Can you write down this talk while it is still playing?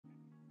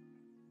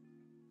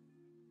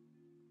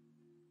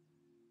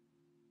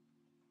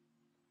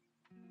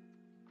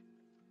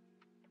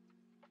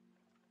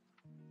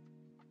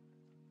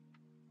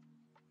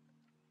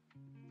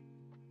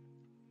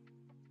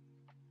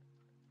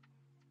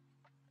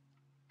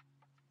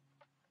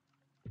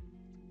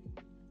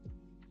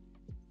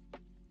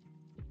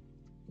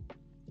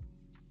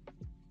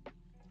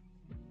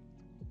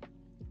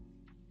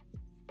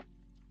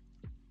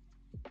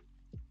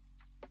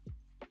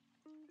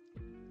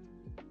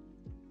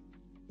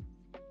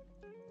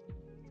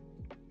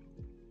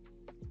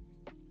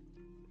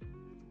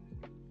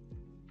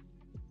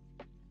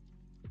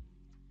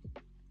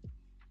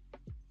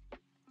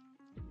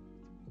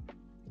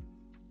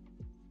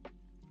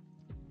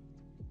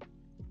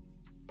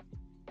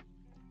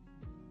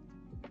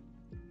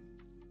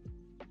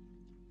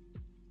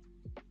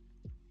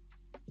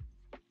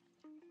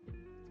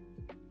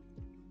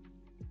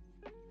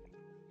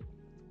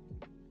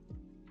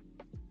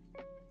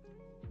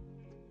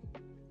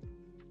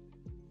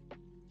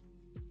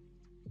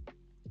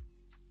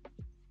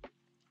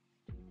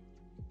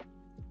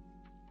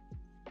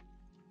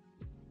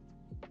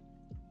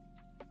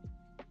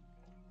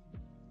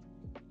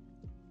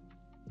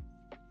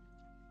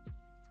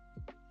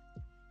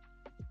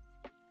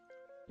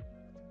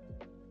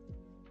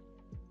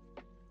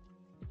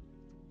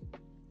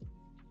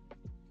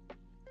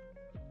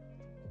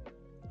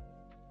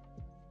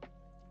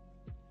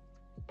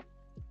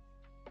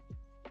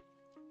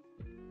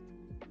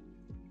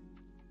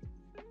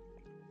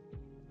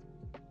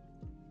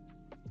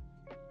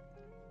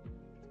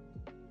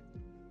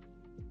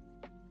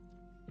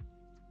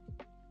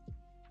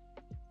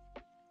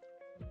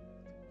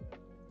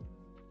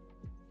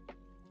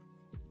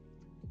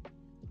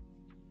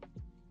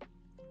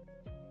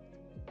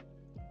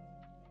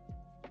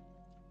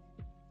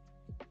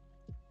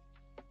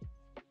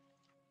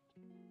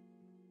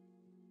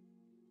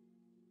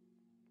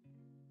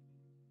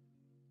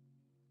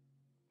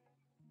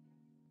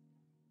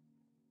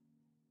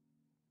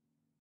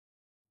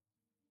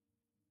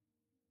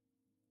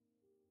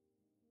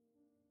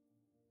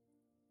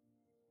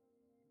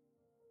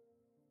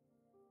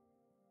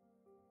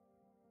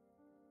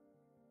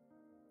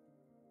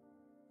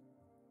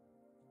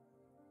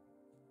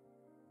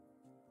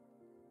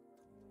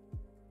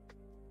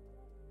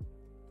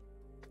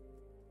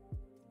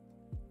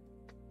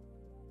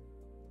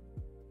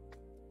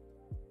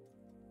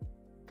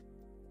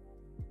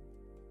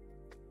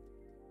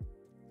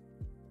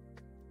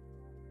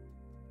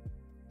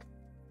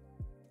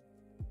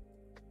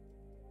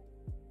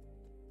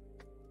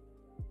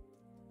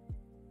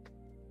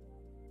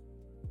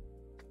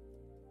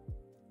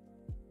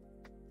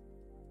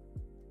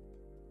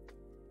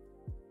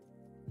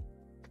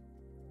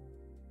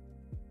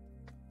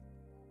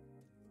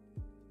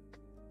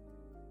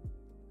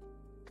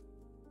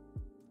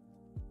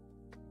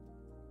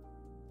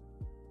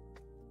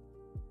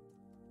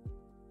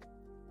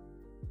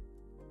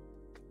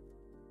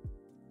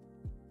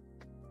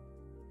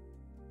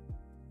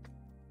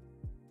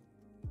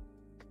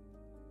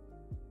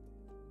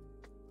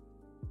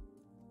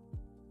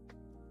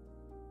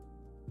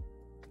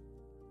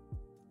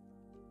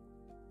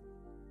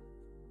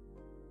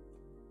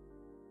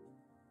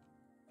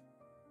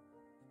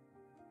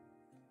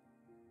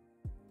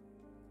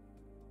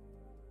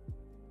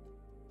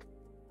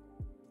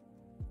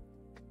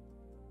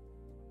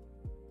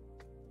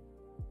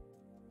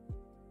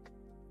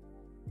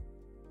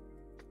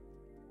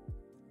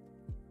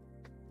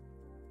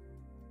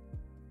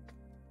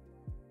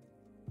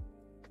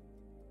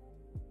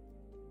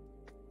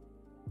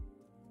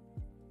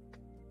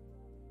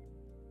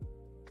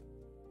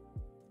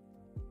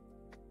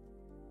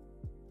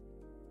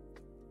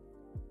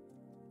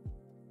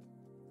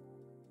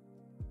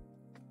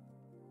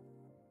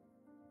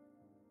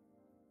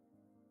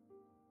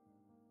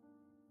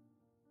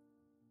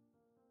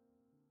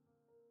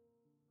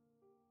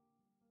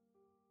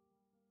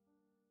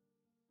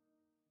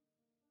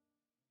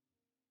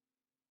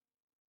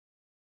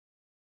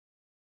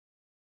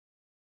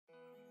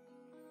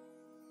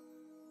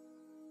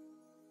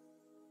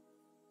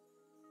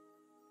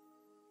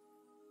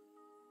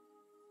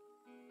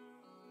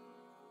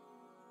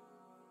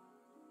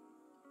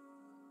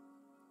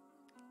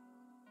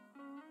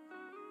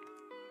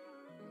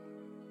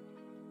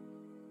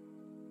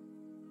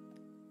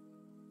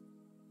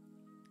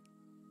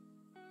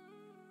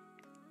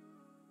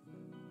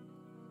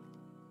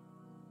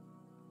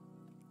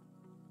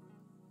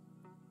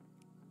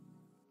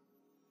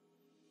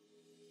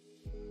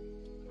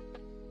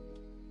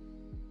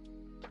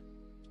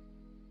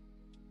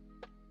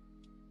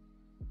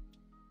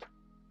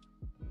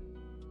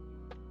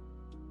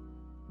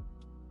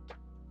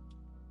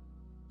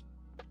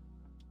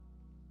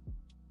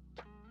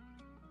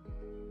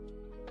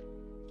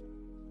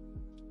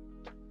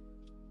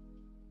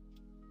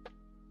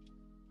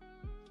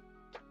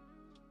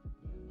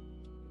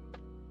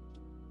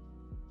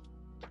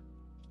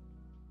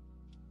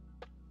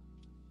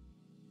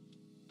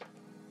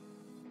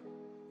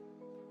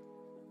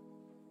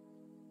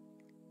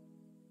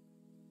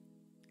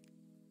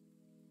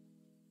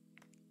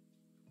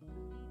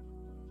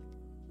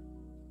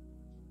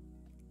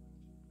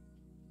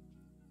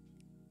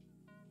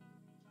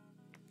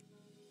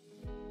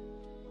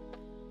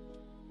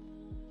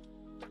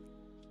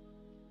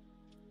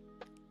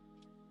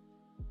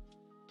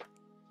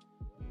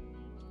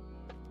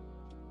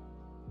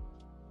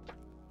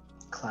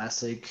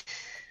classic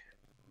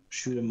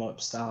shoot 'em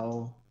up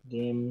style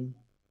game.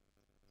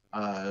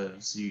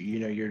 So you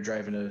know you're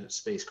driving a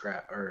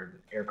spacecraft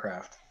or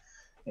aircraft,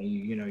 and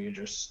you're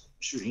just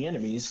shooting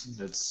enemies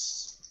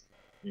that's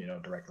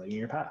directly in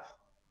your path.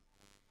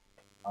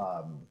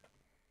 Um,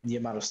 the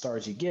amount of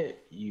stars you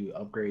get, you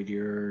upgrade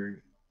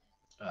your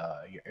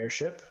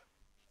airship,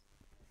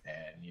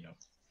 and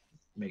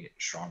make it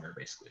stronger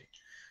basically.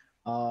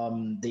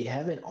 They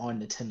have it on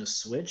Nintendo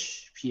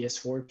Switch,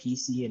 PS4,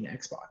 PC, and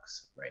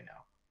Xbox right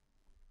now.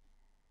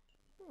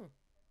 Hmm.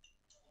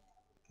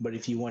 But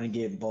if you want to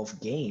get both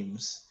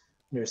games,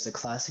 there's the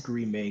classic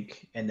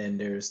remake, and then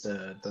there's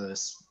the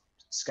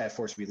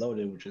Skyforce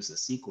Reloaded, which is a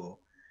sequel.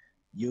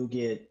 You'll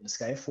get the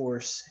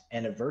Skyforce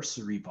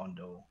Anniversary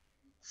bundle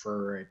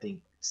for I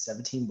think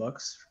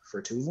 $17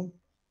 for two of them.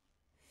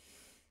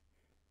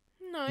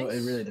 Well,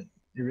 Nice. it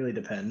really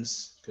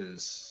depends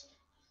because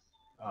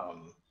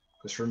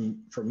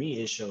for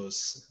me it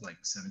shows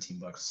like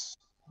 $17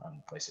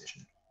 on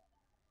PlayStation.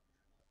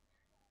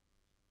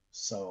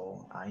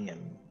 So I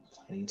am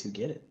planning to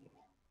get it.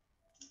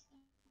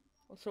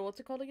 So what's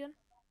it called again?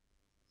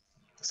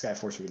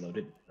 Skyforce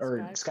Reloaded or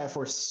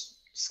Skyforce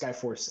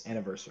Skyforce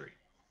Anniversary.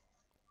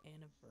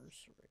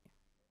 Anniversary.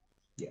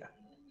 Yeah,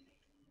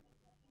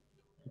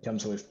 it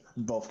comes with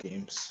both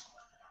games.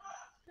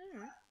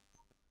 Alright.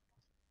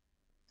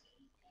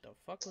 The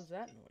fuck was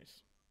that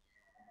noise?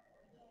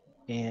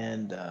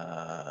 And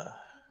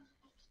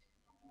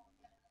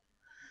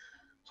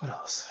what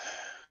else?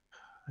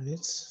 And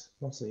it's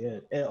mostly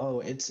it. Oh,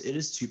 it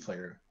is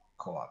two-player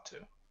co-op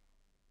too.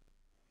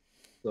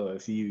 So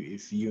if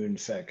you in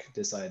fact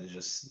decide to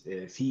just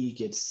if he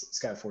gets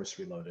Skyforce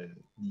Reloaded,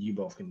 you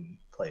both can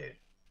play it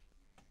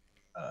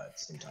at the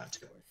same time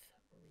too. Skyforce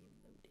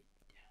Reloaded.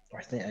 Or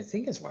I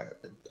think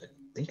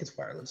it's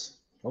wireless.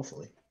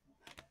 Hopefully.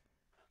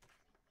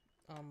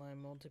 Online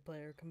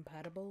multiplayer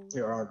compatible.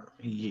 There are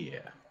yeah.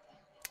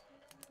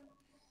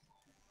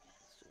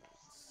 So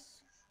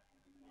it's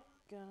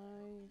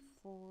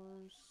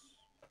Skyforce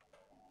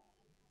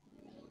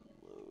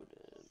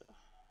Reloaded.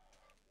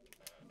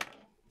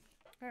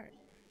 Alright.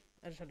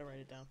 I just had to write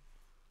it down.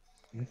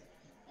 Hmm.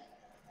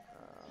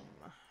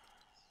 Um,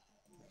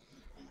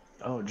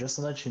 Oh, just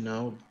to let you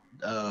know,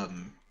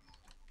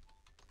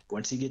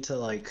 once you get to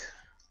like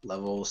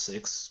level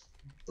 6,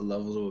 the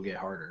levels will get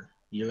harder,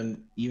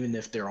 even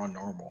if they're on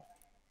normal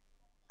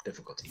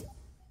difficulty,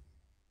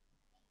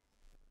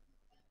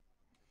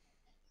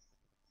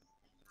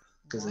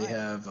 because they why?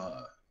 have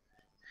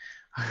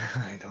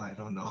I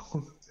don't know.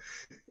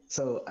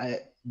 So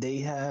they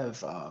have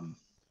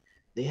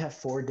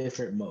four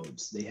different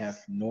modes. They have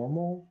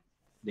normal,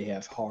 they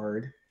have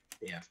hard,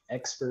 they have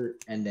expert,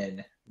 and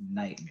then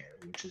nightmare,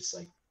 which is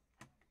like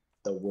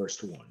the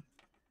worst one,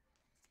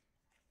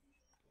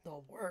 The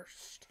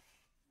worst.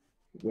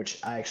 which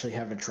I actually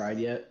haven't tried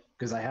yet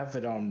because I have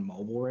it on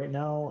mobile right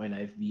now, and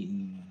I've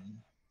beaten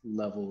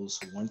levels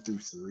 1 through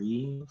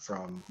 3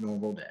 from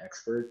normal to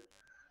expert,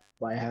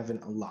 but I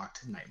haven't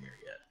unlocked nightmare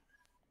yet.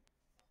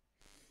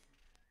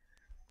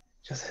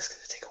 Just it's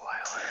gonna take a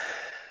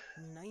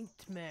while.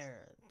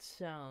 Nightmare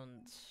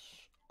sounds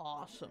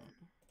awesome.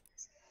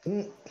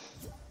 Mm.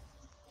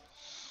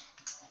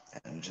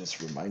 And it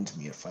just reminds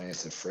me of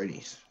Finance at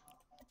Freddy's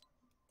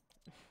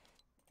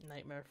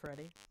Nightmare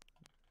Freddy.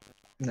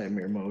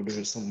 Nightmare Mode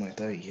or something like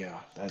that. Yeah,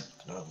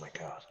 oh my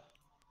god.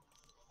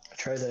 I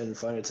tried that in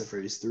Finance at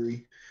Freddy's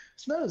 3.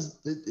 It's not as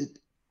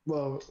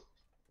well.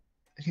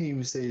 I can't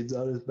even say it's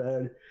not as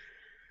bad.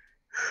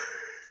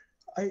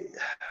 I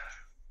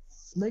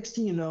Next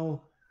thing you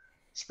know,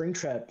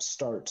 Springtrap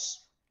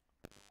starts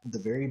at the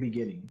very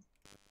beginning,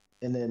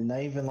 and then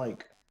not even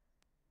like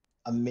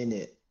a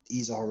minute,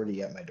 he's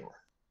already at my door.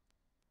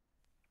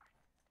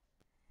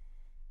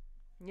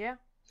 Yeah.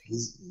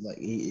 He's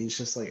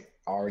just like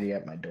already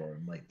at my door.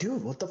 I'm like,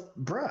 dude, what the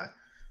bruh?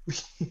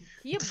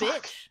 He a What the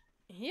fuck? bitch.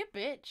 He a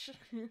bitch.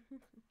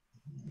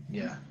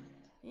 Yeah,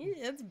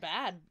 It's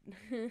bad.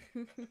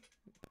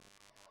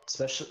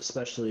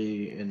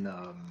 especially in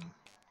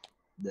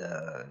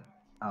the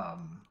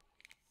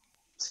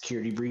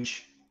security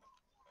breach.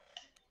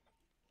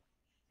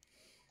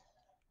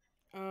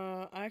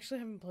 I actually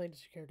haven't played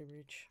Security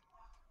Breach.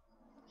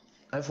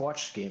 I've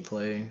watched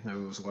gameplay. I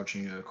was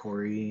watching a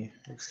Corey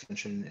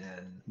extension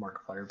and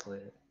Markiplier play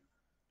it.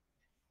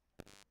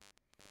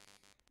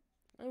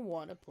 I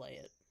want to play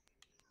it,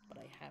 but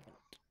I haven't.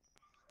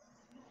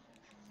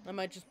 That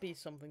might just be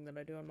something that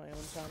I do on my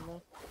own time,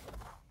 though.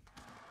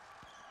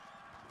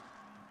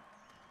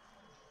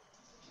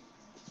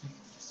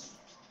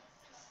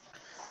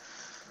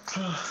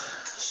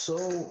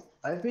 So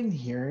I've been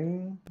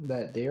hearing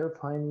that they are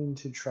planning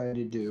to try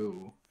to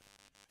do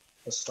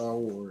a Star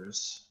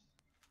Wars,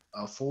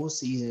 a full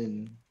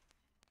season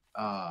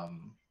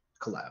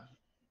collab,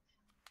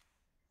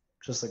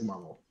 just like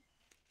Marvel.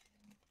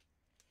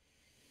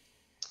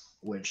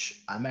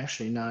 Which I'm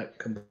actually not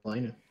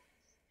complaining.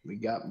 We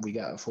got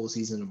a full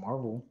season of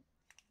Marvel.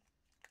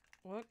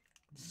 What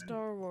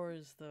Star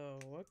Wars, though?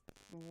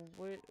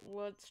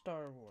 What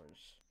Star Wars?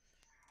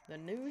 The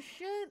new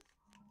shit?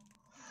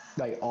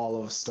 Like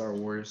all of Star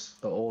Wars,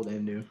 the old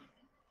and new.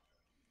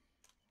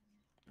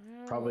 I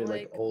don't Probably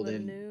like like old the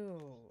and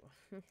new.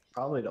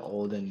 probably the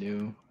old and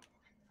new.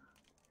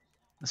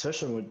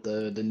 Especially with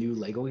the new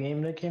Lego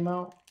game that came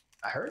out.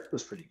 I heard it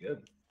was pretty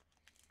good.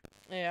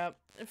 Yeah,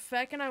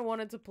 Feck and I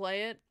wanted to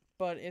play it,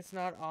 but it's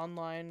not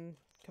online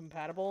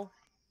compatible,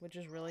 which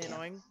is really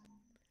annoying.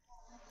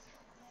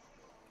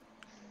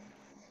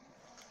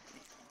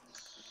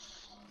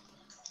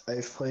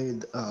 I've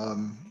played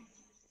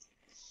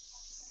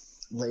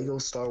Lego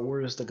Star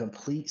Wars The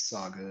Complete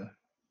Saga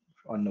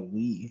on the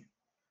Wii.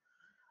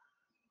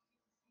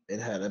 It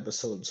had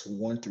episodes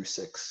 1 through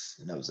 6,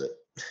 and that was it.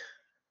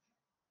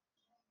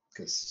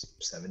 Because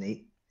 7,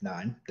 8,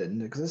 9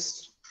 didn't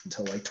exist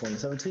until like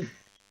 2017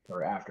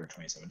 or after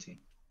 2017.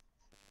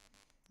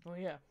 Well,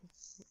 yeah,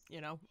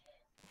 you know.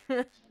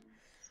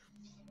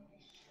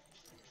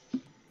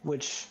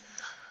 Which,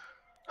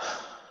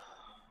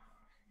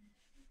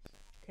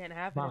 Can't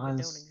happen my if it don't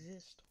honest,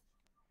 exist.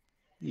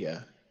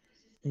 yeah,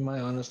 in my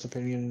honest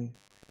opinion,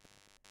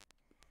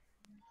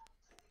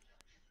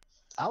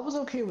 I was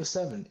okay with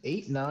 7,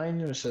 8, 9.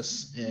 It was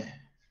just,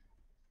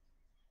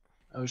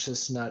 I was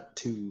just not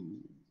too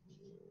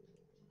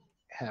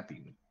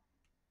happy with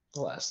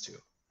the last two.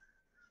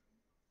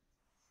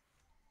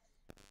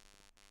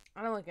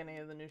 I don't like any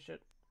of the new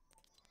shit.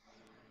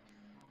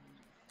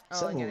 I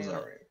don't like 7 any was of it.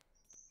 alright.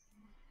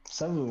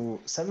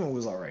 Seven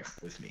was alright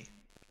with me.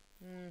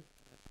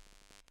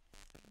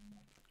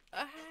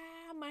 Ah,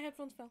 my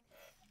headphones fell.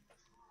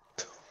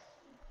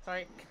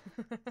 Sorry.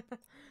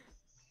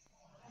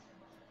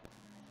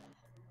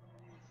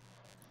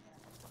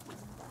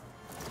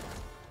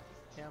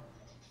 Yeah.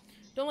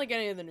 Don't like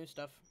any of the new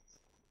stuff.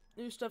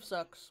 New stuff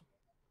sucks.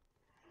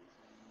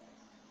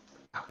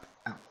 Ow,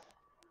 ow.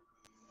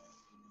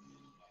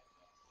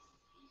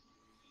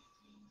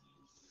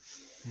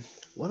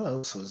 What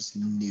else was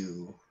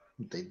new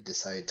they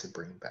decided to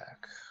bring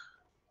back?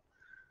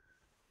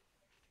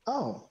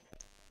 Oh,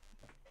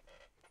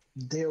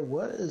 there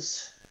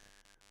was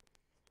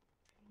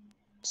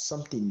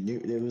something new.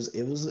 It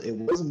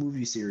was a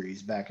movie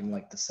series back in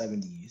like the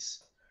 70s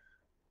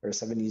or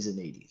 70s and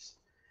 80s.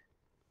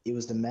 It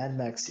was the Mad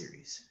Max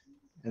series.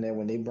 And then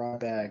when they brought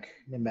back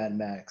the Mad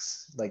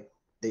Max, like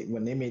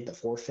when they made the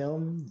fourth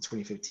film in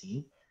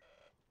 2015,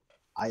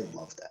 I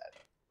love that.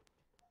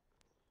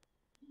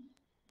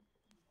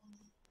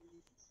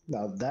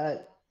 Now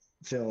that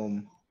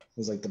film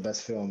was like the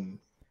best film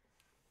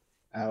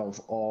out of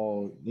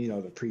all,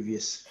 the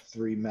previous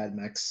three Mad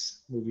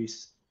Max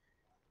movies.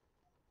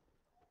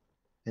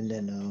 And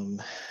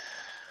then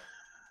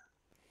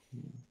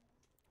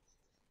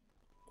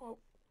Whoa.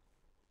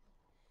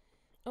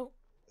 Oh.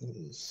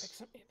 was,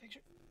 Sent me a picture.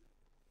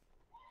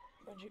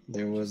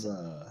 there was Send?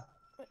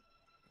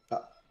 uh,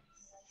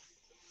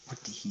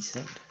 what did he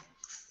send?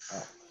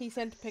 Oh, He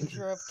sent a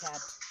picture of cat.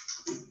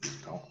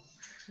 oh.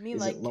 Me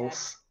Is it like cat.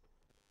 Loaf?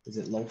 Is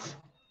it Loaf?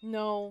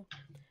 No.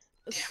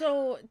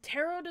 So,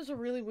 Taro does a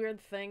really weird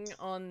thing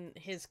on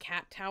his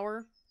cat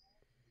tower.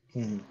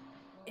 Hmm.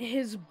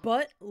 His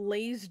butt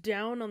lays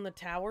down on the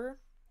tower,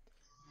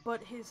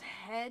 but his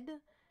head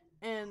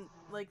and,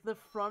 like, the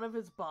front of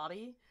his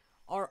body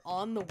are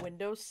on the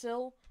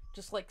windowsill,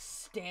 just, like,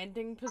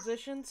 standing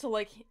position. So,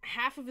 like,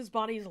 half of his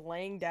body is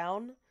laying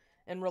down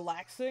and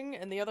relaxing,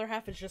 and the other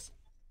half is just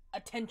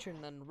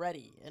attention and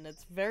ready. And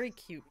it's very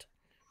cute.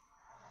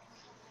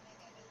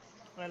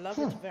 I love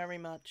it very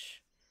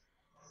much.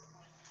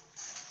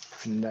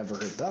 I've never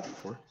heard that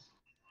before.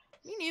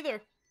 Me neither.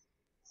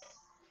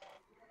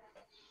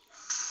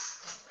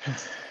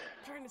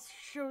 Trying to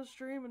show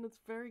stream and it's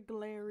very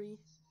glary.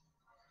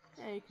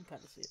 Yeah, you can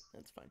kind of see it.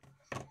 That's fine.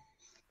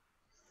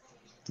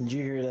 Did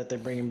you hear that they're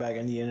bringing back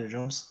Indiana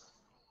Jones?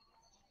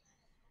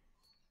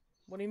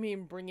 What do you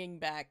mean bringing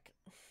back?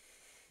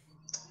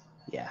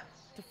 Yeah.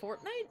 To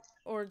Fortnite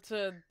or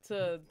to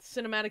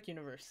cinematic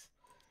universe?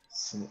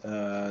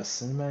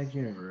 Cinematic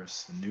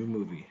Universe, a new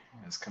movie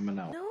is coming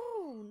out. No.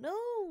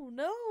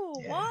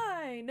 Yeah.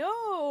 Why?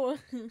 No.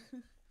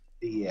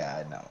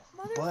 Yeah, I know.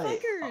 But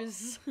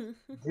Motherfuckers.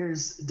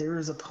 there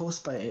is a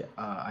post by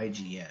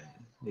IGN.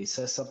 They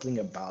said something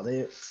about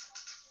it.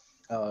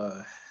 Hold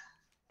on,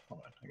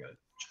 I gotta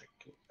check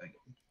it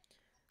again.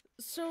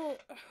 So,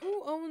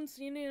 who owns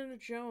Indiana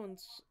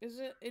Jones?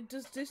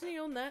 Does Disney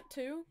own that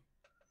too?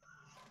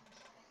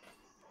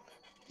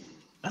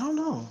 I don't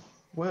know.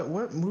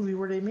 What movie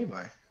were they made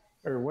by?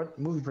 Or what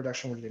movie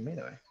production were they made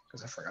by?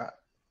 Because I forgot.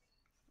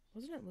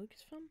 Wasn't it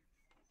Lucasfilm?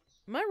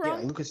 Am I Yeah,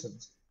 wrong?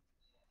 Lucasfilms.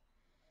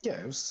 Yeah,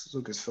 it was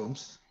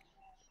Lucasfilms.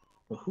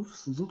 But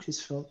who's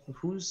Lucasfilm?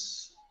 Who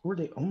are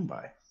they owned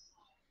by?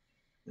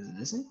 Is it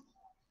Disney?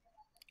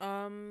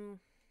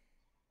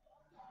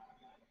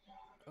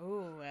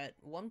 Oh, at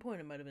one point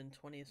it might have been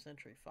 20th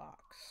Century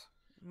Fox.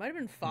 It might have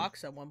been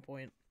Fox at one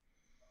point.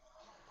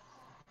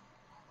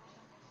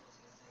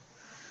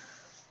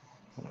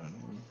 Hold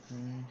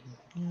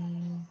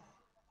on.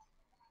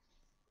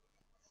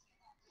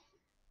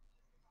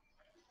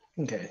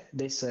 Okay,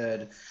 they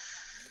said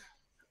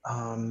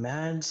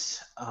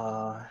Mads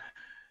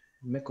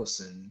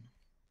Mikkelsen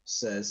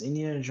says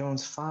Indiana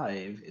Jones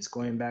 5 is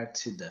going back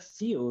to the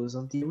feels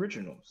of the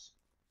originals.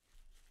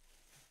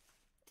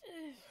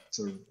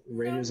 So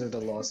Raiders No. of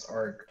the Lost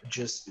Ark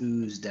just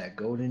oozed that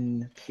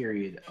golden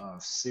period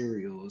of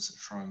serials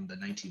from the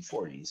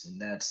 1940s,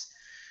 and that's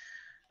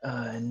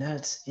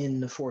in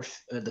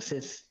the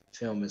fifth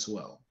film as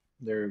well.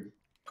 They're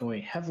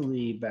going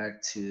heavily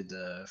back to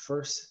the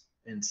first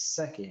and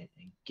second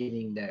and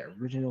getting that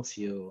original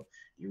feel,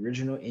 the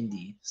original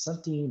indie,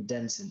 something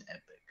dense and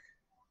epic.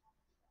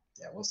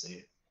 Yeah, we'll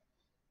see.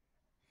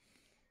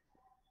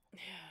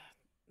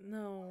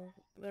 No,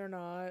 they're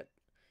not.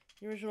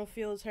 The original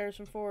feel is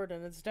Harrison Ford,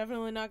 and it's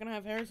definitely not gonna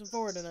have Harrison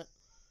Ford in it.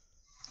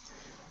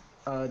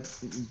 Uh,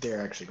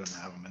 they're actually going to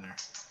have him in there.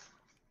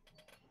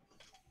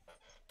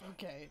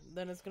 Okay,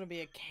 then it's gonna be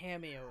a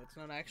cameo. It's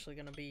not actually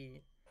gonna be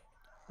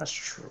That's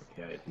true.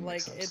 Yeah, it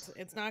makes like sense.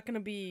 it's not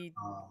gonna be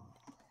Um,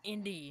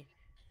 indie.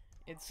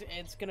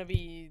 It's gonna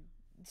be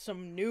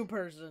some new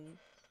person,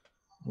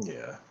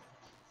 yeah.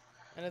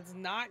 and it's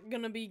not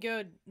gonna be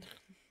good.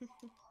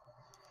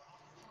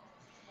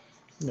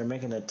 They're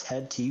making a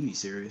TED TV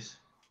series,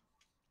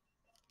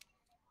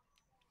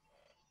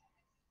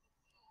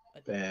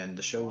 and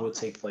the show will Why?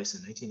 take place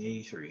in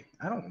 1983.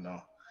 I don't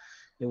know.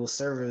 It will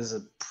serve as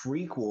a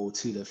prequel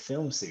to the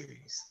film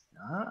series.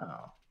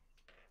 Oh.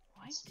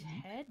 Why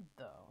Ted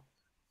though?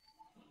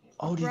 You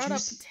Oh, did brought you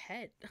up see?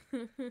 Ted.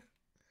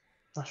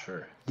 Not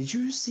sure. Did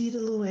you see the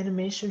little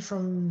animation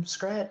from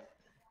Scrat?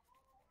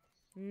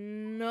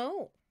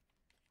 No.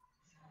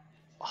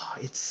 Oh,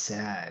 it's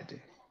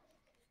sad.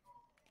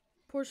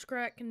 Poor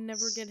Scrat can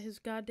never get his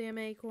goddamn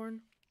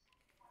acorn.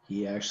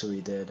 He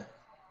actually did.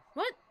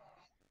 What?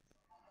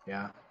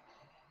 Yeah.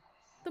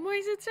 Then why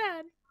is it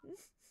sad?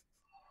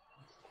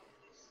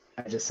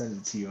 I just sent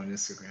it to you on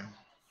Instagram.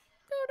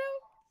 Oh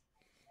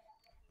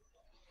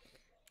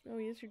no. Oh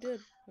yes, you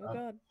did. Oh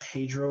god.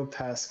 Pedro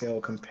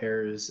Pascal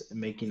compares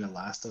making The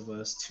Last of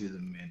Us to The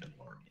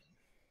Mandalorian.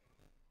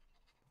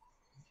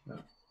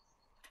 Oh,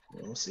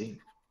 we'll see.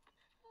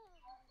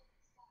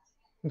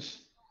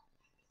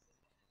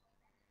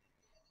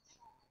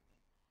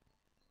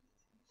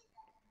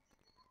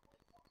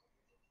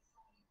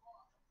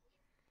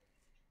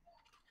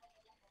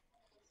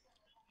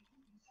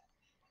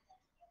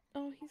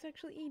 Oh, he's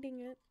actually eating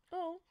it.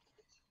 Oh.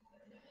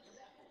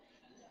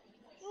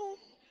 Oh.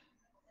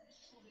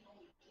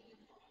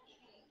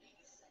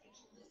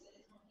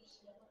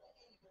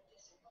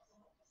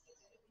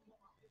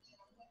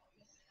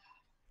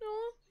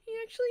 Oh, he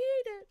actually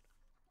ate it.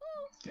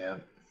 Oh. Yeah.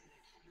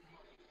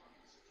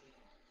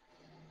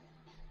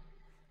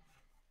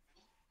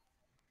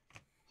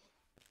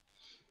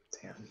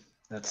 Damn,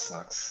 that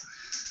sucks.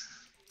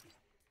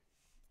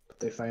 But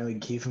they finally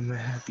gave him a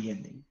happy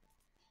ending.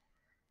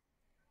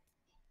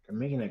 They're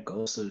making a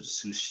Ghost of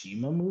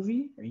Tsushima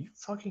movie? Are you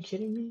fucking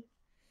kidding me?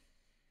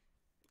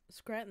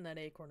 Scrat and that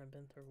acorn have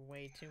been through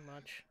way too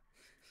much.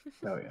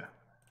 Oh yeah.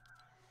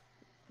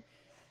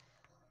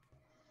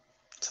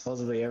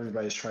 Supposedly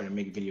everybody's trying to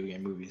make video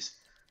game movies.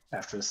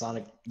 After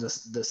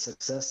the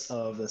success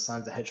of the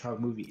Sonic the Hedgehog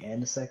movie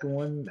and the second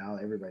one, now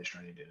everybody's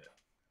trying to do it.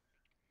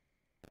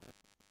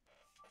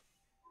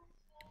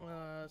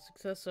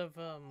 Success of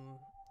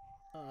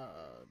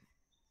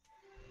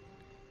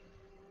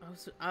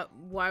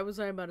why was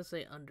I about to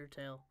say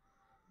Undertale?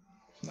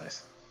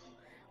 Nice.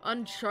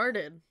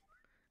 Uncharted,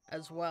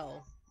 as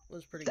well,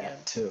 was pretty good.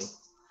 That too.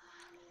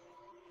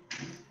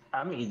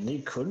 I mean, they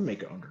could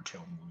make an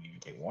Undertale movie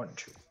if they wanted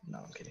to. No,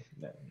 I'm kidding.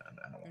 No,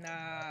 I don't want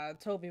Nah,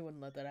 Toby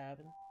wouldn't let that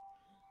happen.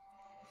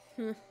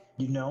 to.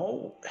 You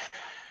know,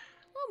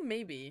 Well,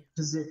 maybe.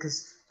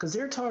 because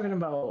they're talking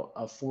about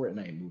a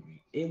Fortnite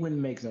movie. It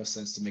wouldn't make no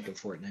sense to make a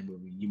Fortnite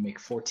movie. You make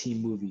 14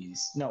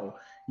 movies. No,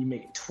 you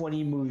make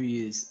 20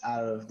 movies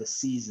out of the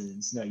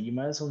seasons. No, you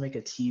might as well make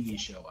a TV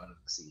show out of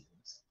the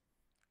seasons.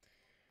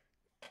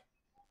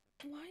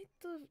 Why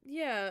the...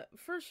 Yeah,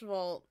 first of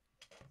all...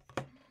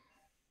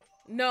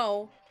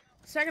 No.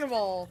 Second of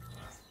all...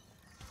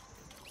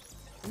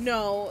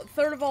 No.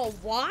 Third of all,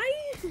 why?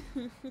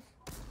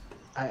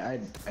 I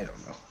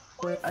don't know.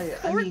 But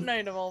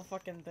Fortnite of all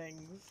fucking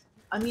things.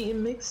 I mean, it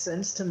makes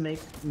sense to make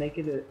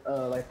it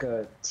like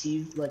a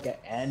TV, like an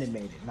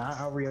animated, not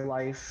a real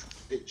life.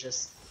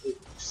 Just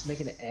make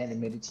it an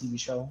animated TV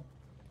show.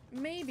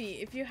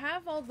 Maybe. If you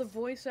have all the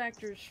voice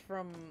actors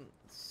from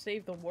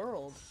Save the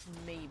World,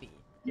 maybe.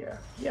 Yeah,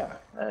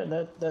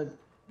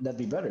 that'd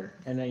be better.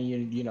 And then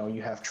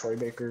you have Troy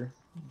Baker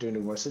doing the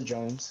voice of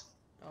Jones.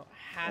 Oh,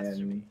 has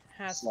to be.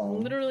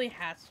 Sloan. Literally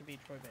has to be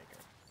Troy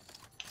Baker.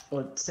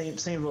 Well,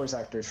 same voice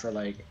actors for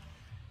like,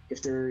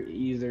 if they're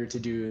either to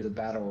do the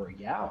Battle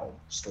Royale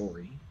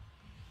story,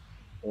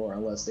 or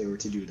unless they were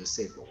to do the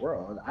Save the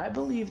World, I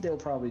believe they'll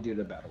probably do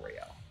the Battle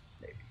Royale,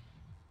 maybe.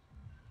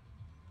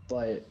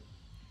 But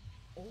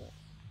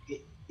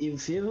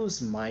if it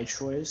was my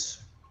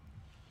choice,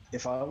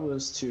 if someone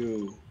was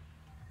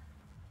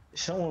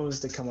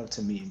to come up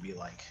to me and be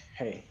like,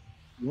 "Hey,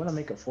 you want to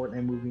make a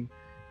Fortnite movie?"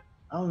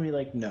 I would be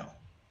like, "No."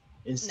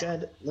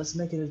 Instead, let's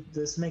make it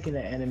an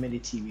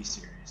animated TV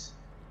series.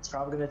 It's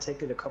probably gonna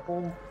take it a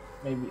couple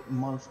maybe a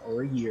month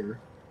or a year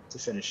to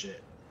finish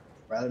it.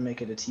 Rather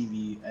make it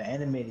an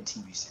animated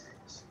TV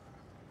series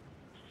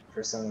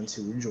for someone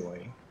to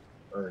enjoy,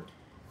 or Do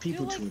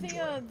people to like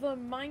enjoy. the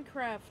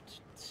Minecraft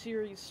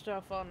series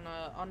stuff on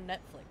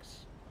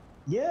Netflix.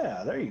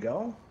 Yeah, there you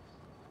go.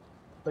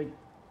 Like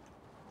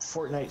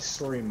Fortnite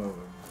story mode.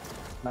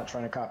 Not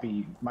trying to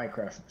copy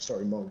Minecraft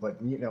story mode, but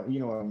you know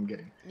what I'm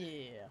getting. Yeah.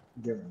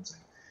 You get what I'm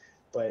saying.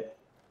 But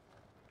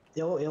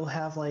it'll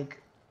have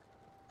like,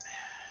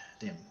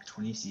 damn,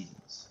 20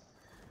 seasons.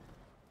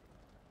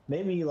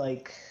 Maybe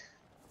like,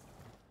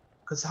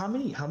 cause how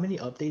many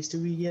updates do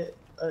we get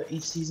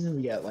each season?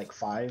 We get like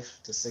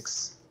 5 to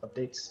 6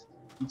 updates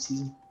each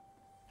season,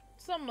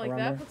 Something like around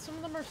that, there. but some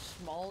of them are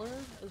smaller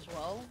as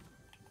well.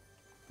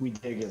 We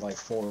did get like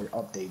 4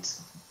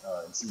 updates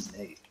in season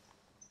 8.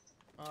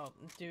 Oh,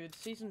 dude,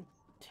 season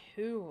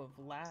 2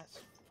 of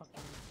last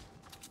fucking...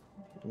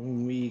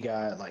 We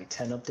got like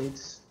 10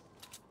 updates.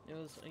 It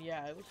was,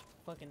 yeah, it was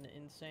fucking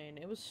insane.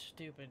 It was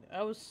stupid.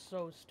 I was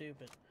so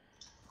stupid.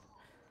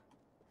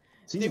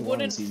 They Season 1 and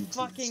wouldn't season 2.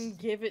 fucking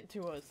give it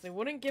to us. They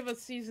wouldn't give us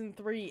season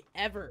 3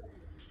 ever.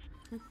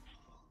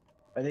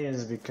 I think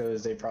it's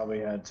because they probably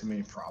had too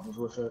many problems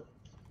with it.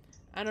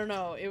 I don't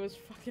know, it was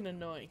fucking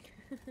annoying.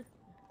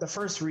 The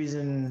first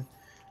reason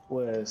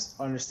was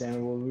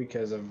understandable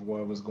because of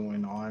what was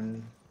going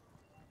on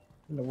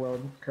in the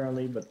world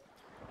currently, but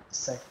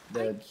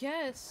I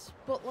guess,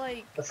 but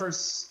like... the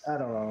first, I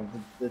don't know,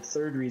 the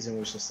third reason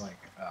was just like,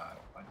 that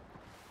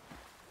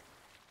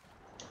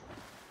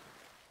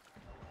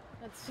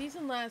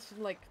season lasted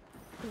like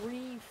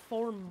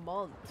 3-4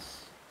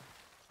 months.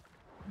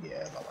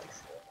 yeah, about like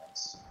 4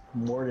 months.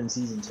 More than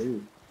season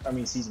 2. I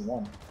mean, season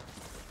 1.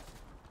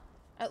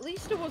 At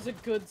least it was a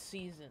good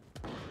season.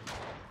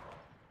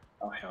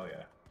 Oh, hell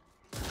yeah.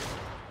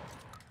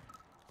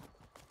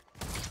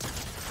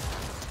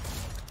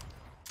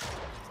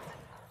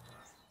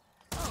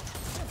 Oh,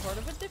 you're part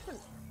of a different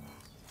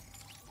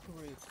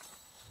group.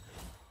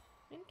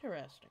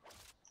 Interesting.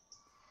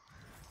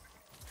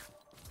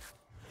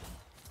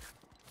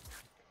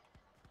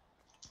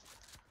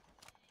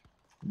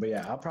 But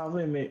yeah, I'll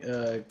probably make,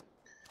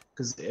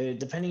 because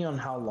depending on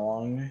how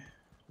long,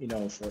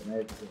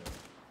 Fortnite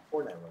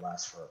will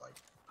last for like,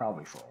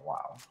 probably for a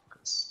while.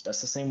 Because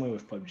that's the same way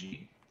with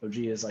PUBG.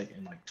 PUBG is like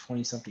in like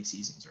 20-something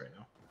seasons right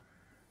now.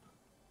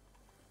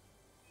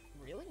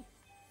 Really?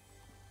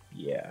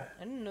 Yeah.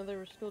 I didn't know they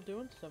were still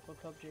doing stuff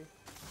with PUBG.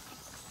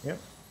 Yep.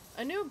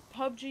 I knew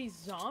PUBG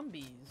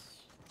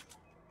Zombies.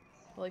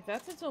 Like,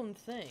 that's its own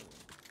thing.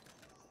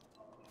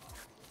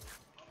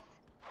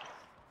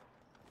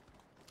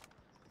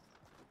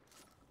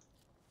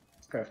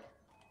 Okay.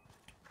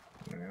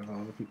 There's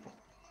all the people.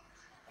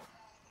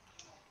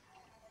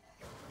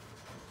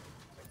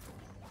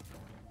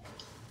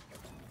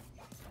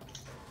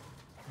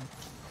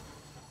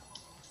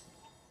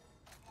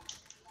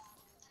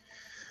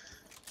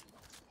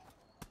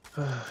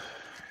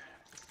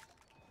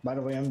 By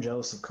the way, I'm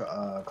jealous of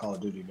Call of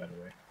Duty, by the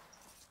way.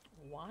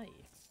 Why?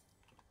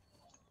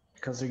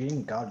 Because they're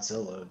getting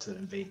Godzilla to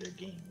invade their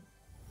game.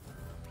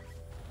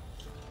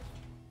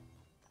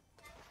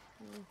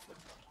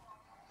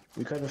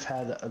 We could have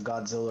had a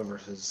Godzilla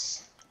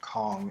versus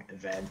Kong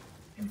event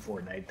in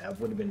Fortnite. That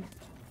would have been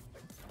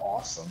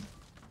awesome.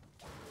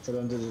 For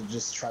them to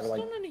just try to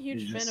like... Still not a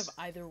huge fan of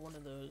either one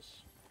of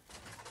those.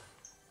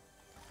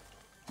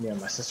 Yeah,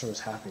 my sister was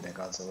happy that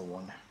Godzilla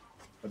won.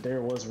 But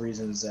there was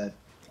reasons that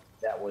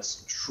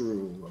was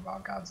true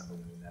about Godzilla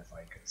winning that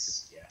fight,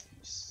 because, yeah,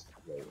 he's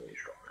way, way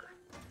stronger.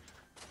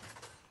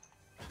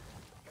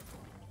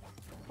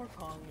 Poor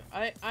Kong.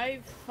 I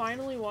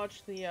finally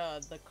watched the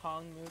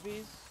Kong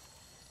movies.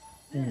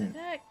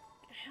 That,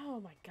 oh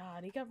my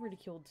god, he got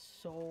ridiculed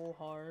so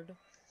hard.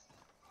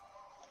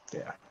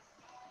 Yeah.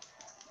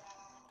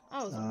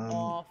 That was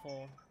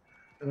awful.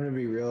 I'm gonna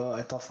be real,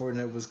 I thought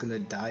Fortnite was gonna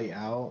die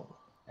out,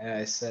 and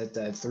I said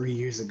that 3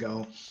 years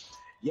ago.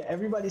 Yeah,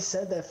 everybody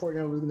said that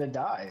Fortnite was gonna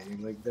die.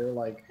 Like, they're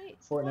like, hey,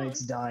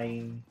 Fortnite's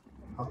dying.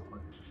 Huh?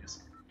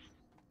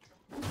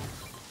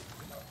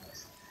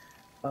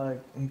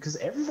 Because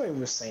everybody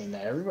was saying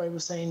that. Everybody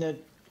was saying that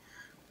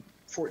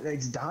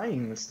Fortnite's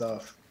dying and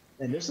stuff.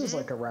 And this was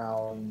like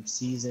around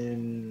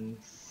season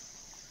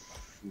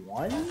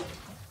 1,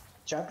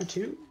 chapter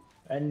 2,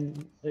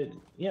 and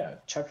yeah,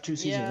 chapter 2,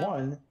 season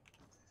 1.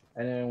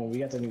 And then when we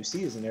got the new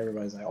season,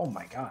 everybody's like, "Oh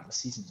my god, the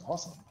season's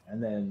awesome!"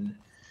 And then,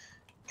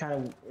 kind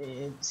of,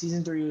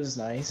 season 3 was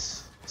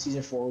nice.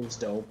 Season 4 was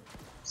dope.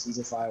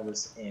 Season 5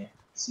 was eh.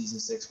 Season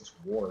 6 was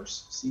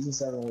worse. Season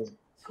 7 was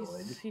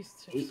good.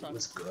 8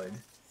 was good.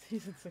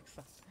 Season 6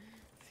 sucks.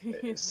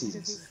 Season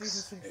 6.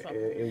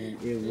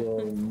 It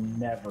will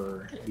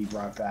never be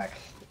brought back.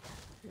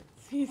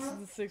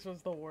 Season 6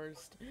 was the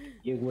worst.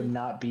 It would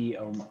not be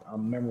a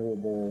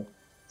memorable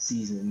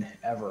season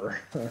ever.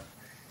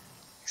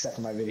 Except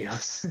for my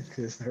videos,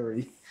 because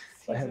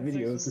I have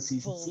videos of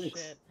season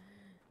 6.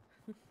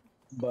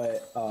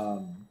 But,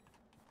 and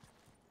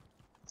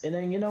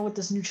then, with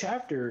this new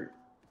chapter,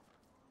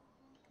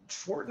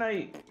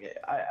 Fortnite,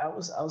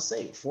 I'll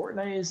say,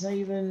 Fortnite is not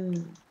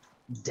even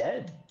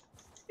dead.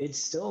 It's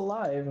still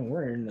alive, and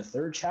we're in the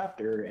 3rd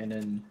chapter, and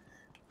then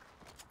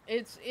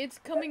It's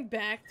coming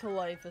back to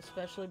life,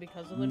 especially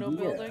because of the no yeah.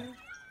 building.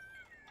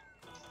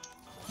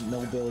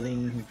 No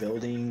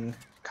building.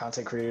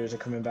 Content creators are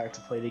coming back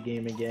to play the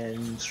game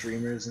again.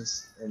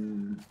 Streamers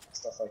and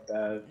stuff like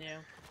that. Yeah.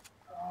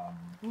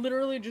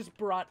 Literally just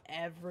brought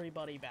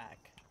everybody back.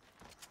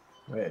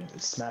 Wait,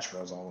 it's Smash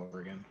Bros. All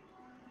over again.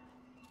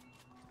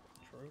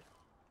 True.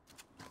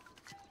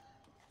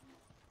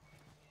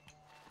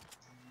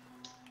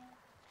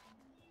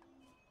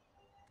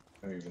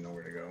 I don't even know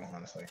where to go,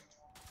 honestly.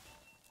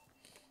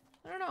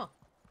 I don't know.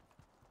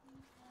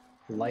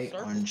 Light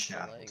Circles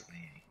unshackled like...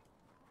 me.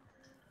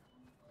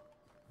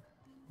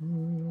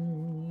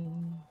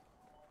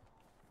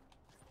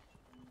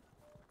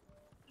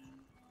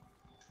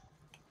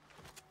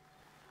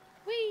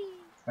 Whee!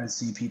 I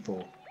see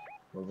people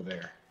over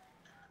there.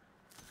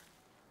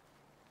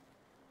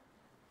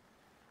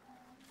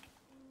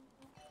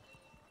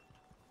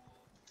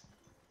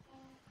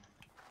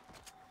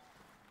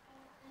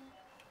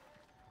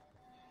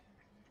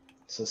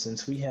 So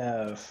since we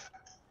have...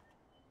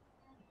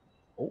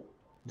 Oh,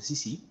 does he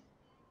see?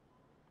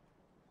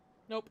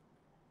 Nope.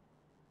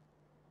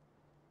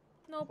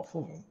 Nope. Both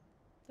of them.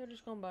 They're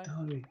just going by. What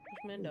are There's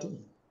Mando.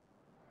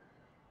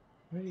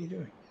 What are you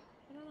doing?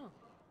 I don't know.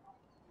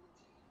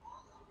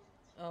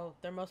 Oh,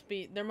 there must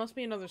be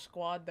another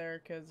squad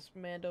there because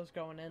Mando's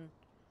going in.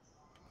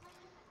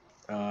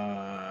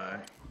 Yeah.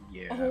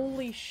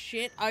 Holy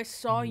shit! I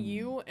saw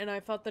you and I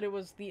thought that it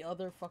was the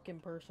other fucking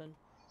person.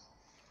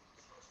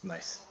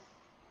 Nice.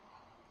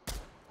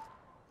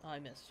 Oh, I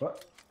missed.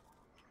 What?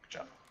 Good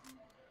job.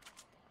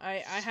 I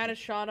had a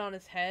shot on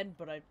his head,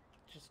 but I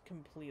just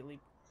completely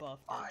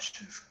buffed it. Oh, I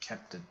should have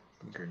kept the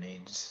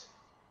grenades.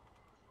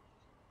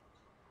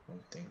 I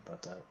didn't think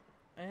about that.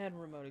 I had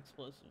remote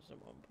explosives at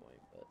one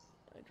point, but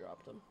I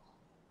dropped them.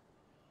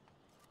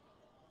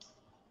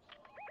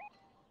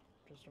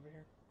 Just over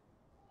here.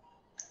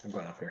 I'm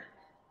going up here.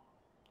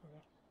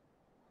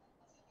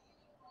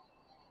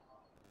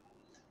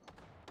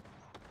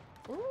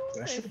 Okay. Ooh, I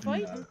they're should have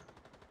fighting.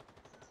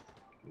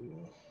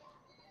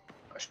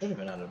 I should have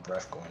been out of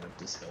breath going up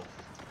this hill.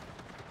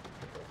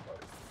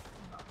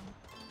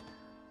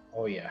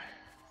 Oh yeah.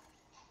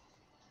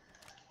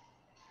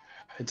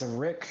 It's a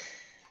Rick,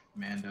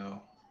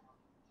 Mando.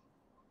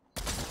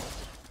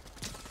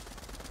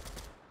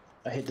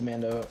 I hit the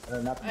Mando.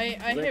 Not I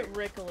Rick. hit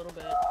Rick a little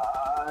bit.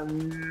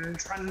 I'm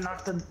trying to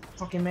knock the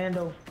fucking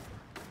Mando.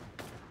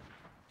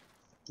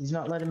 He's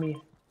not letting me.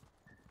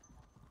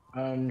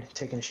 I'm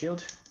taking a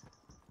shield.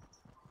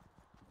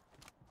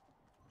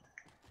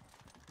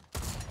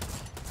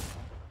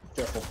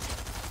 Careful.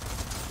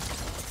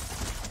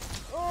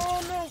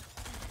 Oh no!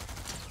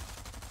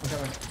 I'm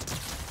coming.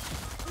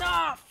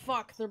 Nah,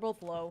 fuck. They're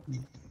both low.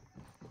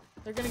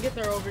 They're gonna get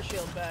their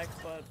overshield back,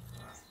 but...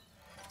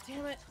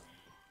 Damn it.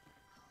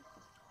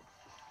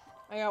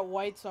 I got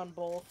whites on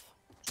both.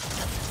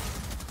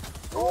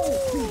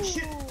 Oh,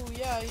 shit!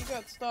 Yeah, you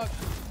got stuck.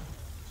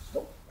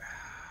 Nope.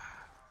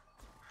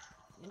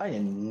 I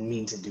didn't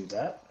mean to do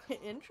that.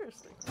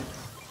 Interesting.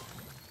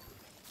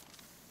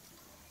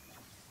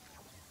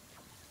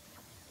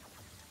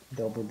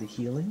 Double the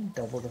healing,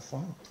 double the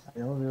fun. I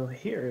know they'll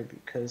hear it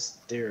because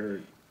they're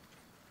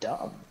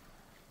dumb.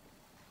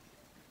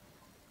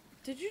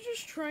 Did you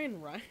just try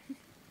and rhyme?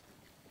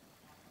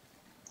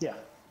 Yeah.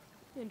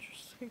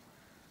 Interesting.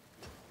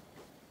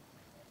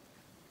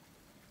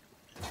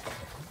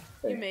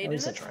 Hey, You made at an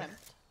least I attempt. tried.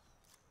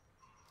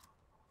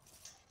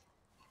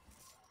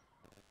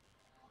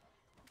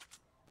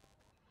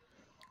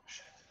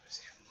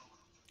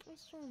 I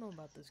still don't know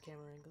about this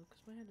camera angle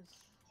because my head is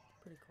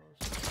pretty close.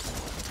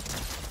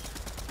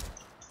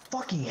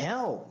 Fucking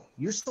hell!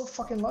 You're so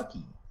fucking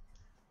lucky.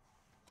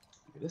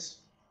 Do this.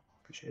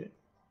 Appreciate it.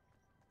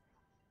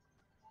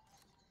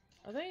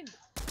 Are they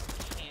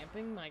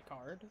camping my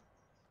card?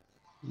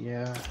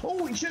 Yeah.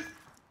 Holy shit!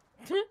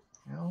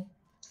 No.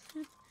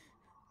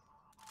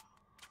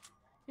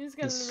 You just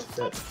got This,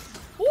 another... that,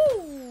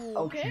 Ooh!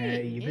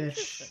 okay, you bitch.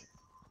 Interesting.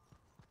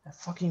 That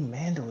fucking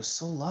Mando is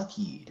so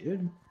lucky,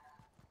 dude.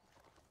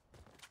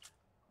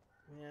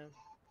 Yeah.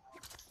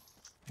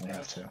 I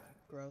have to.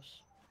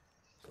 Gross.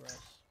 Gross.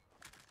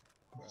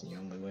 That's the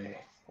only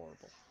way.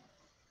 Horrible.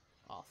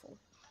 Awful.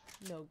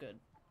 No good.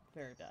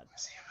 Very bad. I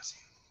see him, I see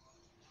him.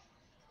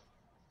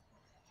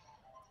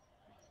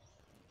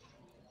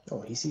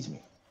 Oh, he sees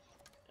me.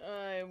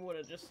 I would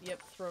have just,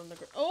 yep, thrown the...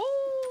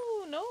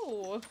 Oh,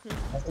 no!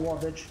 Off the wall,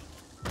 bitch.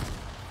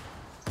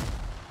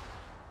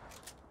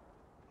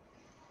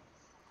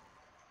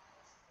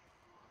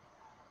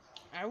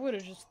 I would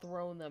have just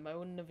thrown them. I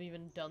wouldn't have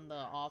even done the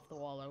off the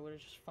wall. I would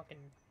have just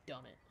fucking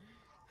done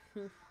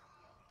it.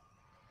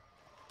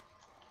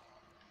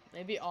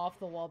 Maybe off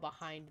the wall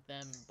behind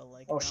them, but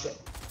like... Oh, not. shit.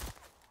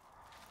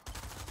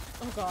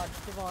 Oh god,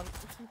 Devon.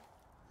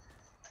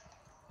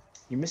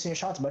 You're missing your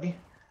shots, buddy.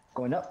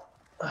 Going up.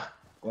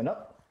 Going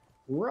up.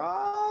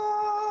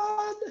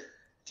 Run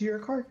to your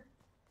car.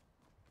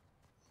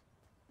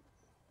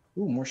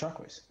 Ooh, more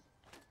shockwaves.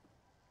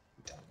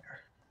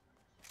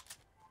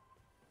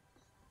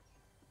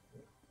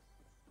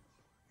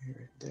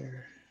 Right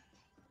there.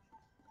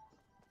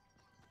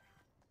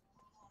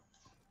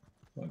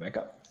 Going back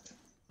up.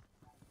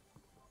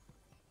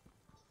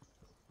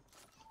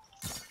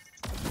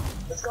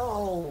 Let's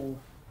go!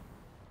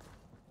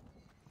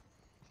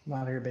 I'm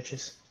out of here,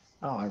 bitches.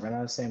 Oh, I ran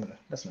out of stamina.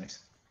 That's nice.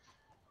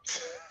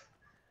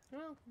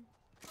 Well.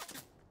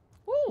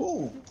 Woo!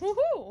 Ooh!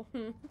 Woohoo!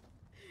 I'm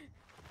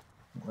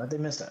glad they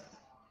missed that.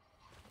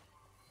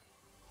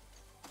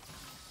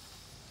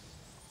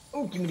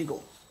 Oh, give me the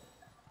gold.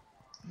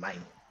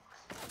 Mine.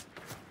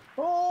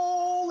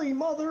 Holy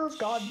mother of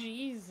God!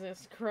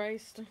 Jesus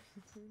Christ.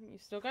 You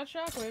still got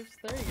shockwaves.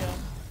 There you go.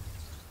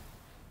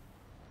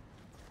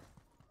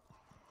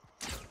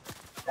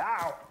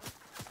 Ow!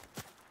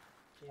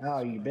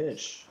 Oh, you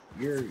bitch.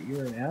 You're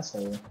an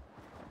asshole.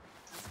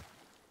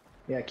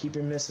 Yeah, keep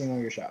missing all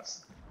your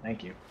shots.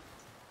 Thank you.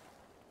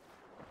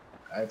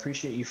 I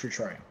appreciate you for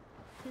trying.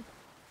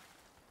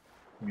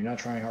 You're not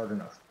trying hard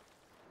enough.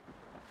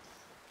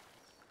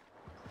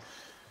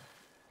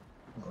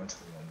 I'm going to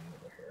the one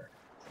over here.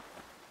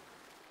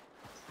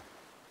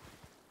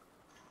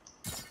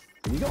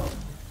 Here you go.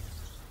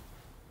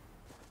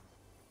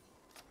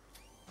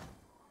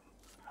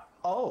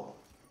 Oh.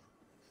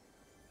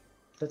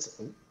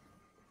 That's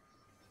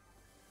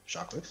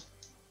shockwaves.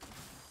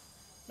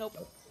 Nope.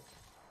 Nope.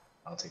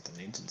 I'll take the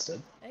nades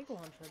instead. Egg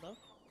launcher though.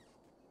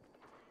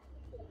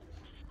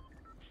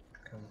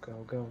 Go,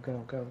 go, go,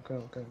 go, go,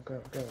 go, go,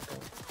 go, go.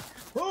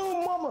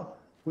 Oh, mama!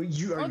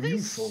 Wait, are they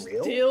you for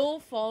real? still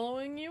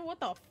following you? What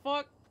the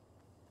fuck?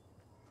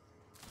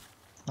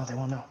 No, they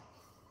won't know.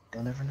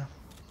 They'll never know.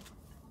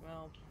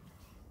 Well.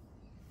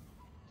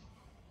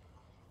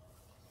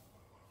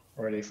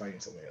 Or are they fighting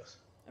somebody else?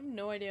 I have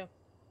no idea.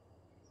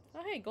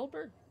 Oh hey,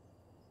 Goldberg.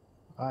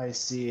 I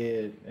see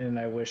it, and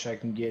I wish I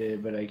can get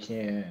it, but I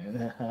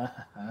can't.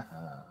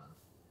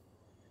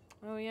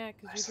 Oh yeah,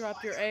 because you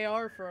dropped your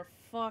AR for a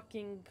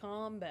fucking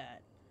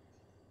combat.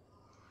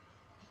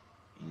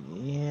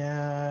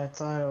 Yeah, I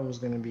thought I was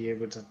gonna be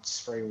able to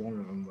spray one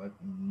of them, but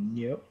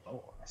nope.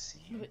 Oh, I see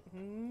you. Yep.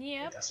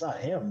 Wait, that's not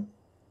him.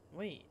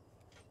 Wait.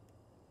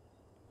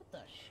 What the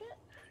shit?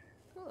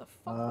 Who the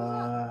fuck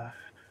was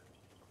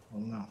Oh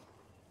no.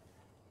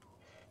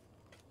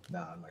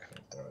 Nah, I'm not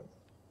gonna throw it.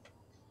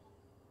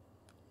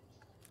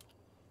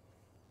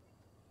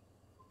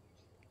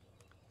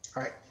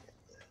 Alright.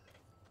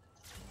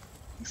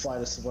 You fly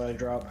this to what I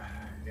drop,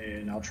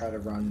 and I'll try to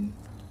run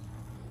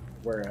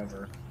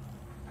wherever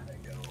I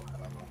go. I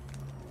don't know.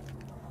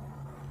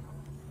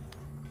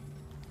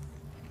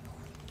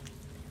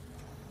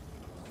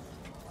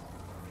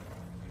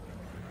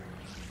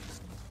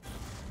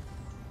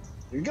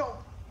 Here you go.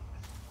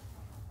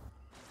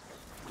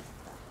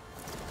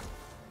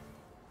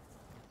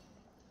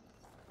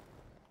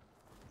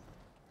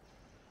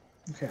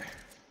 Okay.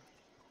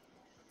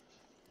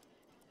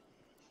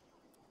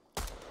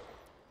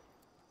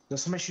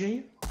 Is somebody shooting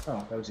you?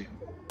 Oh, that was you.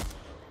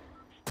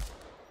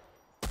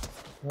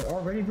 What,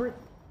 already, Brit?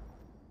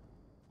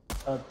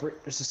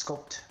 Brit, there's a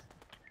sculpt.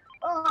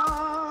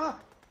 Ah!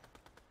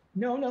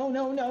 No, no,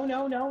 no, no,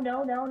 no, no,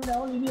 no, no,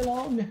 no, leave me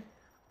alone.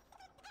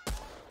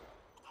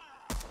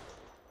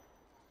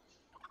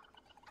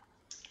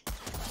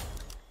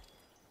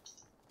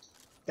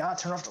 God,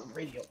 turn off the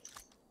radio.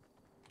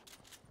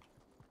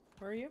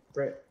 Where are you?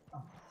 Brit,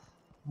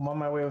 I'm on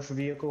my way with a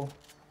vehicle.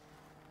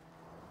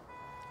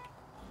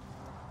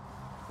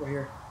 We're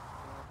here.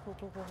 Cool,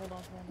 hold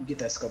on. Get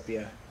that scope,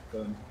 yeah. Go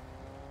ahead.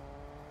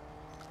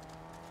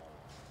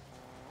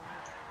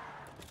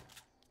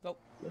 Go.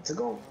 Let's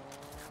go.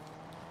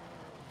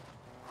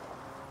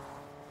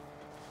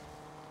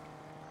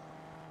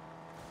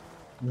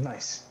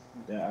 Nice.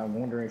 Yeah, I'm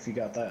wondering if you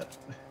got that.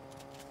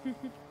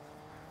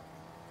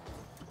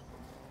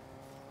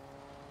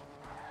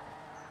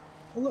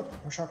 Oh look,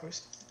 more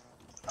shockwaves.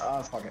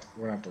 Ah, fuck it.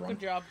 We're gonna have to run. Good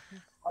job.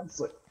 On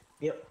foot.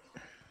 Yep.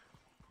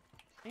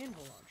 And the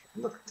launcher.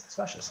 Look,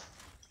 smashes.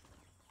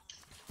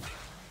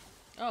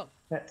 Oh.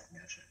 Yeah,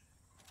 gotcha.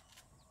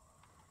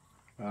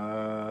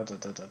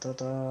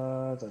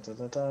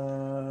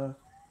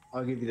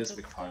 I'll give you this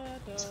big fog.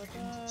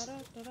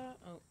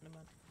 Oh, never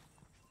mind.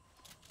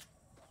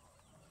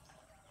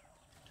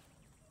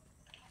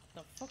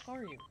 The fuck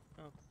are you?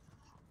 Oh.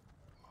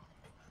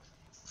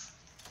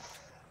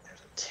 There's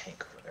a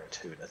tank over there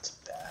too. That's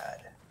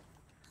bad.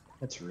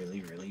 That's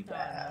really, really No,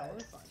 bad.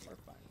 we're fine.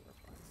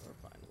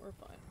 We're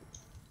fine.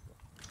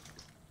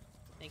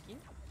 Thank you.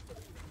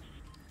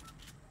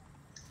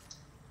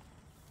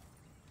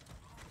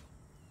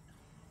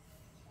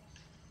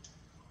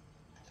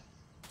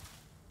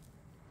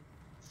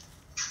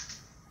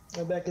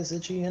 My back is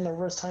itchy and the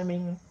worst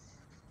timing.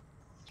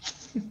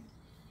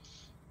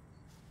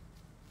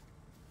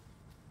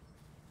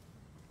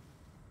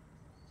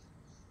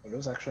 Are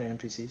those actually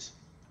NPCs?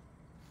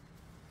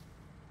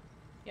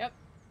 Yep.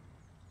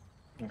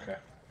 Okay.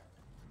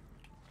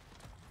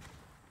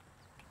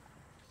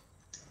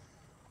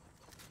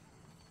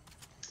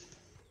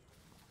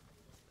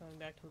 Going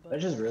back to the boat. I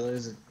just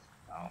realized.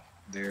 Oh,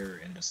 they're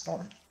in the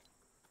storm.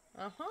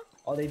 Uh-huh.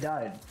 Oh, they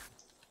died.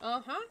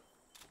 Uh-huh.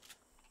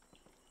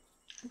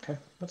 Okay,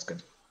 that's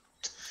good.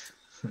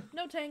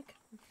 No tank.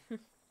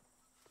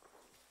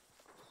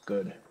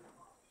 Good.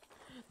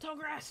 Tall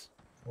grass.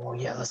 Oh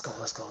yeah, let's go,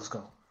 let's go, let's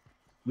go.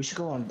 We should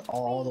go on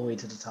all the way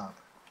to the top.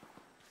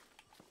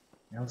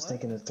 I was What?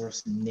 thinking to throw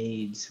some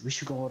nades. We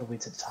should go all the way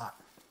to the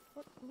top.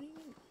 What do you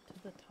mean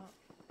to the top?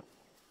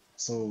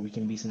 So we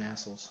can be some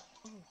assholes.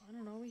 Oh, I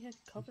don't know. We had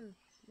cover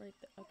right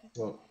there. Okay.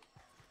 Well,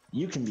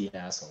 you can be an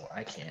asshole.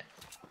 I can't.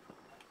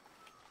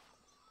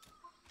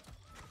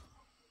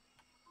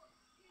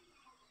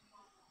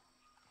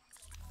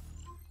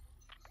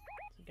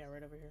 There's a guy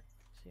right over here.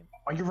 See him?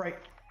 Oh, you're right.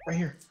 Right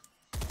here.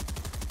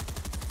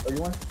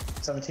 31?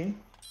 17?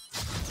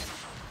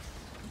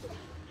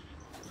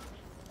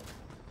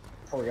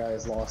 Poor guy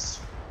is lost.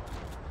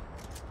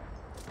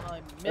 Oh,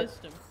 I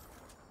missed him.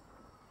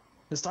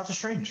 It's Doctor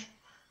Strange.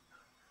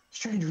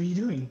 Strange, what are you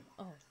doing?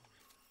 Oh.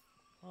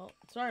 Well,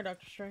 sorry,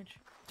 Doctor Strange.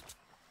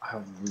 I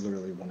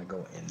literally want to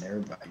go in there,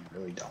 but I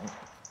really don't.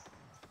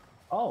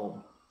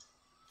 Oh.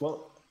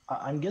 Well,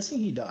 I'm guessing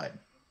he died.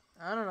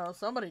 I don't know.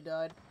 Somebody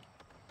died.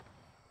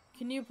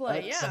 Can you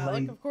play? Yeah,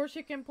 somebody... like, of course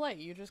you can play.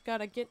 You just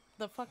gotta get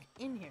the fuck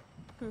in here.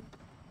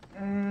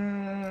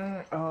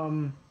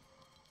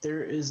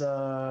 There is,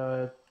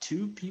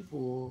 2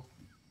 people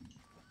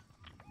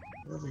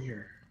over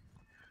here.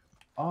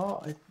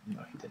 Oh,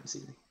 no, he didn't see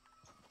me.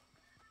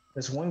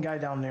 There's one guy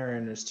down there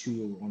and there's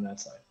 2 on that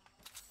side.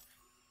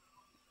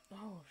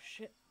 Oh,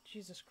 shit.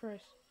 Jesus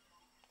Christ.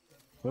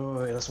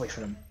 Wait, let's wait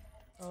for them.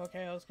 Oh,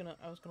 okay, I was gonna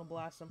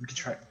blast them. We could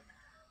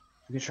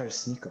try to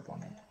sneak up on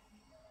them.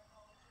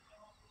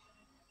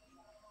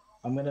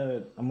 I'm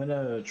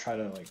gonna try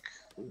to, like...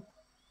 Ooh.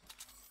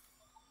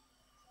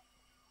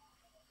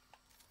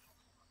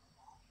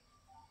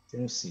 They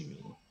don't see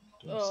me.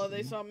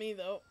 They saw me,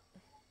 though.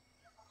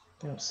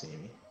 They don't see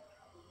me.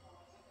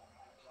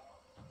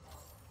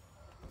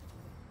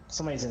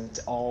 Somebody's in it.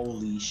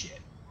 Holy shit.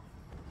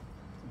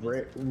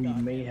 We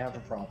may have a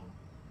problem.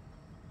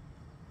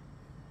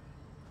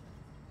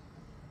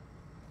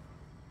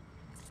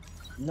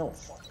 No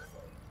fucking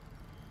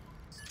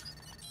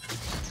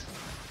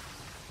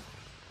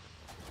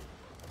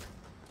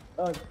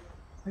way.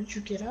 Where'd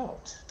you get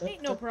out?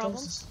 Ain't no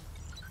problem.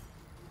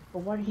 But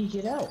why did he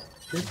get out?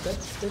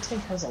 That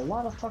tank has a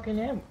lot of fucking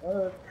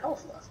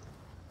health left.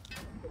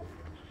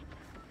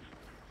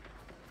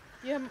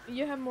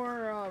 You have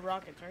more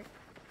rockets, right?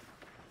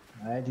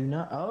 I do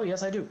not. Oh,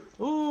 yes, I do.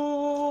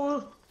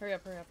 Ooh! Hurry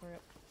up, hurry up, hurry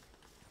up.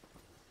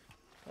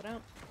 Go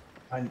down.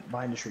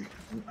 Behind the tree.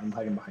 I'm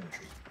hiding behind the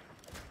tree.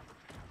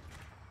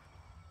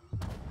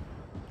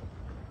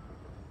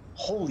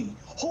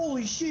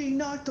 Holy shit, he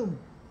knocked him!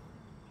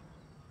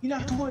 He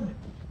knocked one!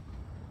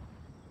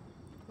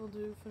 Will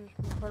do. Finish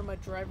part of my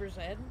driver's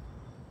ed.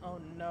 Oh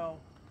no.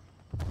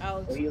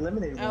 Alex. Oh, he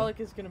eliminated one. Alec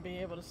is gonna be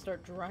able to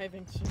start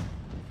driving soon.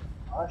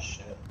 Oh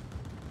shit.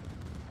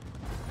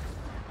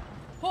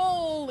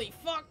 Holy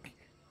fuck!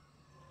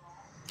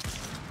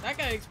 That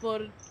guy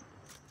exploded.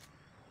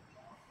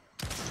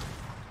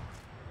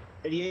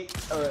 88,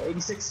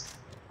 86.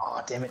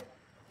 Aw, damn it.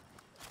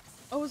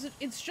 Oh, is it?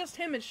 It's just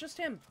him. It's just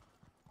him.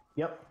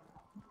 Yep.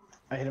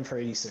 I hit him for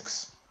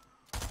 86.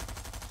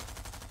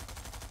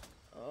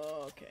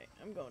 Okay,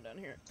 I'm going down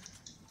here.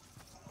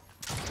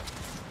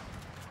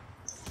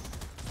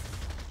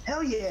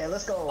 Hell yeah,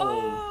 let's go.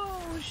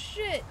 Oh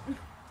shit!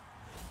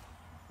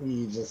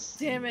 He just.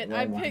 Damn it!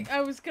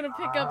 I was gonna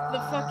pick up the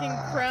fucking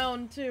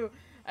crown too.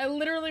 I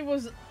literally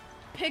was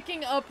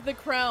picking up the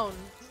crown.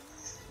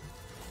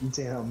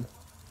 Damn.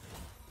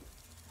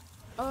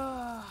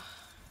 Hell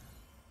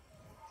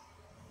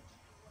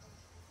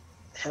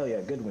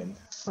yeah, good win.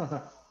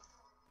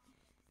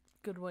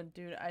 Good one,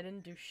 dude. I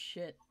didn't do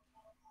shit.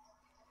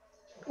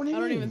 What do you I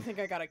don't mean? even think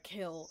I got a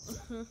kill.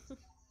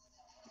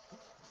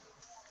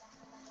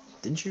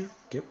 Didn't you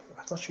get?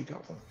 I thought you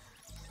got one.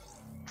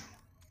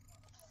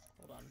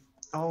 Hold on.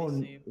 Oh, Let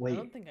me see. wait. I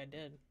don't think I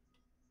did.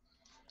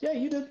 Yeah,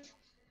 you did.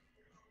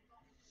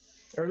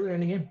 Earlier in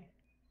the game.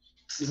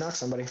 You knocked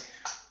somebody.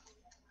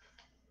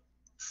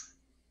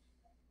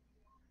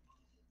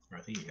 Or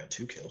I think you got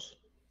 2 kills.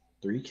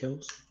 3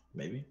 kills,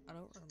 maybe. I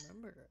don't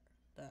remember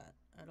that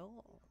at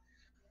all.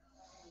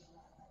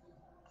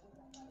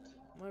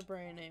 My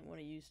brain ain't what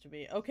it used to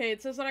be. Okay,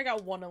 it says that I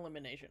got 1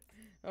 elimination.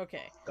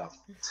 Okay. Go.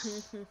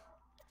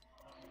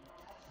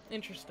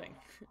 Interesting.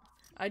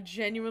 I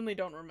genuinely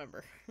don't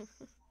remember.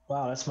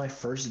 Wow, that's my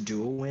first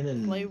duel win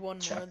in Play one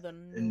more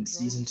than in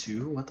season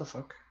 2. What the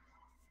fuck?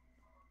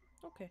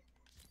 Okay.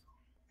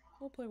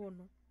 We'll play one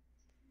more.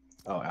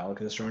 Oh, Alec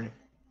is joining.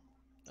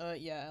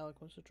 Yeah, Alec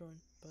wants to join,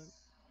 but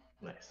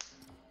Nice.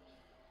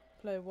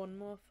 play one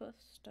more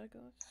first, I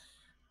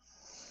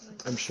guess.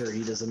 I'm sure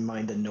he doesn't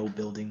mind a no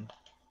building.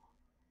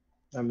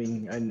 I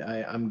mean,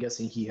 I'm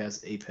guessing he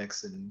has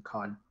Apex and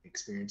COD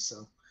experience,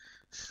 so.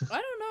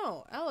 I don't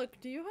know. Alec,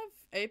 do you have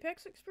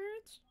Apex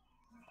experience?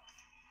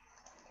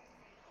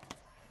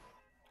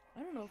 I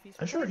don't know if he's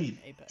I'm sure played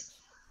Apex.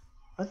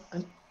 I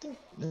think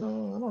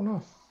no, I don't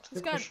know. It's a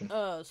He's good got question.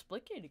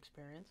 Splitgate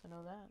experience. I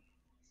know that.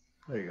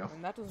 There you go.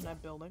 And that doesn't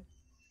have building.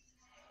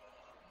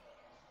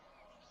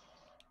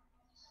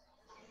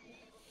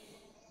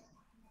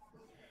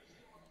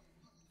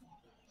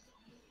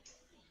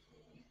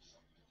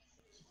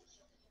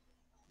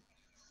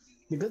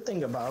 The good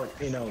thing about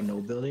no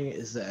building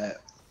is that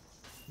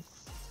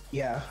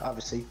yeah,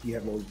 obviously you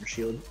have all your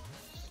shield,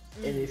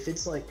 and if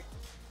it's like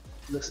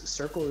the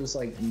circle is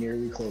like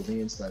nearly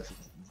closing and stuff,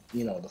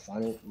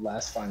 the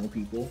last final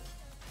people,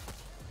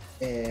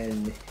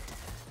 and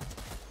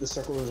the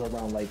circle is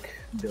around like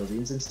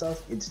buildings and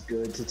stuff, it's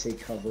good to take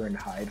cover and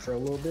hide for a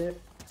little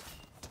bit.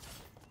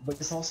 But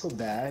it's also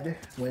bad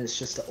when it's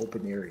just an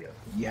open area.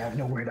 You have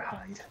nowhere to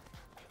hide.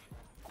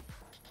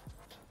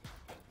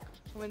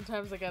 How many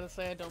times I gotta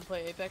say I don't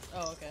play Apex?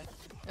 Oh, okay.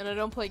 And I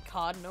don't play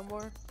COD no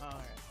more? Oh,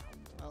 alright.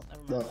 Well,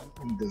 never mind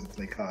Well, he doesn't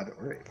play COD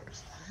or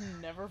Apex.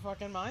 then. Never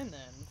fucking mind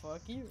then.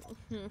 Fuck you.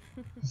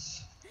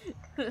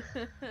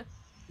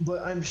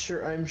 But I'm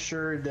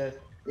sure that,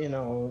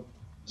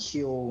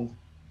 he'll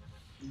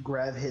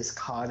grab his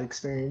COD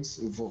experience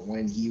for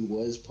when he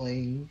was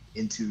playing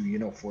into,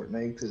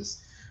 Fortnite,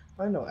 because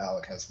I know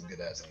Alec has some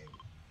good ass aim.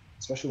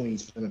 Especially when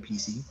he's playing a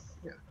PC.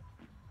 Yeah.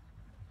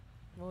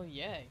 Well,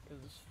 yeah, because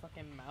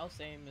fucking mouse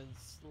aim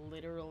is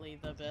literally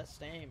the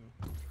best aim.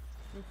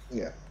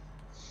 Yeah.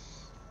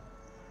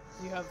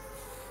 You have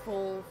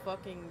full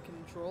fucking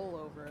control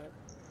over it.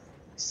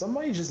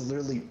 Somebody just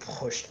literally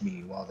pushed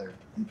me while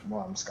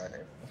I'm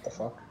skydiving. What the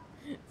fuck?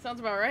 Sounds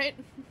about right.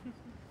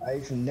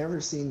 I've never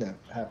seen that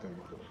happen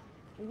before.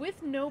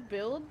 With no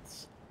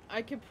builds,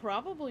 I could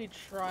probably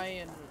try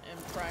and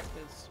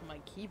practice my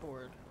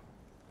keyboard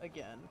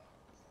again.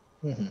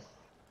 Mm-hmm.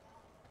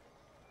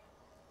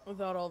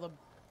 Without all the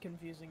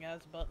confusing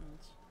ass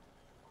buttons.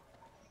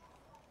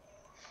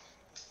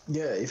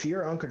 Yeah, if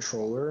you're on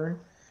controller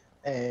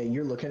and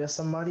you're looking at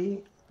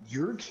somebody,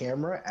 your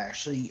camera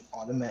actually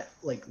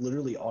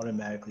literally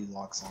automatically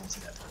locks onto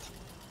that person.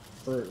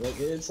 For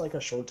it's like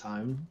a short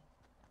time,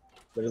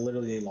 but it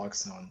literally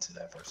locks onto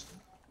that person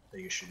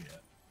that you're shooting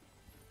at.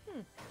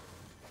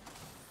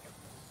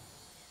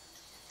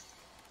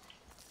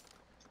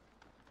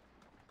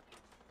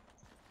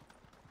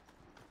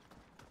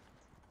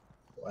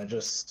 I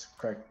just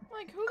cracked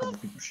Like, who a couple the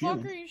people fuck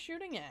shooting. are you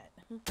shooting at?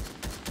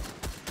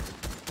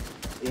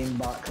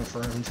 Aimbot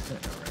confirmed.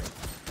 Alright.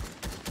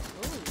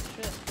 Oh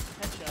shit!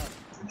 Headshot.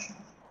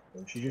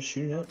 Was she just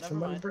shooting at never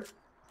somebody? mind.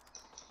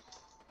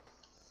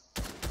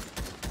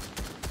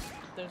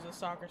 There's a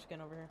soccer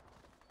skin over here.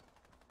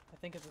 I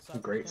think it's a soccer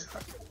Great.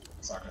 skin.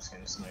 Soccer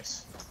skin is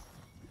nice.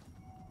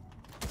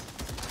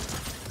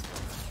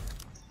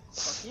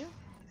 Fuck you.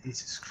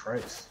 Jesus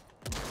Christ.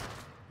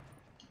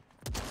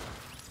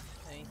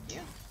 Thank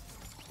you.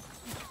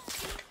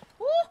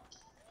 Woo!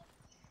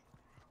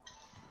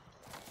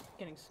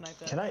 Getting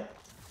sniped at. Can I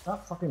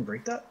not fucking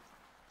break that?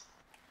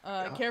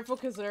 Yeah. Careful,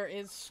 because there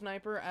is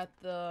sniper at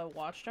the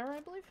watchtower, I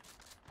believe.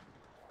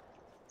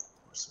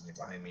 There's somebody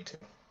behind me too.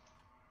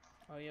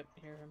 Oh, yep,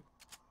 hear him.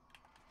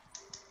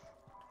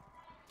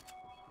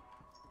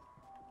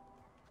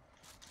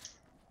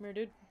 Come here,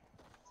 dude.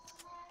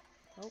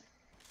 Oh.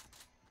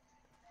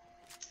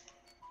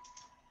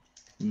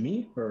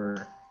 Me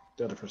or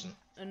the other person?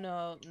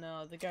 No,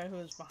 the guy who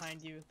was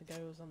behind you. The guy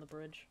who was on the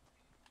bridge.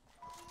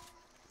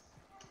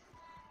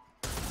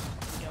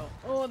 Yo.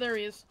 Oh, there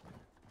he is.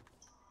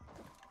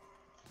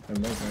 I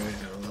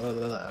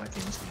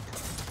can't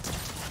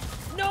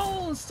speak.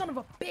 No, son of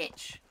a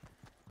bitch!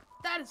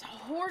 That is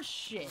horse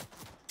shit.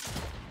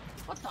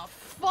 What the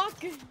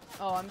fuck?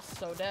 Oh, I'm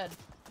so dead.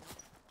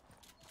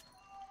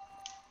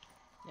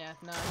 Yeah,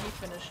 nah, he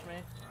finished me.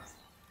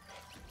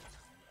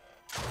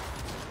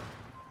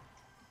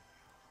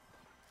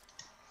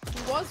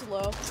 He was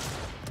low.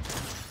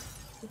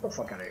 Get the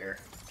fuck out of here.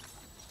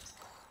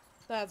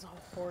 That's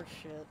horse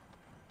shit.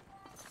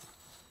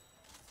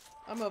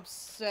 I'm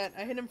upset.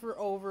 I hit him for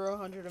over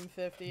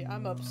 150.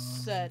 I'm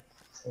upset.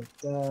 Take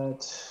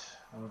that.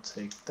 I'll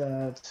take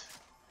that.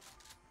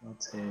 I'll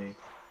take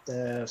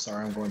that.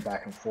 Sorry, I'm going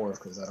back and forth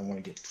because I don't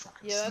want to get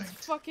fucking Yeah, that's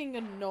sniped. fucking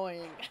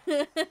annoying.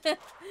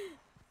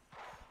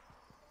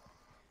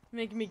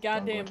 Making me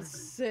goddamn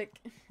sick.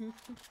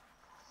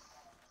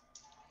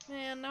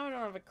 Man, now I don't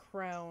have a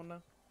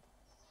crown.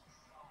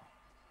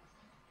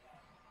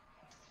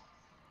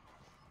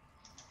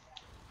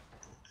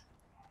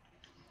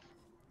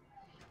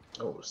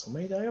 Oh,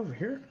 somebody die over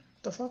here?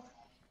 What the fuck?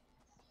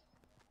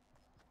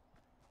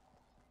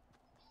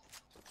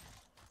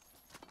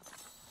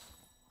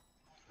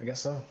 I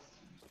guess so.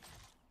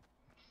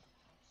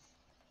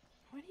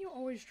 Why do you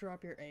always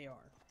drop your AR?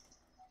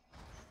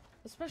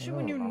 Especially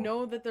when you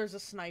know that there's a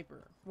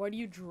sniper. Why do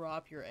you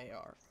drop your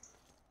AR?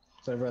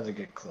 So I'd rather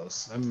get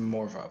close. I'm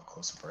more of a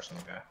closer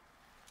personal guy.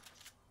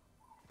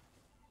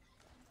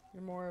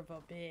 You're more of a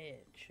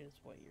bitch, is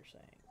what you're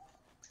saying.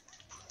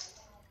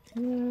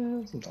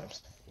 Yeah,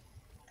 sometimes.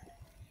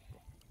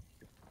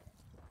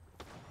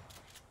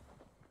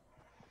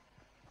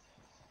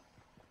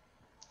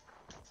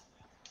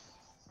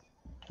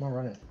 Come on,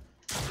 run it.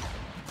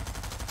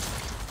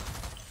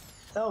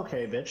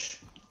 Okay, bitch.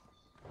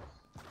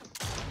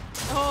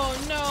 Oh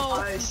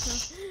no!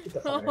 Get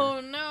the fuck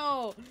Oh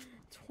no!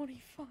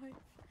 25.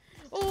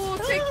 Oh,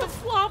 take the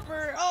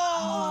flopper!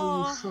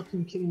 Oh, Oh! you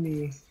fucking kidding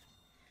me.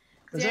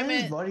 Is Damn that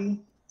his it. buddy?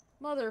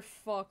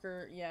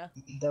 Motherfucker, yeah.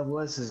 That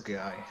was his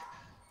guy.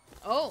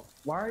 Oh!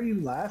 Why are you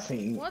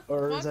laughing? What the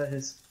Or fuck? is that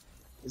his...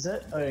 Is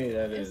that... Oh,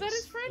 yeah, that Is that his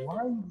is. friend? Why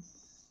are you...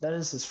 That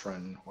is his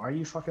friend. Why are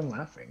you fucking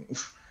laughing?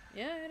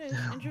 Yeah, it is.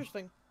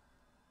 Interesting.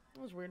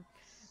 That was weird.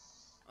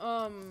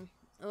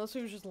 Unless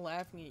he was just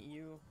laughing at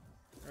you.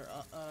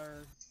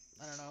 Or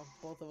I don't know,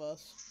 both of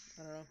us.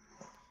 I don't know.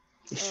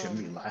 You shouldn't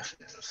be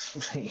laughing.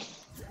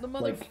 The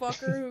Like...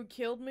 motherfucker who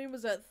killed me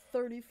was at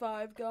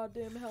 35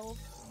 goddamn health.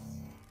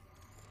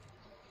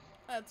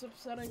 That's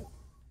upsetting.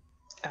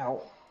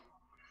 Ow.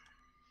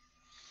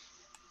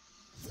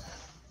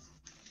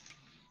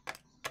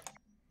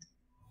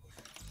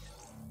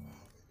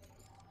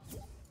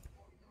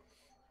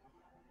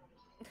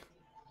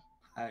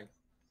 Hi.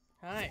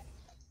 Hi.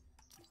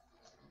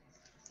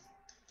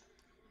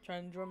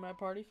 Trying to join my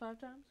party 5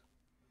 times?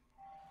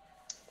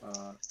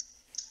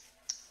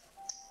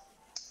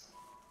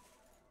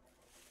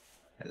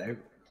 Hello?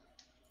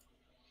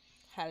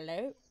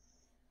 Hello?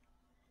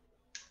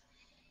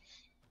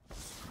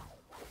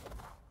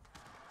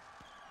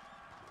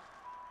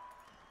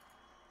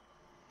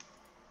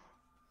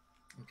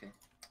 Okay.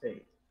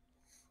 Hey.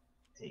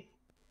 Hey.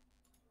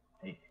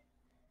 Hey.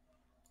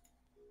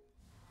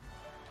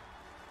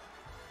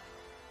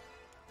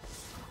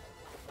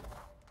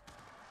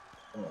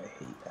 Oh, I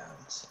hate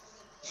bounds.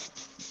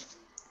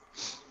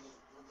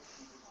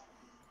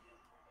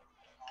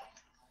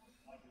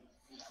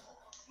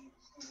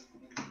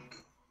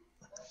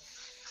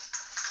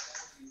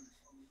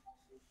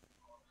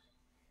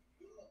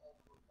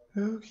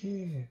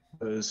 Okay.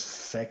 Was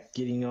Feck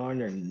getting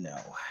on or no?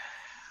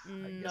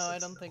 No, I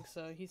don't think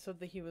so. He said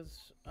that he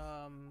was,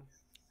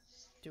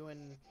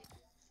 doing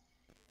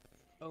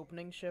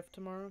opening shift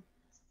tomorrow.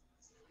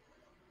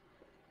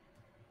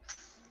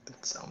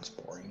 That sounds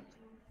boring.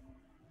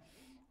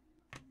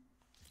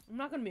 I'm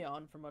not gonna be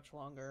on for much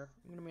longer.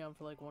 I'm gonna be on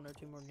for like 1 or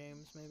 2 more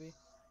games, maybe.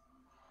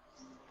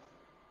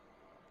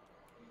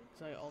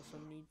 Because I also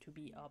need to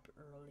be up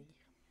early.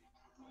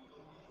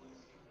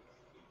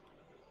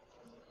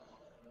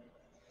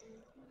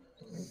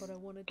 But I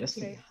wanted to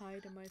say hi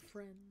to my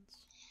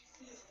friends.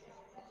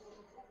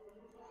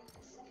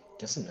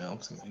 Guessing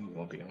Alex maybe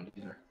won't be on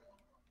either.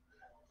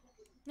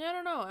 Yeah, I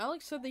don't know.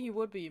 Alex said that he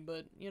would be,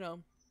 but, you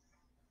know,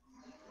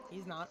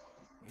 he's not.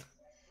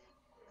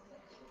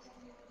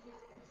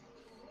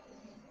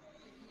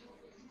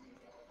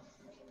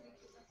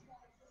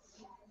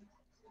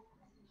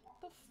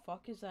 What the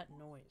fuck is that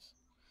noise?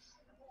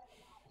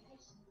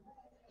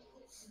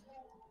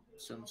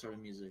 Some sort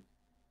of music.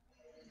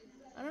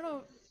 I don't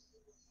know.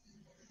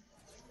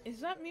 Is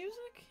that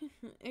music?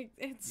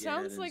 It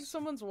sounds like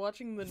someone's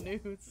watching the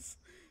news.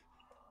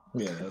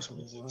 Yeah, that's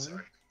music.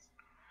 Sorry.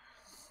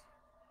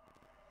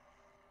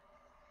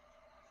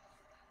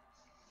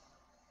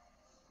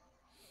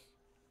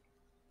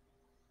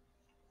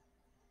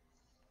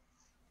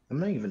 I'm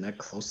not even that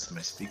close to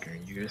my speaker,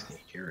 and you guys can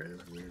hear it.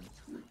 It's weird.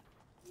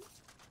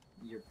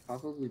 You're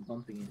probably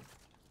bumping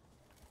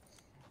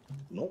it.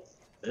 Nope.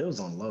 It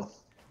was on low.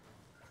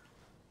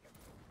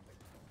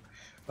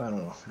 I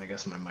don't know. I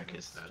guess my mic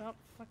is that. Stop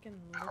fucking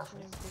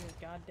listening to your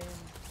goddamn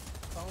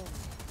phone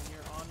when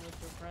you're on with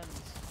your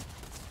friends.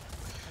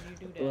 How do you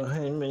do that? Well,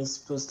 how am I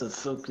supposed to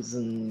focus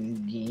on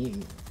the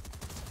game?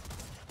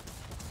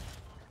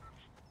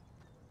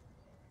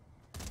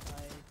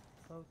 By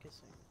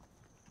focusing.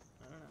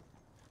 I don't know.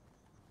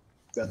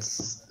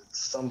 That's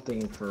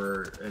something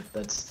for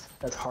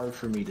that's hard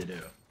for me to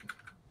do.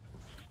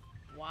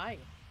 Why?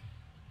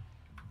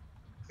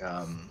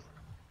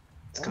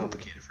 It's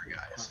complicated for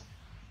guys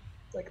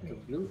like me. The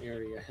blue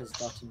area has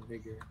gotten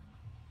bigger.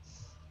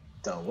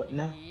 The what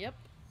now? Yep.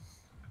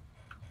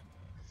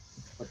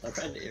 But the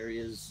red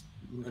area is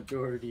the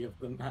majority of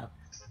the map.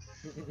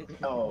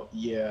 Oh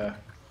yeah.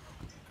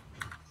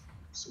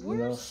 So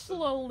We're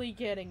slowly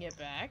getting it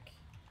back.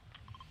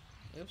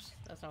 Oops,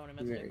 that's not what I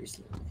meant to do. Very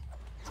slowly.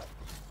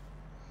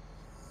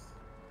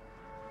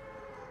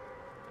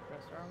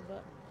 Press the wrong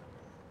button.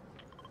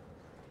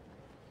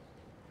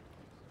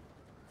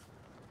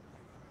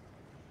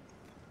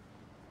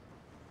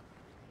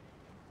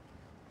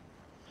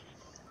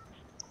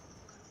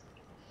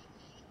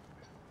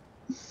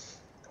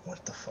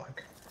 What the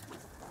fuck?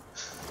 It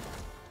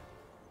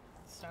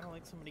sounded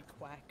like somebody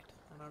quacked.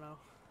 I don't know.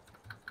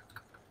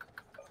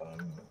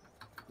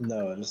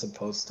 No, just a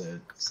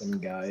posted some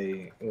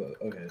guy.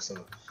 Okay,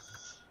 so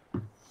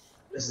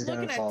this is the guy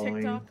I'm Looking at following.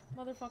 TikTok,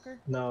 motherfucker.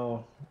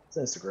 No, it's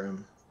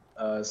Instagram.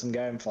 Some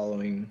guy I'm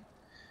following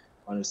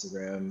on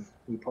Instagram.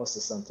 He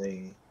posted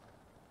something,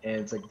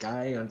 and it's a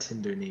guy on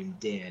Tinder named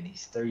Dan.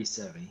 He's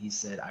 37. He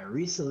said, "I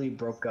recently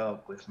broke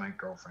up with my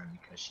girlfriend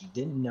because she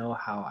didn't know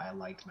how I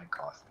liked my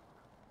coffee."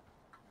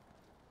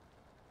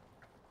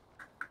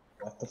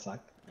 What the fuck?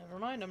 Never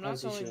mind, I'm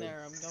not going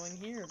there. I'm going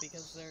here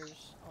because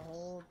there's a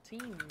whole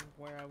team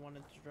where I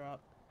wanted to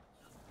drop.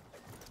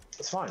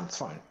 It's fine. It's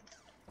fine.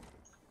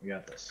 We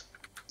got this.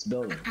 It's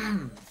building.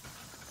 Can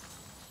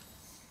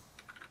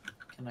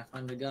I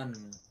find a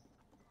gun?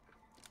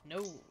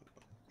 No.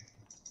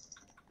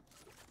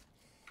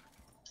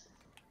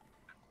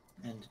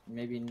 And and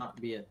maybe not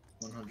be at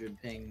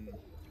 100 ping.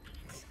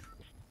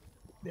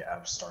 Yeah,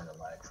 I'm starting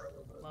to lag for a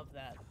little bit. Love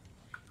that.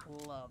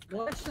 Love that.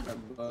 Well, shut up,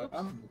 bro.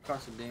 I'm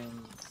across the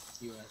damn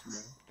US,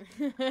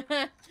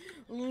 bro.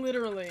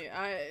 Literally,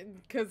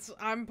 cause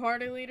I'm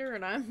party leader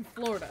and I'm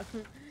Florida.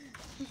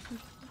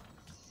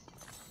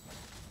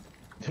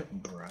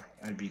 Bruh,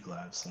 I'd be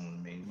glad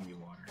someone made me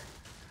water.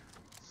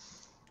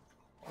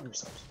 Water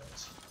sounds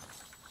nice.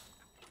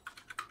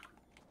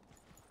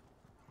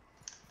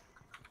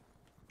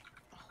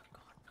 Oh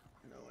god.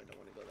 No, I don't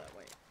want to go that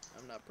way.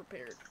 I'm not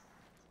prepared.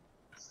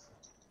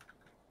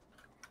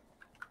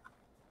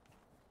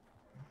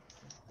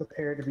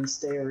 Prepare to be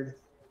stared.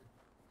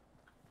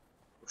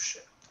 Oh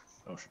shit.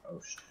 Oh shit.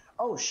 Oh shit.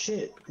 Oh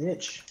shit,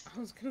 bitch. I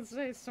was gonna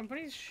say,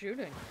 somebody's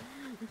shooting.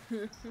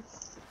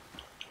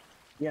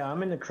 Yeah,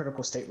 I'm in a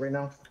critical state right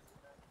now.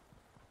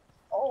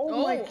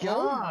 Oh my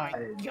god!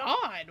 Oh my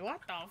god! What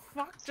the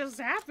fuck just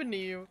happened to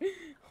you?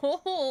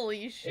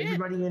 Holy shit!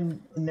 Everybody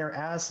in their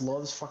ass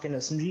loves fucking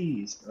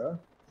SMGs, bro.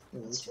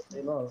 That's what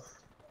they love.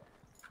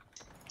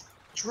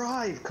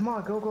 Drive! Come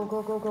on, go, go,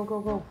 go, go, go,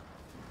 go, go.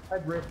 Hi,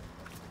 Britt.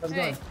 How's it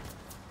going?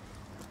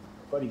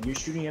 Buddy, you're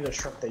shooting at a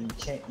truck that you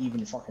can't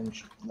even fucking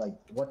like.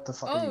 What the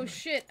fuck? Oh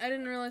shit! I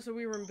didn't realize that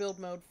we were in build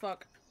mode.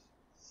 Fuck.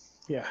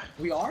 Yeah.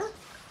 We are?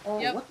 Oh,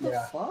 Yep. what the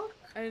fuck?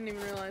 I didn't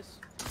even realize.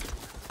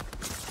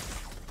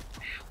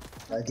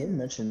 I did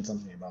mention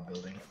something about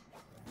building.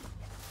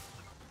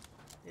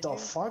 Did The you?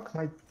 fuck?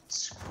 My.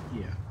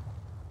 Yeah.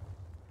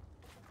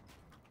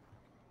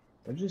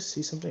 Did I just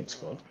see something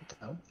explode? What the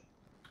hell?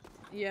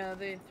 Yeah,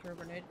 they threw a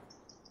grenade.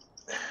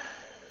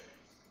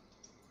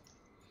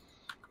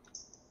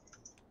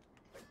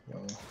 No.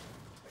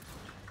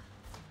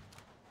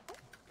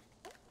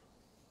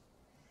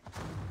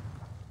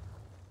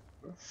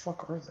 Where the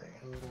fuck are they?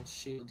 Little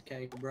shield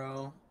cake,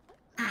 bro.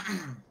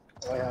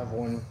 I have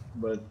one,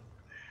 but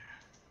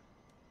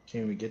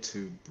can't even get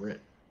to Brit.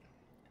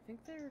 I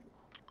think they're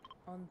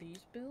on these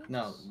builds.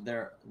 No,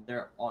 they're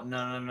all,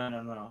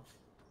 no.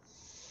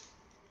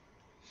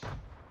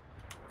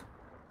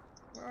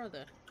 Where are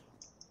they?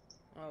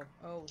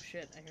 Oh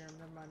shit! I hear them.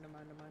 Never mind.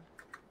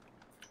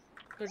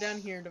 They're down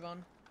here,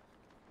 Devon.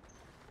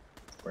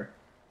 Where?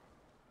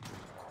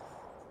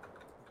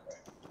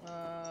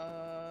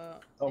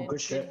 Oh,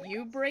 good shit. Did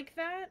you break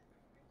that?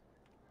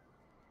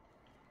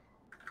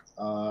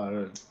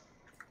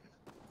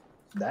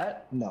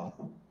 That? No.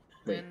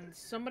 Wait. Then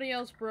somebody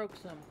else broke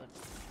something.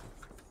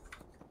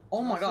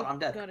 Oh my god, Also I'm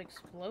dead. Got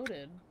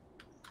exploded.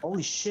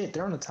 Holy shit,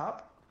 they're on the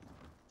top?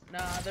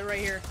 Nah, they're right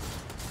here.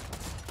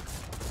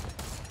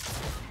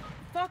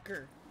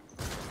 Fucker!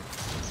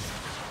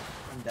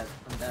 I'm dead.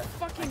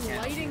 Fucking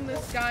lighting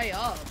this guy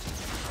up.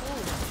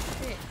 Holy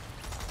shit.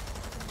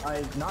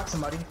 I knocked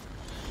somebody,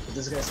 but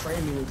this guy's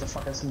spraying me with the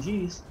fucking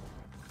SMGs.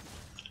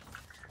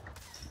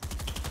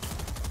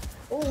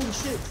 Holy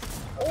shit!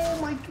 Oh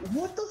my,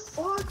 what the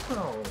fuck,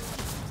 bro?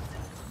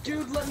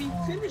 Dude, let me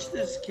finish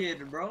this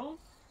kid, bro.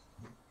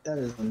 That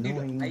is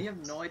annoying. Dude, I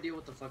have no idea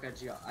what the fuck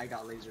I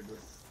got lasered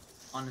with.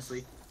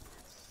 Honestly.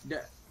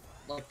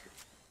 Like,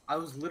 I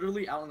was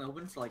literally out in the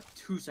open for like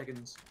 2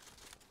 seconds.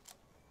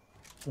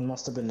 It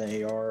must have been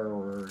the AR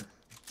or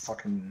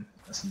fucking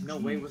SMG. No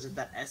way was it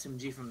that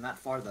SMG from that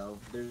far, though.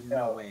 There's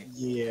no way.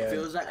 Yeah. If it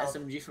was that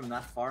SMG from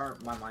that far,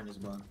 my mind is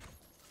blown.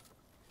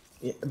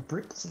 Yeah,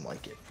 Britt doesn't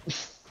like it.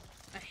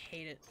 I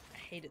hate it. I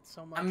hate it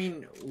so much. I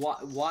mean,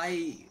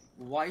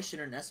 why should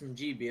an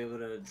SMG be able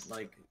to,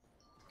 like,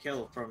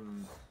 kill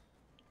from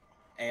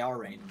AR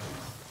range?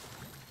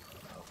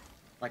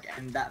 Like,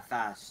 and that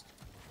fast?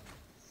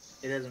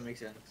 It doesn't make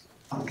sense.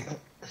 Okay.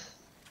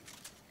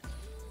 I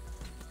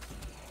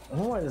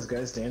don't know why this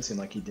guy's dancing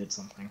like he did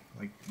something.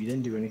 Like, you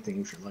didn't do anything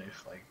with your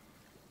life. Like,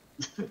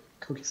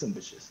 go get some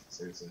bitches.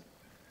 Seriously.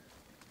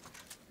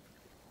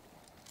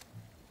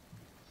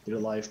 Get a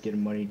life, get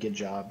money, get a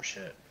job,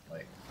 shit.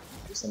 Like,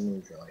 do something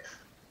with your life.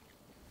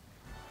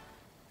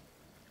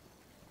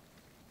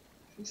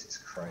 Jesus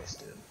Christ,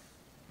 dude.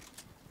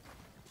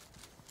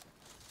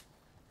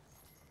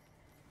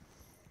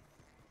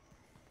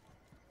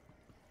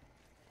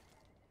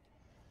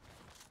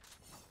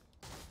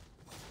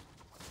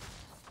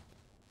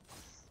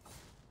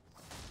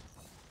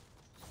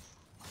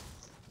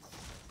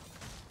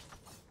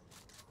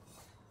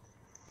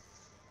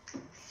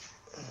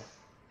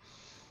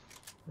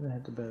 I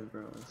had to bed,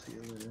 bro. See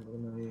you later.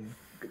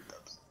 Good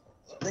dubs.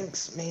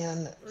 Thanks,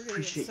 man. We're gonna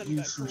Appreciate get you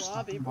sent back for to lobby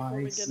stopping before by.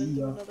 we get See into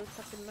ya. another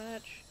fucking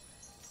match.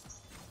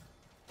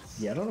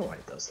 Yeah, I don't know why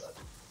it does that.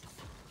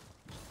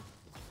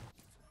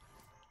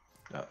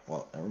 Oh,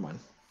 well, never mind.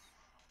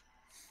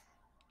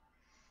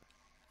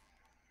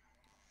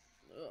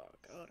 Oh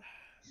god.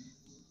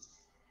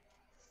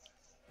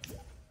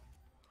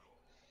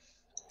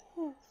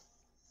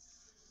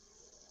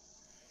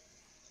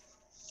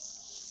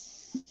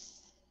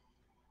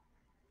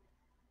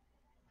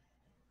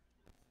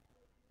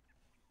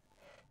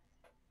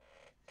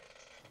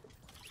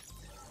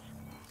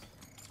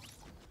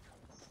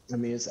 I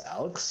mean, is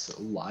Alex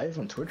live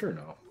on Twitter or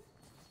no?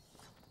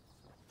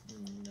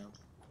 No.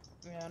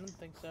 Yeah, I don't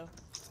think so.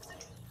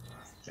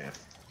 Damn.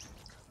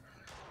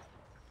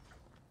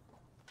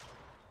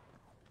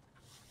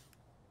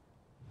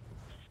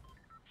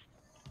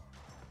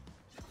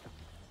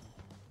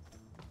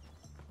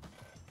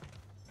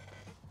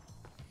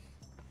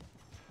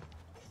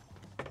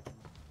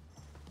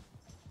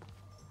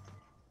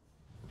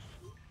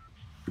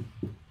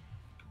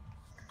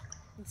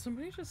 Did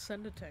somebody just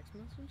send a text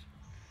message?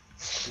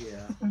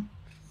 Yeah.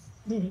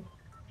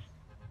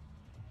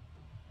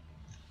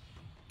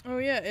 Oh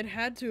yeah, it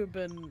had to have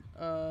been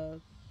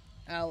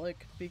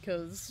Alec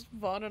because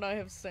Vaughn and I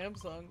have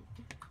Samsung.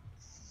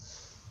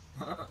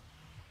 Wow.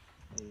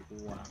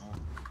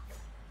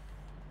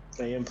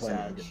 I am planning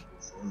on Sag. getting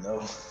a phone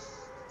though.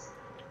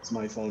 It's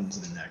my phone's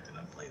been acting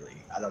up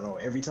lately. I don't know.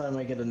 Every time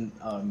I get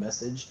a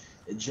message,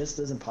 it just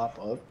doesn't pop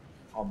up.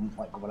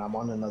 Like when I'm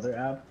on another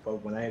app,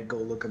 but when I go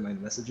look at my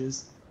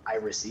messages, I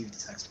received a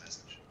text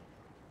message.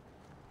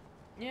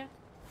 Yeah,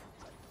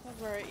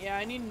 that's right. Yeah,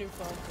 I need a new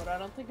phone, but I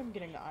don't think I'm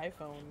getting an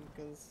iPhone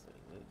because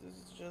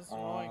it's just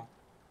annoying.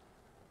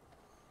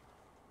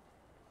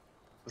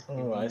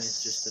 Oh,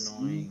 It's just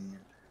annoying.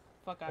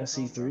 Fuck iPhone. I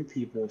see bro. 3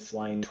 people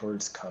flying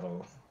towards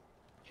Cuddle.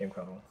 Camp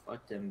Cuddle.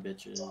 Fuck them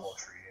bitches. The whole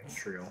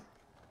trio.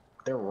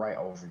 They're right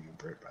over you,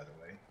 Britt, by the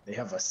way. They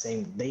have the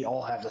same. They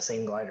all have the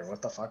same glider.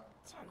 What the fuck?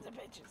 Sons of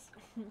bitches.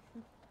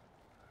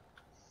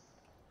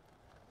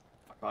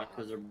 Fuck,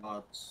 because they're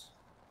bots.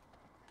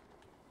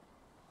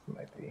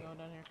 Might be. Go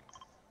down here.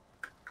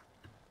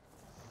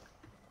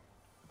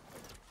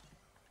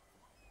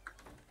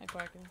 Hi,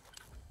 Quacking.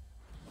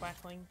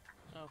 Quackling.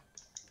 Oh.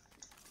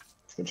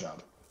 Good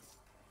job.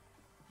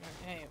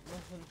 Hey,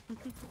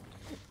 listen.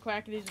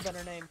 Quackity's a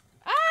better name.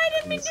 Ah, I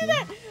didn't mean to do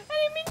that! I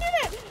didn't mean to do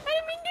that! I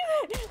didn't mean to do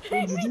that!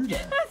 Why did you do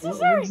that? I'm so What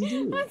sorry! did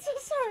you do? I'm so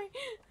sorry!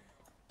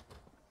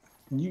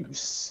 You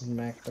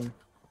smacked them.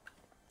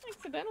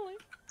 Accidentally.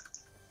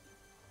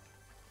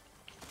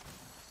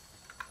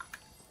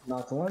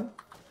 Knocked one?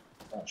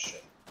 Oh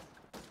shit.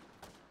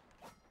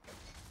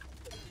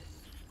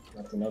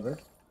 Knocked another.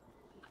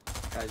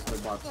 Guys, they're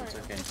bots, Sorry, it's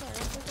okay. I'm so sorry,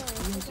 I'm so sorry,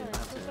 I'm so sorry,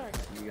 I'm so sorry.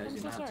 You guys I'm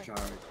didn't so have to sorry.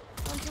 charge.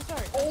 I'm so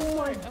sorry. Oh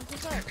my- I'm so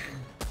sorry.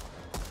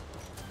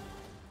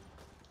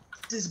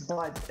 This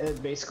bot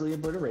basically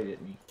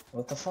obliterated me.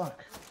 What the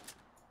fuck?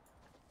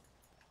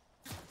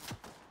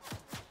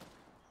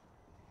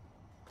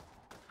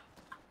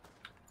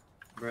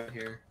 Right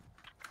here.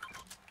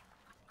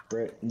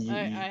 Britt, you're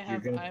I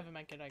gonna... have a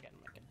medkit, I get a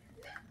medkit.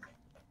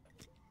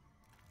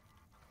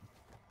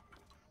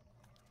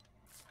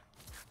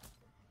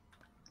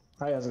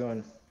 Hi, how's it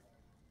going?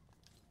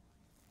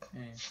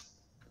 Hey.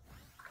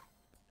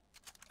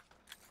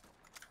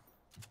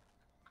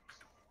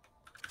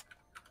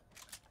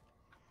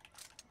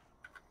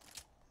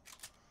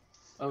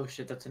 Oh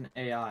shit, that's an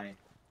AI.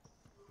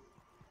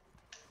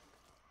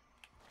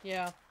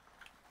 Yeah.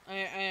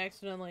 I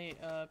accidentally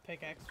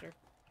pickaxed her.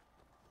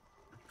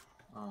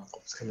 Oh.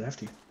 It's coming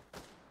after you.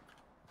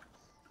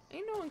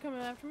 Ain't no one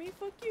coming after me,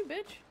 fuck you,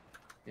 bitch.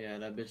 Yeah,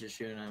 that bitch is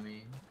shooting at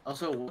me.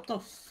 Also, what the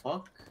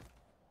fuck?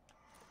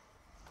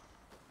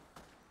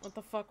 What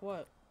the fuck,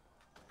 what?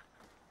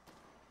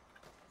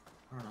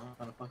 I don't know,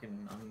 I'm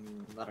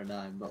about to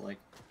die, but like,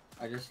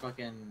 I just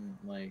fucking,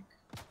 like,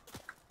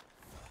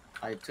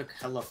 I took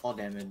hella fall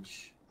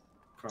damage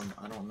from,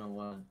 I don't know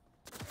what.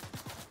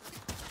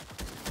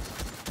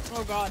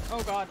 Oh god,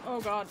 oh god, oh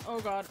god,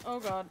 oh god, oh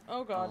god,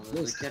 oh god. Oh,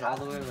 there's a kid all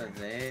the way over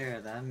there,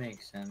 that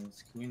makes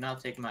sense. Can you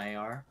not take my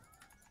AR?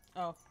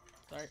 Oh,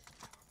 sorry.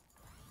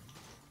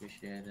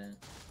 Appreciate it.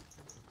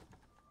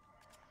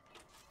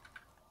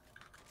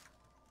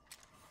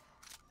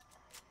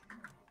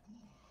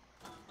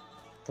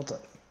 What's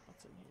up?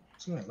 What's in here?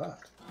 Something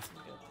left.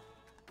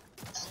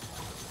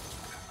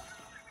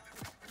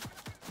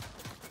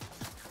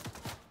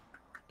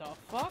 The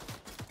fuck?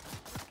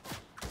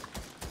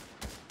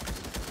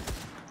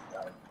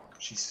 God,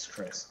 Jesus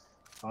Christ.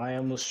 I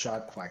almost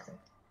shot Quackling.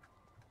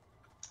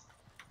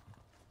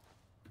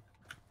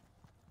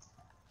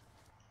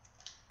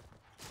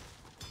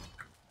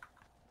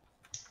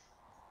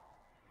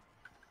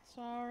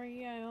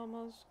 Sorry, I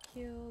almost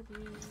killed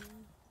you.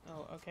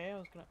 Oh, okay, I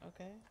was gonna,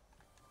 okay.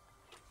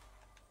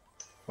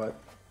 What?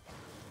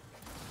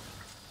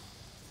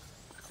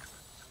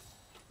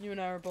 You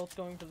and I were both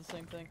going for the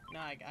same thing.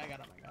 Nah, I got him, I got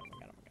him, I got him, I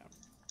got him.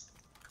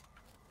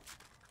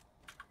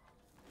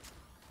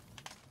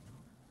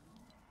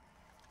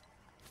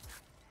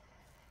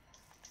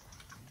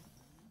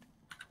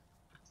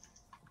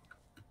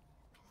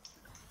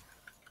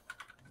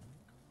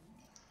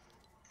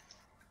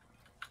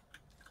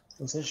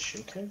 Was that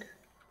shit kick?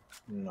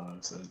 No,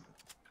 it's a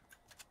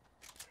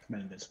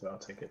Mendus, but I'll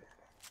take it.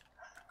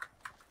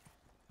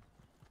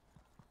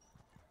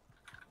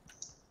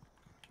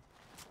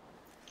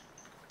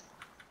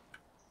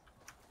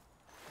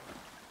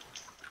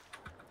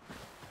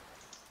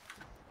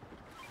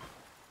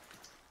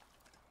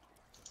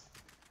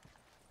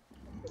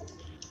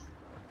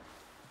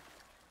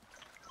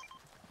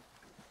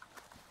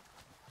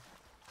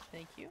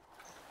 Thank you.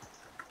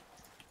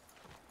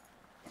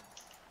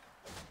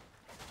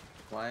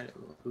 Why?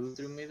 Who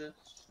threw me this?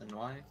 And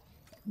why?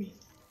 Me.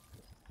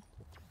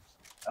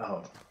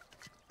 Oh,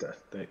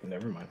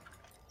 never mind.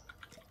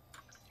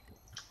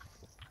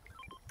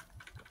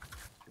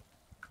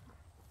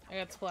 I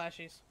got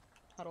splashies.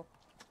 Huddle.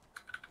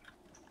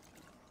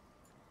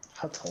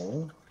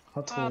 Huddle?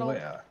 Huddle Huddle.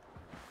 where?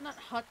 Not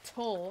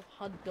huddle.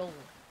 Huddle.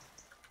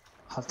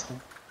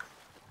 Huddle?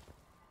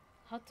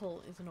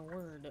 Huddle isn't a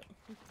word.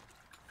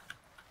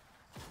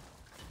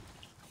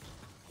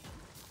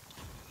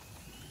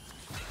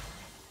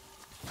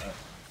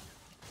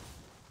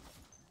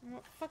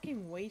 Don't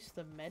fucking waste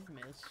the med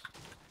miss.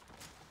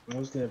 I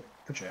was gonna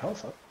put your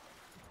health up.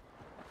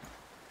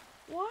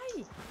 Why?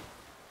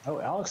 Oh,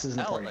 Alex is in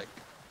the party. Alec.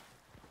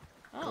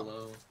 Oh,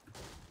 Hello.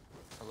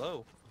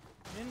 Hello.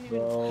 you didn't even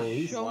Bro,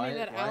 show me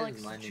that why Alex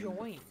is my name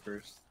joined.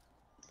 first?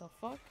 The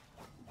fuck?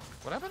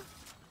 What happened?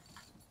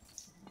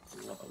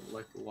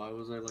 Like, why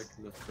was I like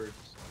the first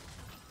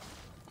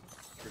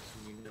person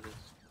you noticed?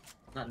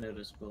 Not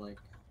noticed, but like,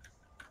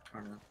 I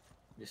don't know.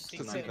 Just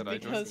To not say that I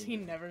joined. Because he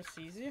never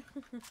sees you.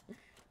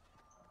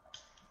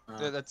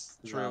 Yeah, that's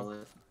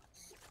true.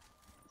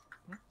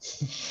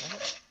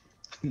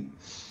 Valid.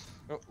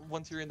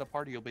 Once you're in the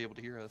party, you'll be able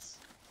to hear us.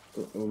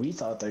 We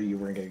thought that you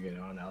weren't gonna get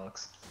on,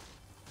 Alex.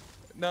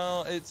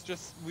 No, it's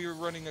just we were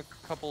running a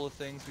couple of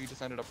things. We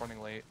just ended up running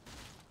late.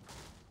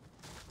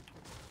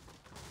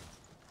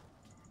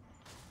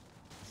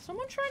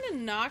 Someone trying to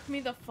knock me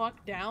the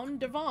fuck down?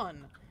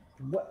 Devon.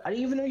 What? I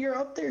didn't even know you're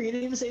up there. You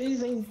didn't even say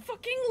anything.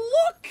 Fucking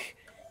look!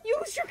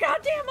 Use your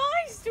goddamn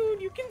eyes,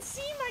 dude! You can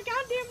see my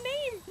goddamn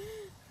name!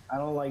 I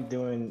don't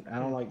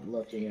like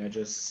looking. I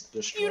just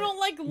destroy. You don't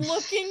like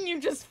looking, you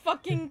just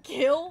fucking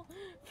kill?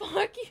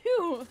 Fuck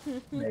you!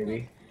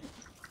 Maybe.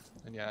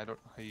 And yeah, I don't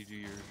know how you do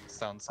your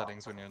sound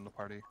settings when you're in the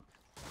party.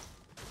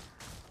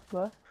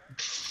 What?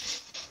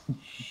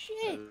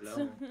 Shit!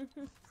 Hello.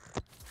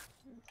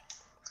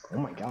 Oh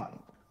my god.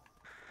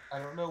 I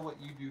don't know what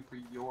you do for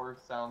your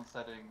sound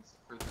settings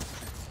for this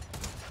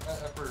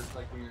for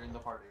like when you're in the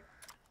party.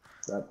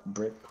 That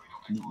brick.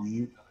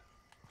 You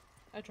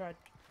I tried.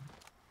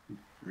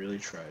 really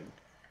tried.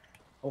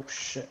 Oh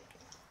shit.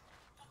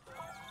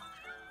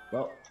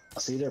 Well,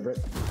 I'll see you there, Britt.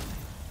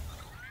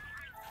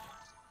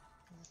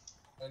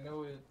 I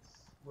know it's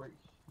right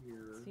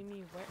here. See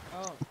me where?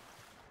 Oh.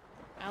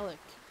 Alec.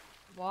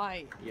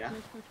 Why? Yeah.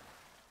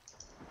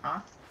 Huh?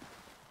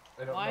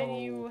 I don't Why know,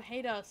 do you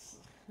hate us?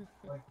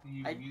 like,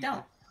 the I music-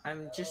 don't.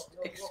 I'm just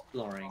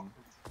exploring.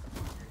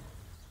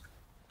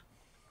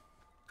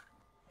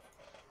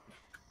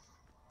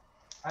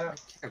 I I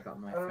don't. care about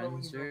my I don't know what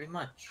friends you very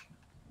much.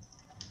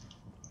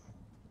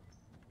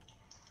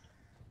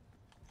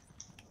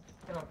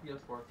 I don't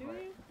PS4 Do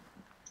play. you?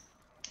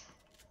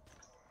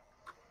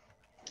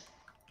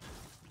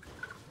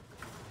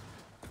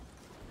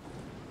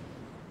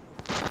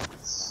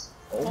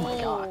 Oh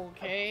my god.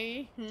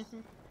 Okay. That's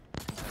it,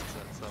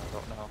 so I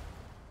don't know.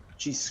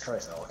 Jesus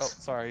Christ, Oh, Alex.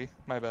 sorry,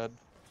 my bad.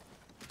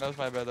 That was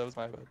my bad. That was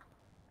my bad.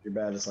 Your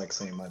bad is like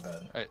saying my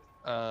bad.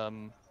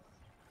 Alright.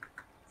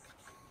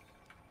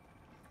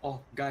 Oh,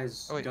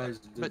 guys, Oh wait, guys,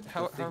 but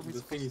how are we the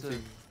supposed thingy to?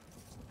 thing.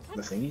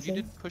 The thingy You thing?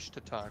 did push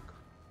to talk,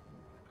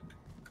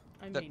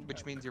 I that, mean,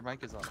 which means your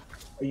mic is on.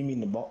 Oh, you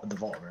mean the vault,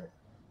 right?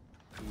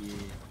 Yeah.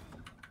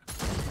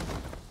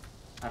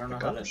 I don't know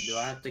The how to. ghost? Do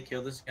I have to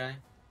kill this guy?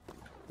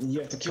 You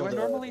have to Do kill I the.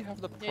 normally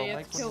have the Yeah, pro you have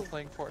mic to when we're kill-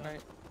 playing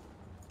Fortnite?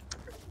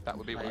 That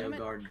would be I one.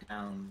 guard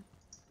down.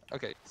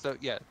 Okay, so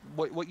yeah,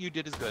 what you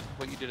did is good.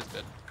 What you did is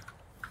good.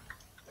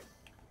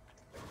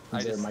 I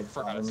Is there just mic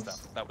forgot a problems?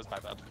 step. That was my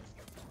bad.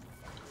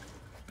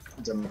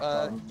 Is there mic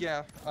problem?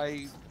 Yeah,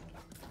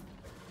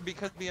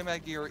 because me and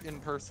Maggie are in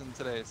person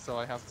today, so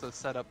I have to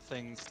set up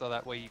things so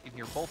that way you can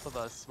hear both of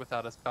us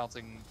without us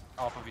bouncing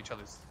off of each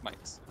other's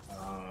mics.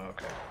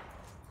 Okay.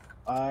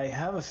 I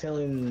have a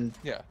feeling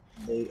Yeah.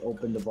 they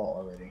opened the vault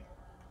already.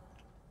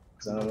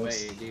 'Cause I No don't way,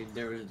 see- dude.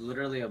 There was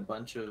literally a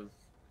bunch of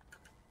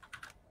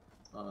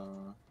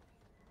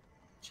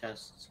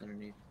chests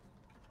underneath.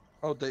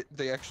 Oh,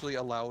 they actually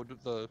allowed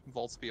the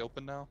vaults be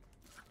open now?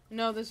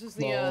 no, this is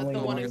the Well, only the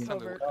one in longest time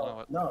they covert. were- allow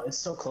it. No, it's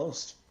still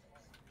closed.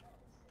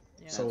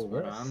 Yeah. So That's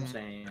what what? I'm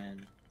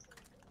saying.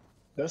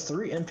 There's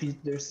three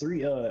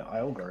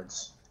IO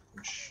guards,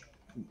 which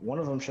one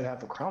of them should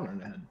have a crown on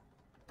the head.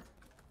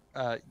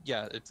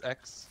 Yeah, it's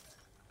X.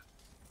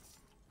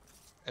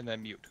 And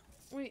then mute.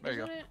 Wait, There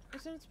you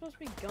isn't it supposed to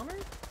be Gunner?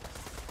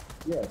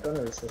 Yeah,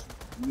 Gunner is supposed to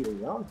be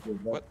around here,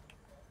 but What?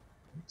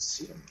 I don't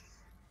see him.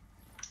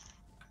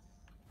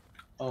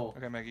 Oh,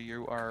 Okay, Maggie,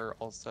 you are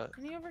all set.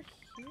 Isn't he over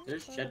here?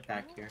 There's by the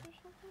jetpack house here. or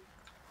something?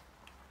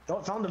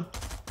 Oh, found him!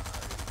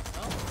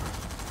 Oh.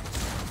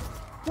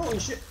 Holy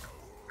shit!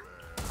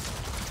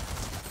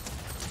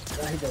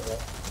 Yeah, he does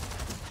that.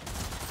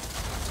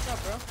 What's up,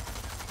 bro?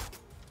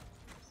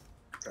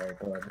 Alright,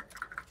 go ahead.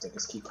 Take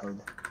his key card.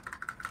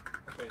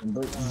 Okay.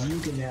 But you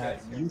can guys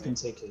have, hear you me? can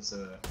take his,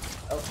 oh,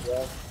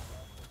 yeah.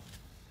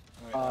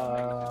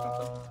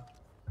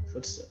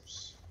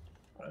 Footsteps.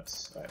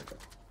 That's, alright, okay.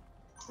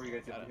 Were you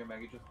guys able to hear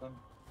Maggie just then?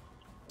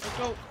 Let's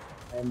go.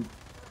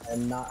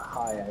 And not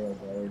high, IO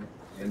guard.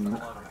 And not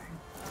high.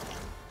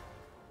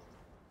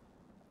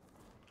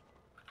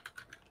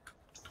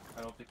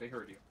 I don't think they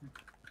heard you.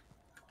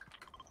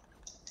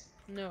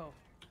 No.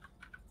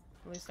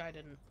 At least I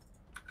didn't.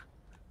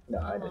 No,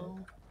 I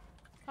didn't.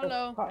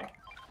 Hello. Oh, hi.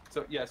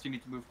 So yes, you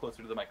need to move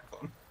closer to the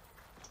microphone.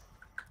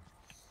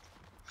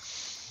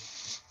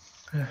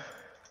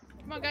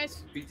 Come on,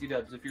 guys. BT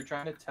Dubs, if you're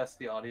trying to test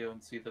the audio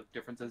and see the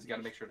differences, you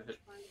gotta make sure to hit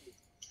How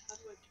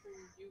do I turn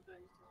you guys down?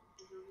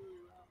 Because you're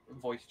really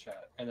loud. voice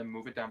chat and then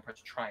move it down, press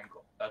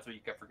triangle. That's what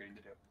you kept forgetting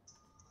to do.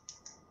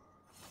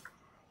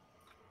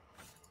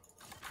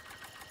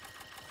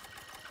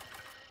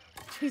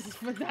 Jesus,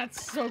 but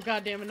that's so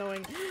goddamn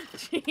annoying.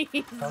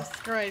 Jesus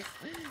Christ.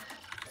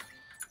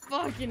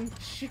 Fucking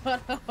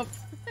shut up.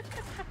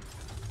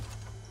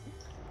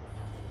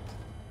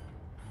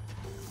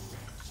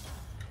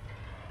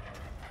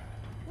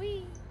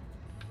 Whee!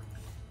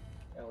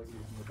 Alex is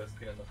using the best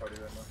skin in the party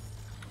right now.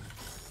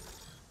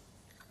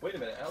 Wait a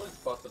minute, Alex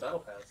bought the battle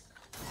pass.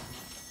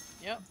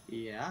 Yep.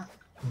 Yeah.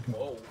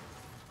 Whoa,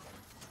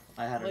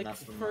 I had Like,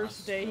 enough from first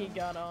last, day he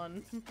got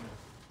on.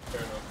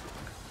 fair enough.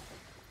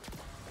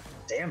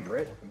 Damn,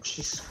 Britt.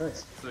 Jesus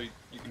Christ. So you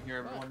can hear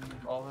everyone,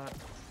 all that?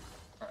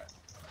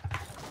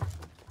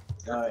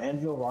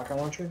 Anvil rocket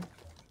launcher.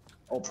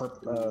 Oh,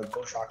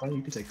 gold shotgun.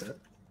 You can take that.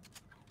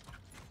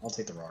 I'll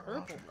take the rocket Purple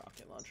launcher.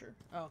 rocket launcher.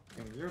 Oh.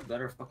 Is there a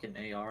better fucking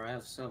AR? I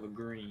still have a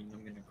green.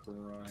 I'm gonna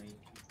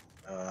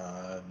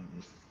cry.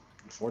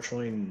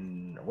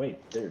 Unfortunately, wait.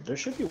 There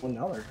should be one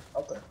out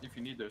there. If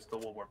you need, there's still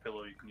one more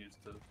pillow you can use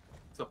to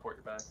support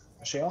your back.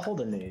 Actually, I'll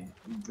hold a nade.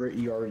 Britt,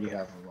 you already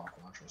have a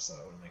rocket launcher, so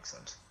it makes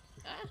sense.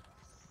 Ah.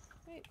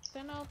 Wait,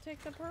 then I'll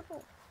take the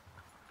purple.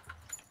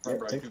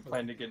 Remember, I take do the-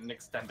 plan to get an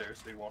extender,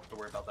 so you won't have to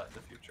worry about that in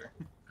the future.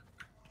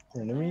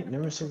 Yeah, let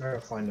me see if I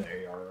can find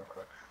the AR real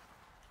quick.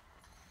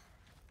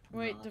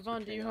 Wait, No, it's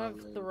Devon, do okay, you I'll have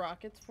leave. the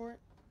rockets for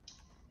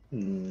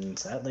it?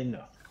 Sadly,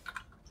 no.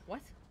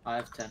 What? I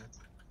have 10.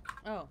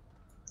 Oh,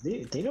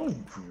 They don't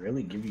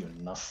really give you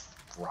enough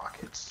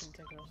rockets.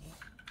 can take those.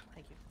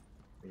 Thank you.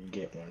 When you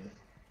get one.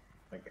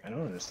 Like, I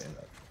don't understand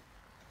that.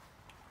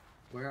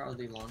 Where are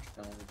the launch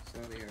pads?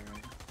 They're over here,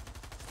 right?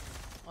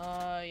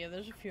 Yeah,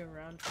 there's a few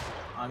around.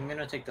 I'm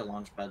gonna take the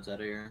launch pads out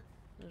of here.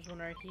 There's one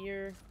right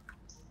here.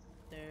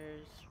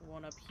 There's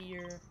one up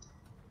here.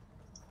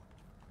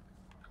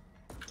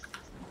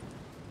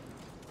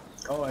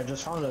 Oh, I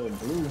just found a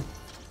blue.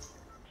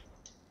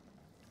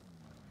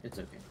 It's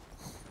okay.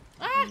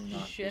 Ah, I'm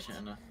not shit. patient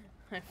enough.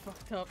 I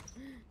fucked up.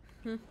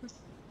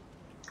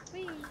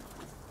 Whee!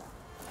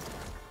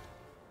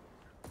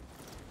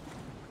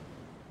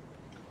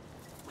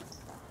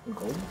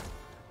 Gold?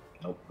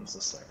 Nope, it's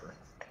a sniper.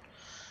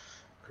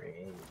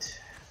 Great.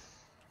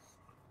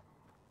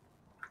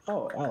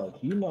 Oh, Alec,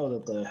 you know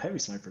that the heavy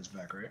sniper's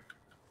back, right?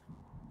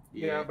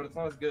 Yeah, but it's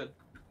not as good.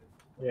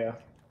 Yeah.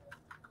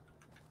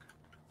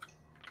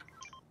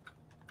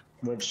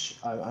 Which,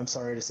 I'm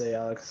sorry to say,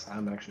 Alex,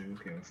 I'm actually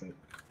okay with it.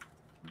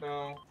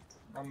 No,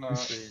 I'm not.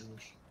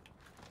 Cringe.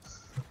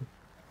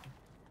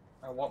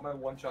 I want my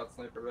one-shot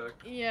sniper back.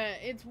 Yeah,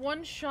 it's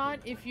one shot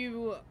if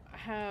you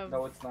have...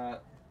 No, it's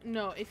not.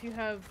 No, if you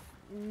have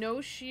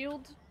no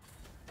shield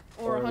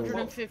or Or-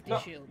 150 no,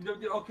 shield. No,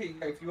 okay,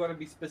 yeah, if you want to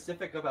be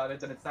specific about it,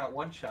 then it's not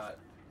one shot.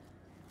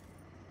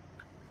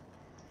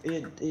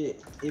 It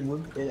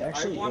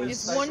actually I want a is. It's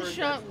sniper one that's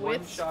shot one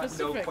with shot, no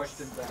specifics.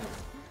 questions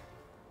asked.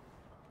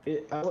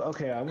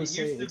 Okay, I would It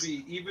say used to it's,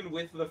 be, even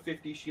with the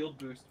 50 shield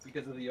boost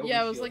because of the overshield,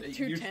 Yeah, it was like it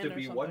 210 used to or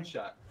be something. one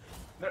shot.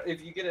 No,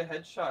 if you get a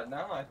headshot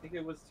now, I think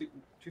it was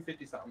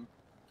 250 something.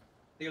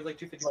 I think it was like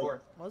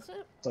 254. Was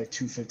it? it's like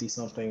 250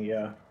 something,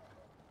 yeah.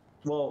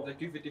 It Well, was like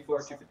 254,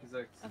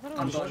 256. I thought it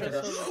I'm was going to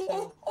just the-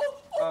 over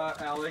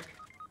 2. Alec,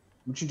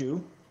 what'd you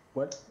do?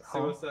 What?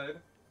 Huh? suicide.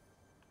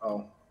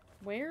 Oh.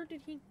 Where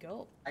did he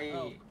go? I...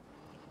 Oh.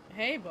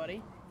 Hey,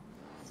 buddy.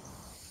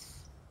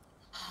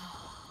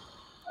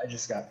 I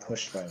just got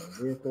pushed by a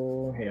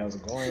vehicle. Hey, how's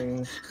it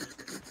going?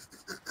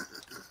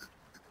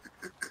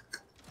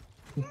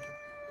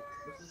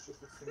 This is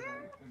just a single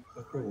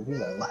Oh, look at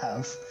that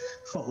laugh.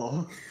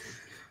 Hello?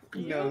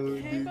 You No,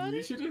 okay, dude, buddy?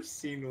 you should have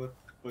seen what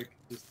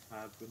just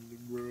happened,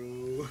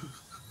 bro.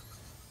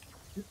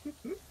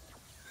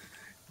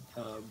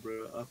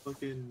 Bro,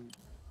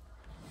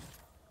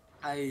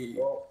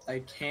 Well, I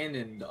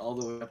cannoned all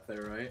the way up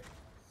there, right?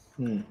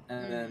 hmm.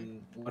 And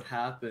then what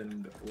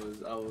happened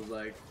was I was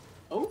like,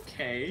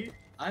 okay,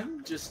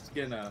 I'm just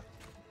gonna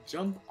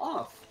jump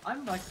off.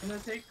 I'm not gonna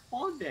take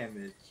fall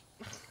damage.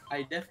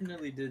 I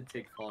definitely did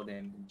take fall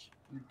damage.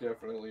 You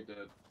definitely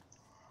did.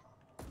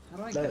 How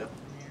do I That- get up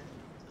in here?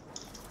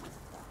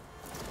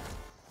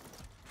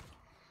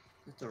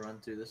 I have to run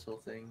through this whole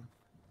thing.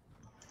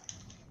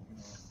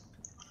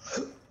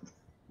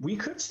 We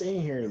could stay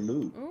in here and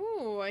loot.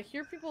 Ooh, I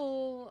hear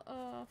people,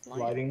 flying.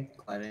 Gliding.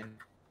 Gliding.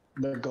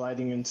 They're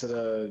gliding into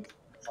the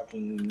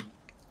fucking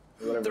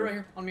whatever. They're right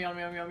here. On me, on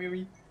me, on me, on me, on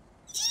me.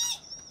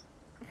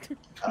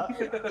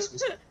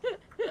 Excuse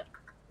me.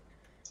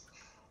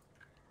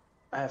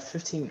 I have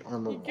 15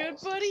 armor You good,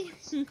 balls. buddy?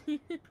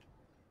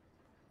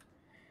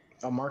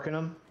 I'm marking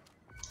them.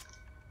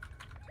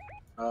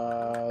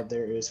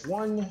 There is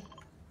 1,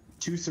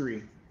 2,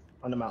 3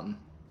 on the mountain.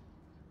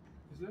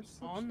 Is there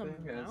such On the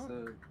thing as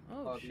mountain? a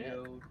Oh shit.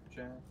 audio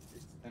jack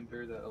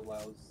extender that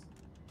allows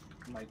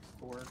mics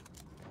to work?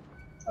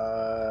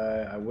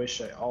 I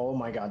wish I. Oh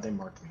my god, they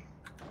marked me.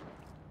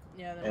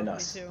 Yeah, they And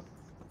marked us. me too.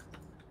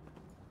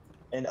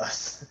 And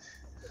us.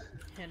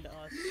 And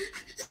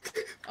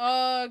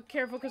us.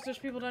 Careful, because there's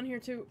people down here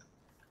too.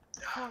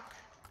 Fuck.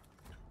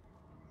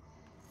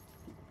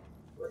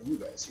 Where are you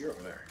guys? You're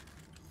over there.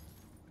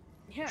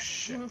 Yeah,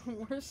 Shit.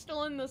 we're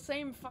still in the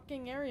same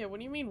fucking area. What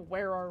do you mean,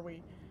 where are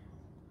we?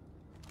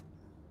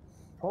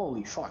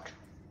 Holy fuck.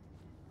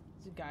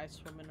 There's a guy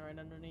swimming right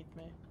underneath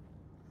me.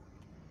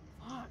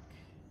 Fuck.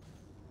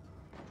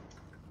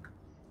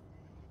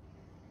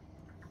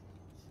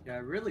 Yeah, I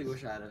really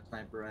wish I had a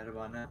sniper right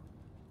about now.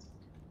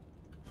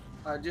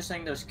 Just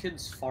saying, those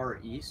kids far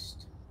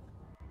east.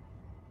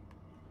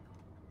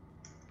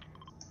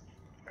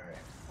 Alright,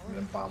 I'm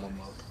gonna bomb them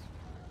up.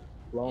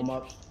 Blow them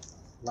up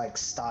like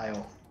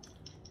style.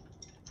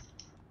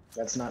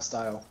 That's not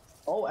style.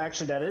 Oh,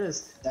 actually, that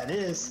is. That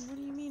is. What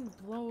do you mean,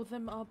 blow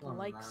them up Oh,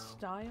 like no.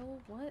 style?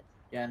 What?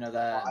 Yeah, no,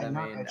 that I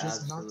made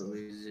just knocked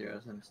absolutely zero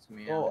sense to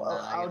me. Well, I'm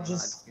not I'll gonna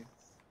just- lie to you.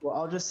 Well,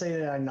 I'll just say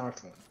that I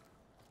knocked one.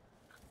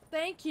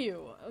 Thank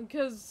you,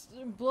 because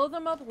blow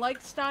them up like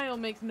style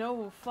makes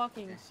no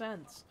fucking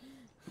sense.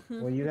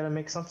 Well, you gotta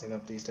make something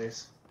up these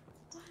days.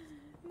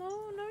 No,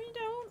 you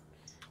don't.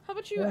 How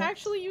about you Yeah.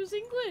 actually use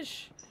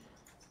English?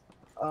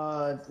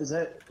 Is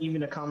that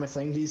even a common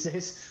thing these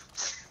days?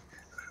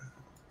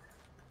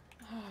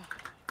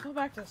 Go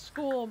back to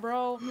school,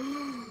 bro.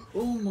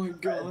 Oh my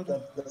god.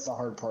 That's the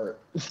hard part.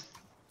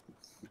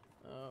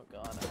 Oh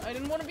god, I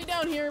didn't want to be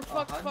down here.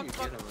 Fuck, How'd fuck, you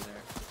fuck. get over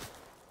there?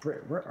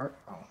 Britt, where are?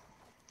 Oh,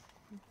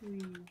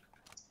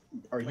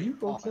 are Wait, you okay,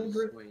 pause,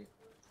 Britt? Wait.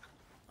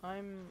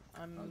 I'm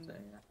Oh,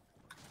 dang.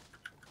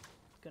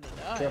 gonna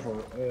die.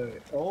 Careful.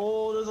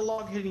 Oh, there's a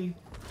log hitting you.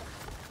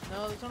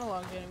 No, there's not a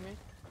log getting me.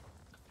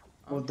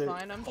 I'm Well, there-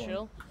 fine, I'm hold on.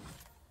 chill.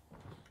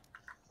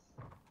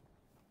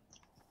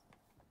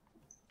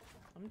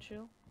 I'm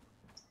chill.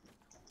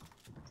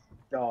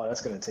 Oh,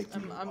 that's gonna take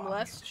you. I'm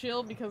less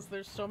chill because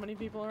there's so many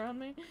people around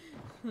me.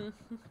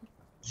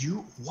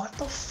 You? What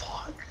the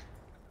fuck?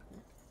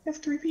 You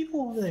have 3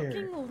 people over there.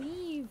 Fucking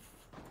leave.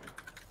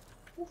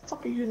 How the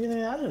fuck are you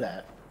getting out of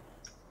that?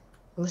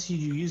 Unless you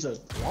use a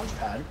launch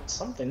pad,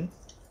 something.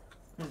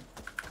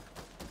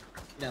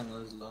 Down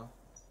low is low.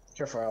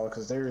 Careful, Al,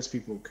 because there's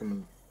people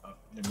coming up.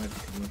 They might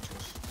be coming up to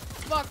us.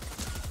 Fuck.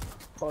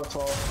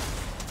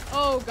 12.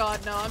 Oh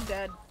god, no, I'm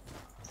dead.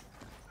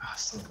 Ah,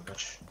 son of a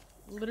bitch.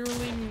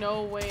 Literally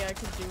no way I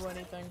could do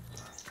anything.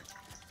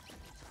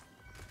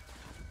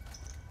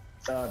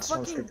 Someone's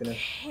Fucking creeping in.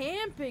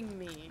 camping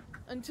me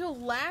until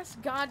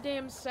last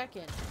goddamn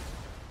second.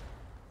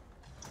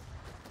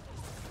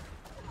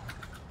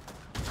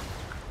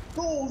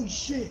 Holy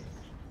shit!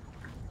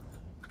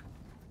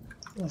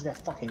 Someone's got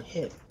fucking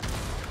hit.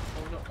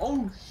 Oh no.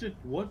 Oh shit,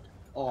 what?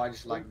 Oh, I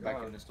just lagged back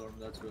God. in the storm.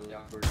 That's really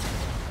awkward.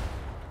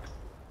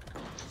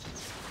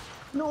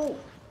 No!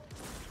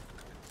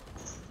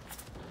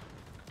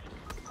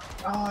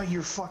 Oh,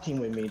 you're fucking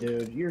with me,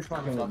 dude. You're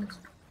fucking with me. Fucked.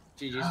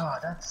 GG's. Ah,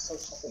 that's so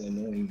fucking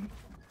annoying.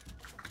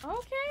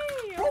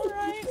 Okay,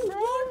 alright, bro.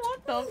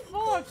 What the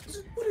fuck?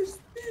 What is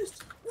this?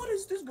 What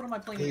is this? What am I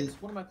playing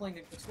against? What am I playing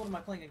against? What am I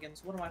playing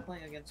against? What am I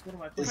playing against? What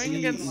am I playing Playing he-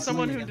 against he's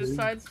someone who playing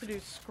decides to do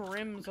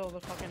scrims all the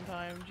fucking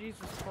time.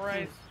 Jesus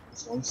Christ.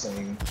 That's what I'm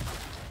saying.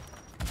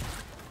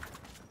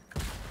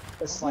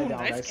 Let's slide Ooh, down,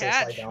 nice guys. Let's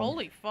catch. slide down.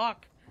 Holy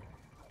fuck.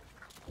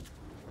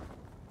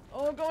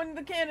 Oh, go into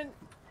the cannon.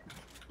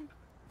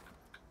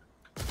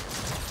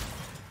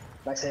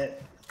 Nice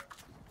hit.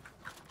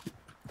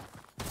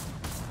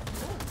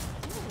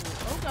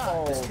 Oh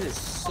god. This kid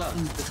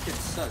sucks. This kid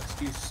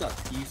sucks. You suck.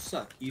 You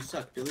suck. You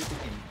suck. Delete the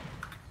game.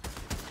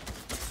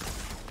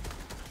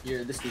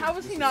 Yeah, this dude, How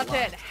is this he is not a lot.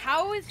 dead?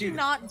 How is he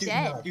not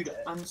dead? Dude,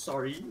 I'm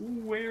sorry.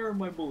 Where are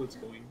my bullets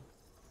going?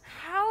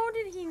 How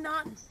did he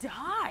not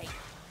die?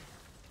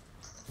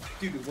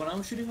 Dude, when I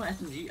was shooting my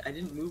SMG, I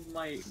didn't move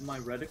my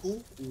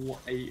reticle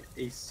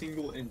a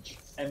single inch,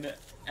 and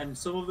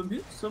some of them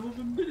hit, some of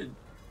them didn't.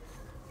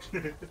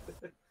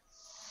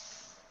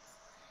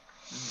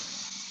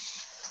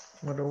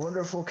 What a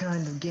wonderful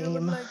kind of I would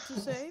game. like to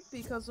say,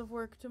 because of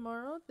work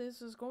tomorrow,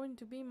 this is going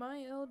to be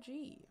my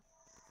LG.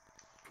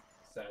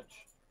 Sag,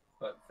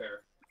 but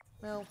fair.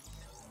 Well,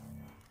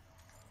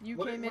 you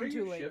What came are in too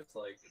your late. shifts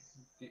like?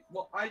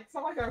 Well, it's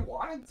not like I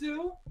wanted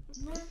to.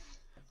 What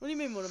do you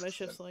mean, what are my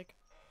shifts like?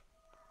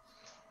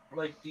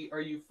 Like,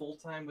 are you full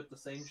time with the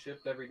same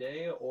shift every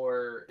day,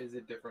 or is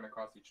it different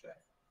across each day?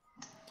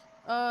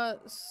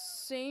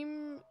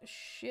 Same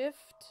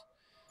shift.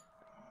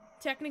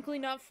 Technically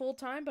not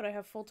full-time, but I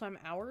have full-time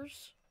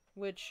hours,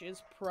 which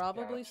is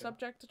probably Gotcha.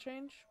 subject to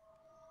change.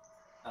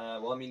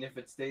 Well, I mean, if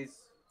it stays,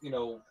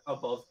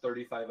 above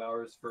 35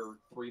 hours for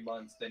 3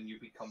 months, then you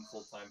become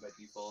full time by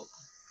default.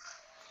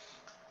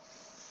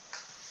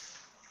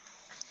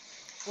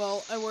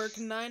 Well, I work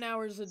 9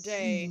 hours a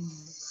day,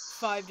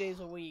 5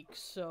 days a week,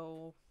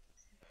 so...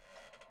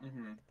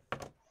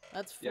 Mm-hmm.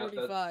 That's Yeah,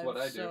 45, that's what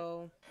I do.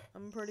 so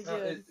I'm pretty No,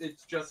 good.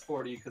 it's just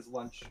 40 because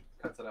lunch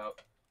cuts it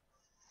out.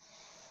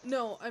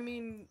 No, I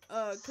mean,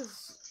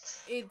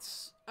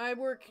 cause I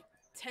work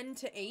 10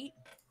 to 8,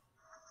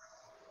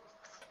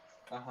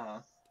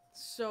 Uh-huh.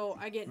 so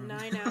I get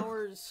 9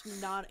 hours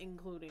not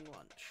including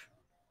lunch.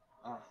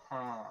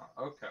 Uh-huh.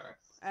 Okay.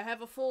 I have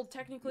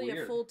technically a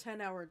Weird. full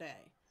 10-hour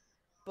day,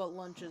 but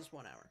lunch is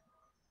 1 hour.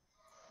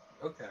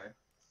 Okay.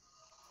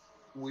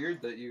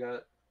 Weird that you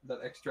got that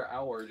extra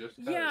hour just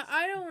 'cause. Yeah,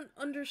 I don't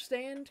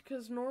understand,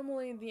 because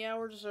normally the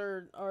hours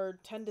are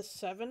 10 to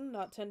 7,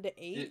 not 10 to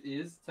 8. It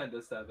is 10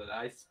 to 7.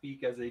 I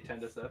speak as a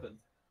 10 to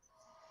 7.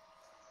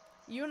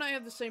 You and I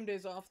have the same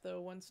days off,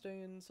 though,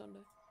 Wednesday and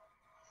Sunday.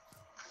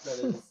 That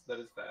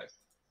is fact.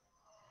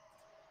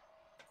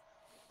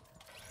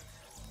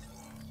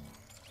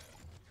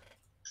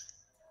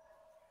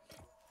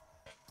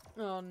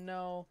 Oh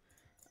no.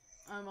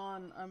 I'm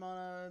on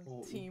a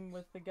team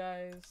with the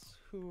guys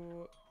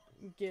who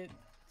get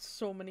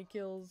so many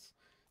kills.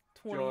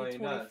 20,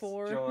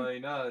 24.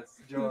 Join us.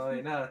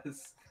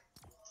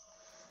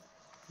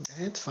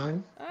 It's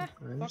fine. Ah,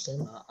 I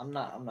understand. I'm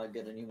not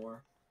good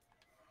anymore.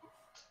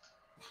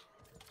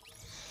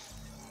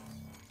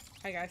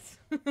 Hi guys.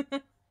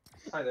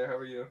 Hi there, how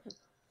are you?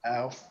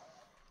 Ow.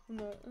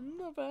 I'm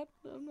not bad.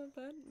 I'm not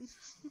bad.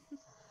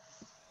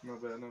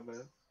 Not bad.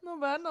 Not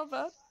bad, not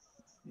bad.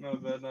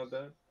 Not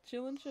bad.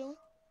 Chillin'.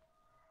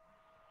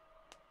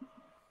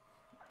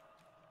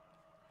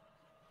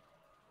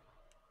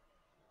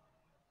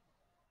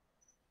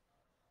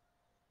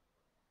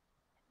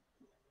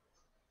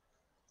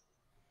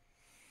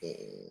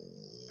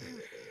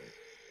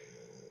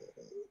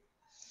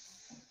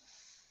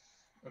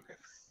 Okay.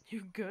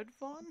 You good,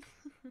 Vaughn?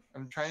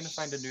 I'm trying to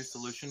find a new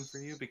solution for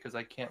you because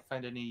I can't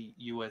find any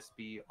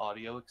USB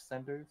audio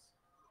extenders.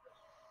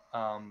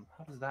 How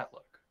does that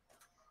look?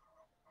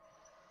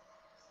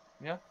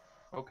 Yeah?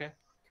 Okay.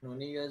 Can one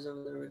of you guys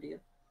over there ready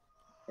yet?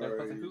 Yeah, Or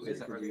Fuzzy, who is it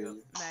isn't ready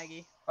Cordelia? yet?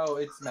 Maggie. Oh,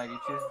 it's Maggie.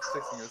 She's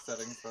fixing her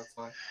settings, that's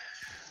why.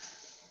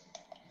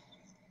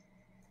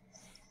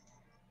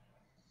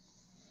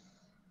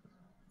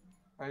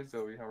 Hi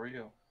Zoe, how are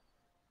you?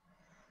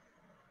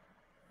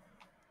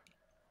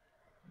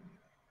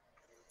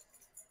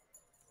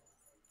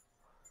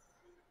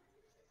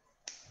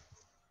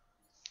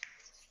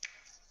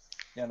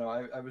 Yeah, no,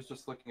 I was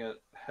just looking at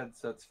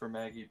headsets for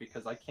Maggie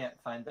because I can't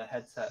find the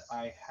headset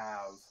I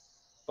have,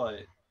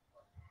 but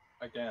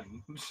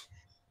again,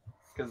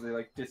 because they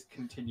like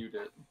discontinued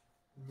it.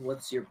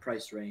 What's your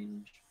price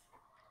range?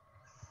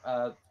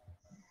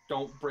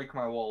 Don't break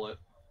my wallet.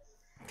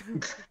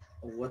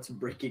 What's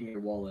breaking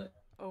your wallet?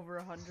 Over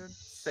 100.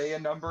 Say a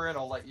number and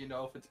I'll let you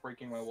know if it's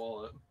breaking my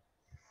wallet.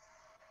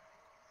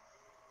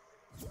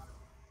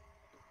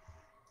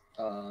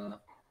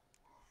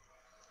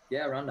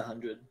 Yeah, around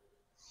 100.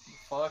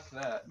 Fuck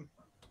that.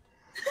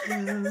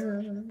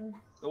 The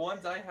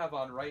ones I have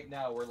on right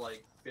now were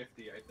like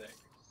 50, I think.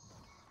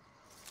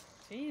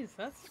 Jeez,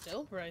 that's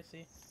still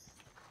pricey.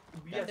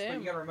 Yes, but damn.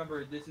 you gotta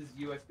remember, this is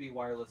USB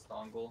wireless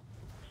dongle.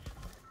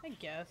 I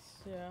guess,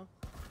 yeah.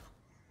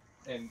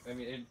 And, I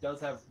mean, it does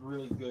have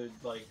really good,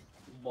 like,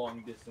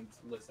 long distance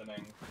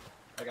listening.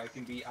 Like, I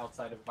can be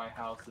outside of my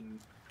house and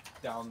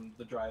down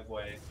the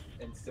driveway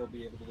and still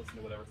be able to listen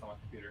to whatever's on my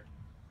computer.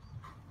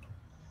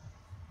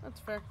 That's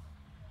fair.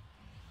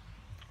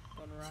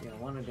 Going around. See, I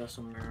want to go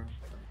somewhere,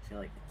 but I feel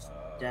like it's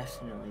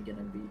definitely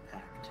gonna be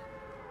packed.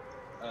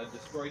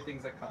 Destroy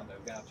things at condo,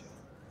 gotcha.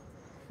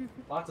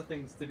 Lots of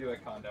things to do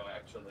at condo,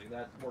 actually.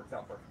 That works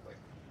out perfectly.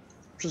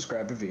 Just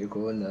grab a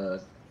vehicle and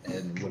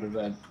what are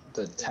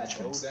the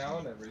attachments? Slow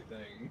down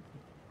everything.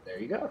 There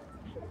you go.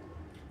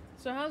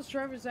 So how's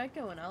driver's ed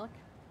going, Alec?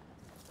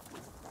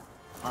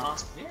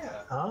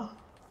 Yeah. Huh?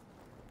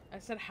 I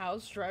said,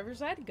 how's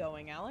driver's ed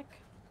going, Alec?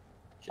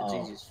 Shit's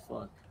Oh. easy as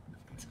fuck.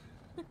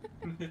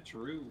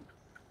 True.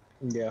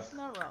 Yeah.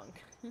 Not wrong.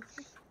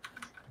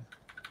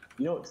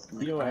 You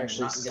know what I'm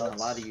actually not gonna sucks?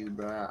 lie to you,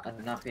 bro. I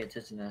do not pay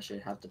attention to that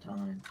shit half the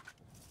time.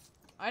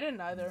 I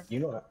didn't either. You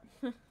know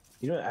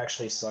what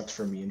actually sucked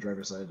for me in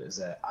driver's ed is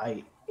that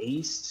I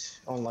aced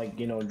on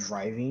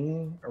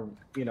driving or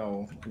in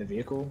a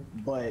vehicle,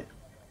 but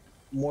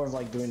more of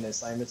like doing the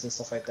assignments and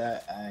stuff like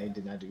that, I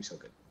did not do so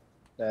good.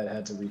 That I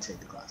had to retake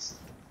the class.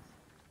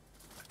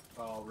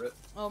 Oh, rip.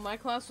 Oh, my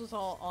class was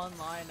all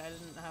online. I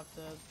didn't have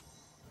to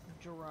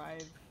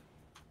drive.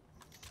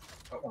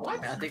 Oh,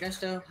 what? I think I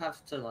still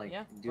have to like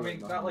Yeah. do I it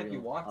mean, on not like real,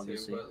 you want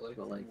obviously, to,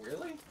 but like,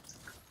 really?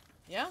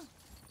 Yeah.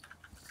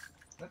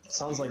 That's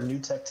Sounds like weird. new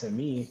tech to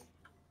me.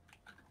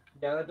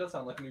 Yeah, that does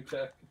sound like new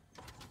tech.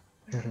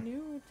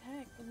 New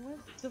tech. What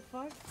the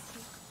fuck?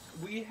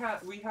 We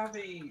have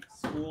a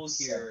school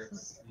here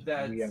We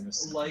have a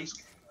that's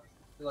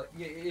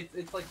yeah,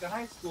 it's like the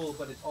high school,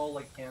 but it's all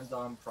like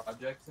hands-on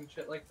projects and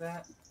shit like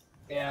that.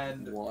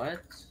 And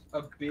What?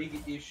 a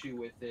big issue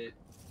with it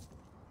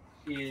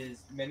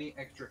is many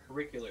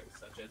extracurriculars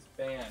such as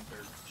band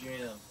or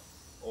gym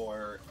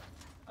or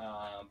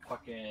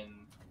fucking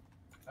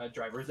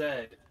driver's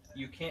ed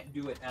you can't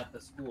do it at the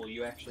school.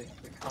 You actually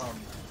have to come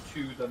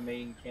to the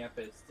main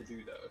campus to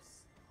do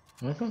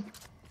those. Mm-hmm.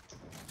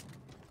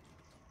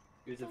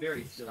 It was a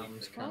very silly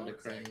Sounds thing. kind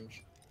of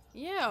cringe.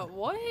 Yeah,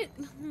 what?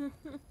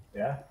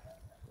 Yeah.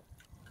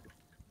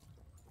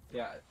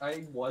 Yeah,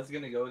 I was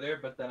gonna go there,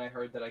 but then I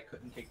heard that I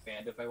couldn't take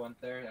band if I went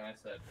there, and I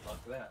said,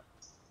 fuck that.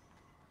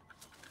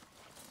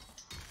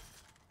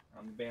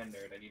 I'm a band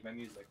nerd, I need my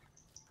music.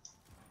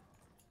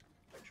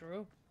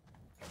 True.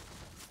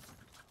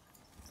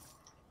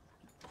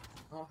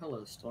 Oh,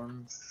 hello,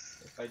 Storm.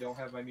 If I don't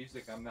have my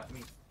music, I'm not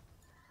me.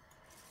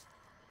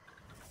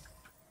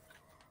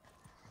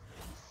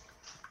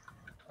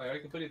 I already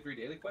completed 3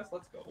 daily quests,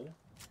 let's go.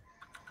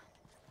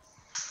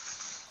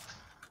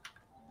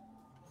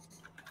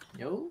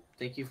 Yo,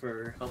 thank you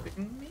for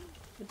helping me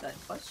with that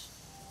quest.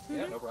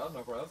 Yeah, no problem,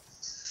 no problem.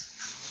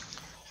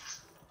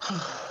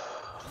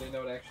 I didn't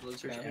know it actually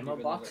Search counted, ammo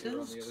even though that you were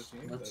on boxes. the other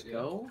team, Let's but yeah.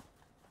 go.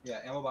 Yeah,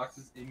 ammo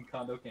boxes in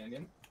Condo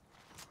Canyon.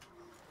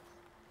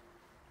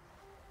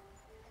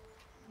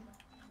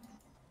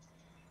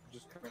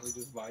 Just currently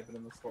just vibing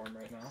in the storm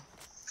right now.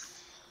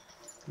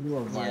 You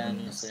are Yeah,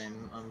 vibing. no,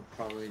 same. I'm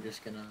probably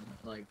just gonna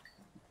like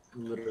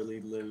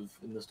literally live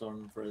in the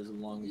storm for as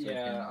long as I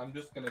Yeah, can. I'm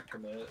just gonna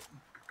commit.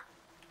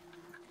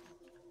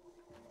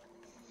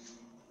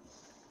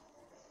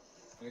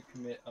 I'm gonna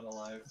commit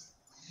unalive.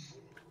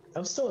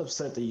 I'm still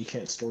upset that you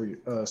can't store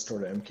store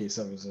the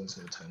MK7s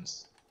into the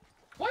 10s.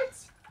 What?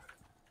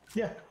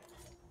 Yeah,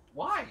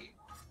 Why?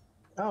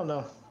 I don't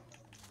know.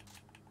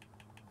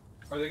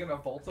 Are they gonna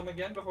vault them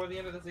again before the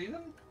end of the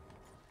season?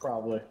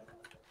 Probably.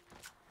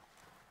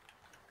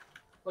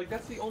 Like,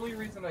 that's the only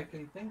reason I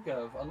can think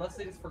of, unless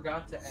they just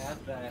forgot to add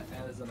that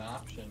as an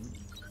option.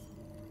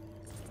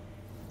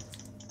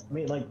 I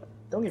mean, like,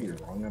 don't get me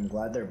wrong. I'm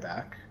glad they're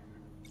back.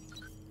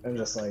 I'm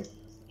just like,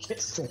 can't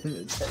store the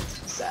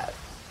 10s. Sad.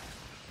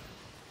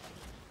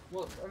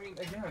 Well, I mean,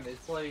 again,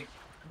 it's like,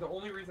 the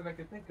only reason I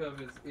can think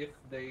of is if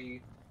they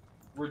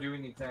were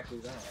doing exactly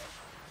that.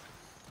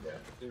 Yeah.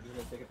 They're just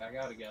gonna take it back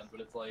out again,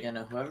 but it's like... Yeah,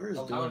 no, whoever's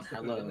allow doing us to put it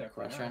in hello there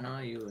for quest now. right now,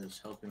 you is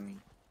helping me.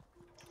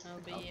 I'll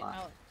be Oh, hi.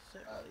 Alex.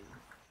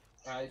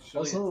 Actually,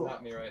 Also- it's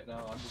not me right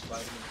now. I'm just vibing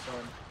in the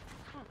storm.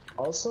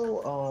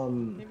 Also,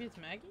 Maybe it's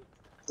Maggie?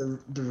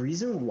 the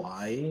reason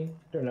why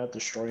they're not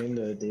destroying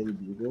the Daily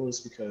Bugle is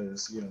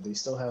because, you know, they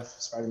still have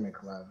Spider-Man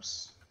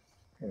collabs,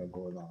 you know,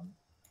 going on.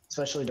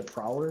 Especially the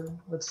Prowler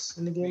that's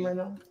in the game right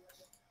now.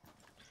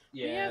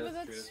 Yeah, But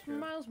that's that's true.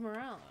 Miles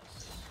Morales.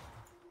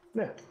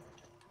 Yeah.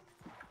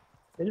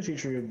 In the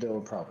future,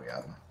 they'll probably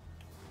have them.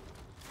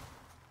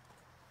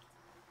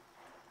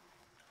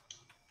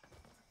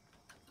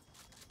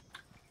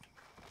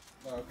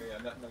 Oh, okay, yeah,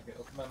 nothing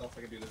else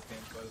I can do this game,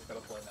 so I just gotta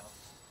play now.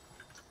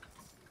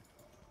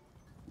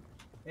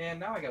 And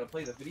now I gotta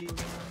play the video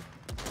game.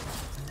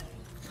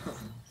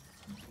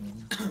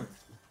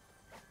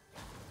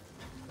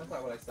 That's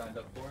not what I signed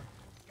up for.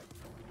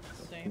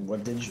 Same.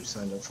 What did you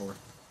sign up for?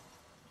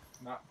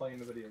 Not playing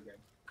the video game.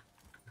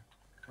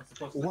 I'm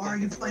supposed to Why are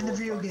think you as playing the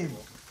little as video game?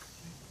 possible.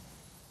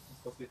 I'm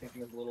supposed to be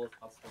thinking as little as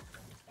possible.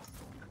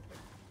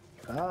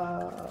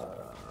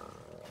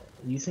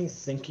 You think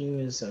thinking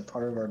is a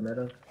part of our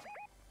meta?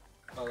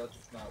 Oh, that's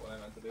just not what I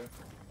meant to do.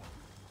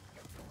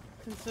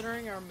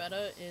 Considering our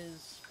meta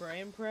is spray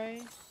and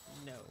pray,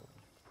 no.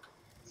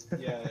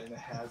 Yeah, and it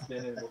has been,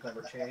 and it will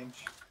never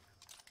change.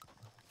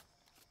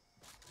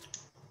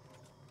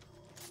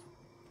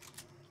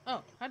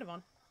 Oh, hi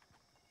Devon.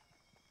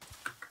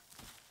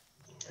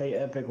 Hey,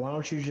 Epic, why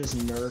don't you just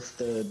nerf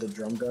the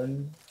drum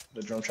gun,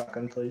 the drum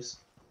shotgun, please?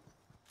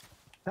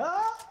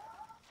 Ah!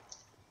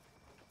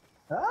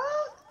 Ah!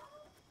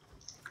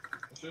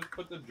 Let's just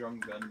put the drum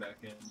gun back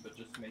in, but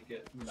just make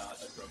it not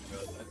a drum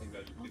gun. I think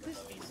that should Oh, be the this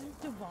hell.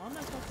 isn't Devon?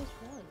 I thought this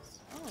was.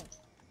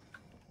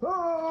 Oh,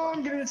 Oh,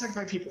 I'm getting attacked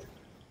by people.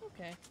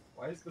 okay.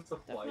 Why is the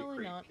supply Definitely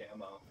crate not.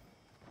 camo?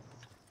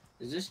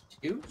 Is this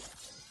you?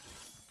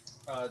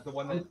 The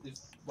one that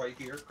is right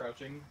here,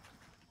 crouching.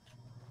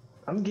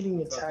 I'm getting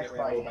About to attacked get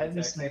by ran over by Heavy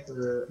taxi.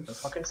 Sniper, a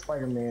fucking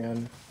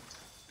Spider-Man.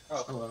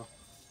 Oh, Hello.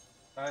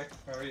 hi,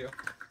 how are you?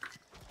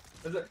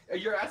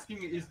 You're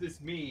asking, is this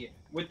me?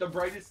 With the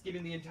brightest skin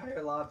in the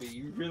entire lobby.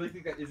 You really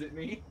think that isn't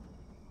me?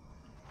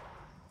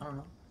 I don't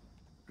know.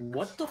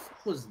 What the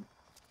fuck was?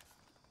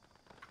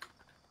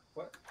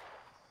 What?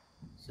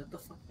 Is that the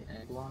fucking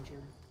egg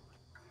launcher?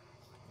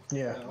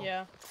 Yeah. No.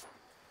 Yeah.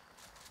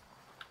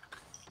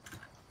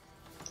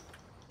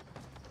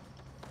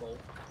 Cool.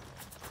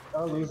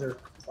 Oh, loser.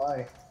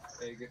 Bye.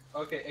 Egg.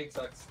 Okay, egg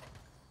sucks.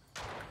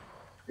 It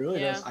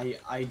really Yeah. does.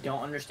 I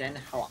don't understand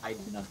how I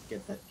did not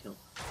get that kill.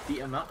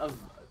 The amount of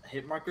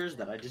hit markers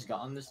that I just got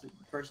on this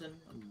person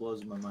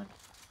blows my mind.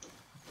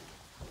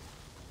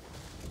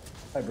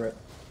 Hi, Brett.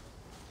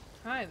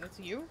 Hi, that's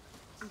you?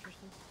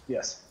 Interesting.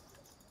 Yes.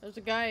 There's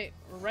a guy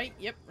right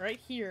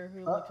here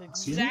who looks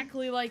excuse me?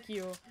 exactly like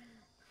you.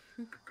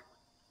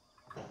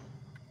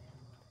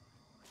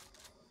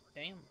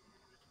 Damn.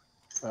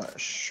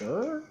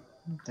 Sure.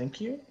 Thank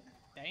you.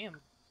 Damn.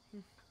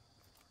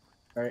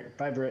 Alright,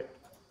 bye, Britt.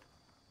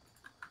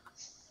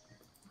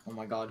 Oh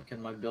my god,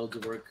 can my builds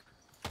work?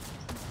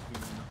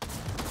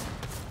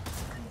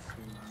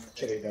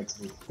 Okay, that's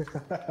me.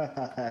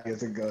 I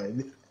guess I'm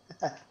good.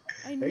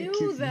 I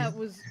knew that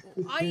was.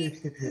 You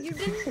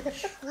didn't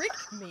trick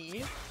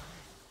me.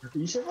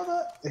 You sure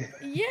about that?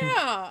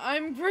 Yeah,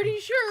 I'm pretty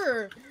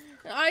sure.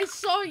 I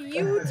saw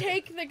you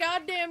take the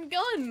goddamn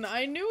gun.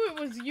 I knew it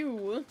was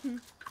you.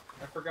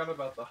 I forgot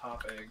about the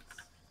hop eggs.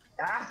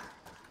 Ah!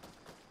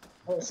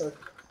 Oh, sir.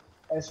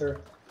 Hi, sir.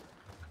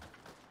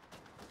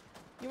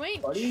 You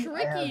ain't Buddy,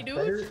 tricky,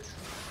 dude.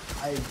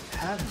 I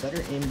have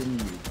better aim than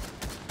you.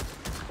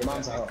 Your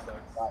mom's That out.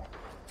 sucks. Bye.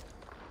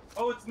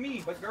 Oh, it's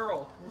me, but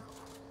girl.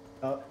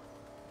 Oh.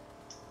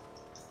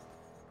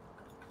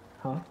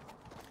 Huh?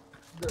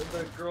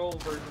 The girl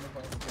version of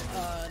my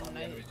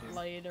game.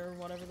 Nightlight or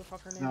whatever the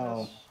fuck her name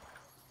No.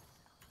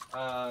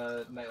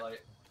 is. Nightlight.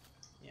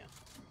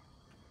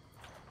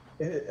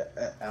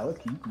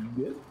 Alec, you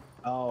good?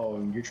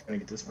 Oh, you're trying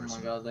to get this Oh person.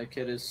 my god, that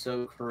kid is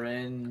so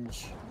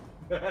cringe.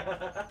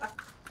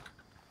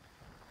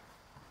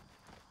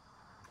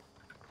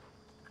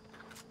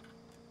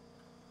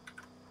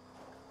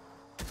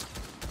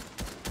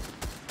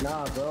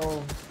 Nah,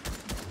 bro.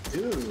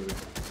 Dude.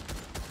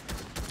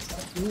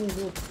 Stop being a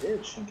little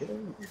bitch and get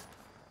over here.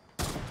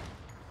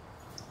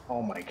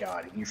 Oh my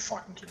god, you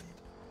fucking kidding me.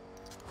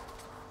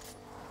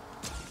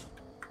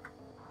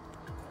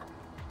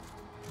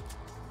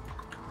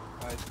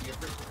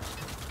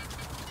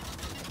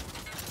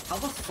 How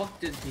the fuck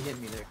did he hit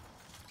me there?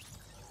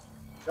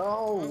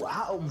 Oh,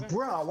 how,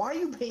 bruh, why are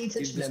you paying Dude,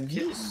 attention this to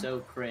kid me? is so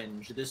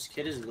cringe. This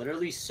kid is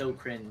literally so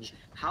cringe.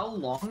 How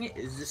long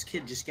is this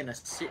kid just gonna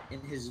sit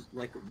in his,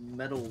 like,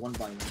 metal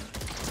 1x1?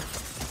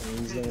 And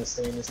he's gonna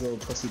stay in this little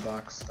pussy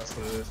box. That's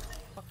what it is.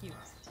 Fuck you.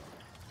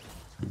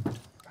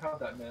 How'd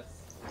that miss?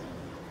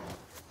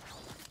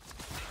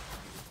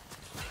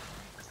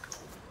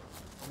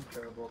 I'm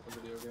terrible at the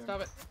video game.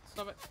 Stop it.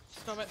 Stop it.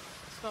 Stop it.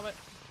 Stop it.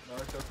 No,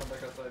 I still come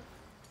back outside.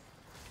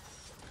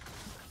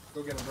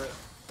 Go get him, Britt.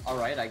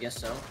 Alright, I guess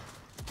so.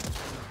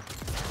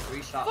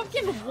 3 shots.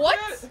 Fucking what?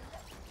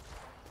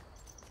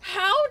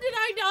 How did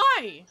I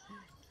die?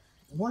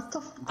 What the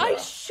f- I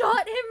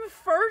shot him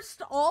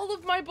first, all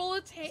of my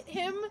bullets hit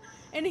him,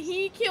 and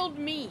he killed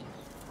me.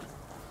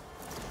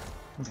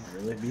 Would it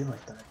really be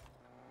like that?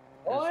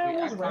 Oh, I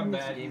almost I'm ran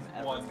mad this he's game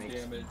ever 1 makes.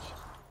 damage.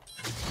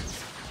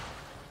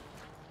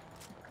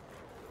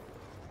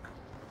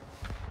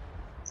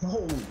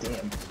 Oh,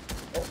 damn.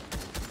 Oh.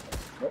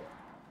 Nope.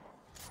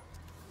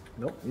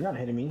 Nope, you're not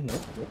hitting me.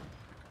 Nope, nope.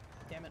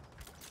 Damn it.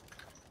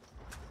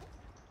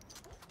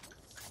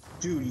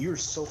 Dude, you're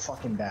so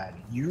fucking bad.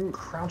 You were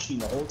crouching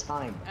the whole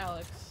time.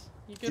 Alex,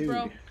 you good, Dude,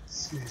 bro?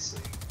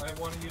 seriously. I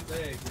want to use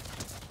egg.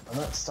 I'm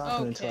not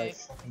stopping until I Okay.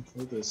 fucking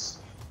kill this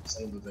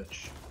son of a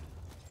bitch.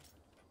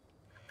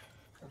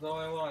 That's all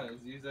I want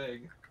is use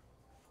egg.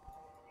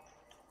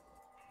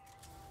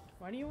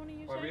 Why do you want to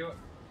use Whatever you it? want.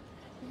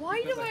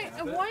 Why Because do I I?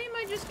 have it. Why am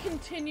I just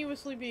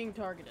continuously being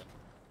targeted?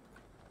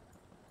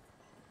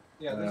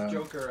 Yeah, this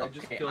Joker, I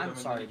just Okay, killed him I'm and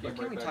sorry, then he but came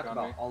can right we back talk on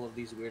about me. all of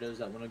these weirdos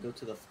that want to go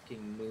to the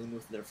fucking moon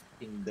with their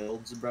fucking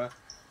builds, bruh?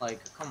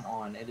 Like, come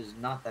on, it is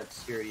not that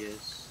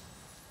serious.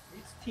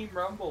 It's Team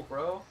Rumble,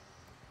 bro.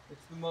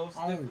 It's the most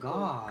Oh difficult,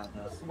 god.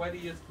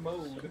 sweatiest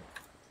mode.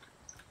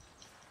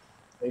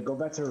 Hey, go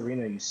back to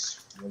arena, you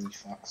smelly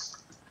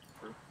fucks.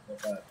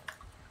 Like that.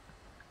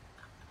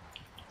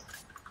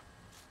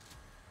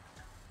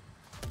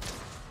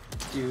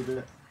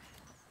 Dude,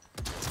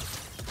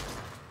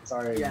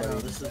 Sorry, yeah, no,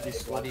 buddy. this is the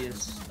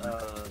sweatiest,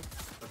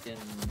 fucking...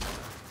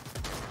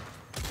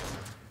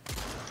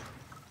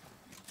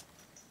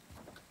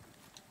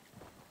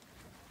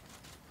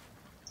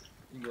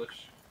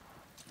 English.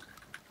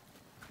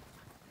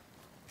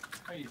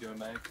 How you doing,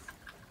 Max?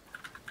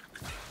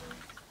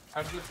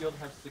 How does it feel to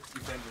have 60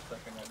 frames a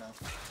second right now?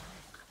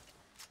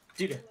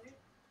 Dude,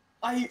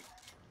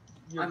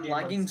 Your I'm game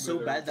lagging runs so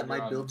smoother bad that when my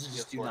you're on builds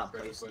just do PS4 not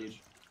compared place, to dude.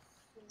 Switch.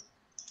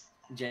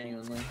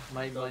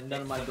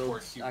 None of my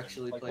builds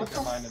actually like, play. look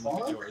at mine and look at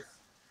fuck? yours.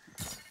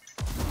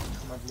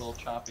 Mine's a little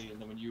choppy, and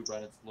then when you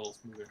run, it's a little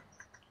smoother.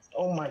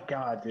 Oh my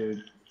god,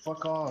 dude.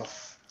 Fuck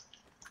off.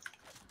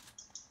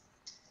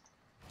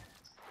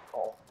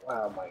 Oh,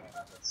 wow, my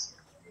god. That's...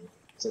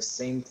 It's the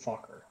same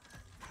fucker.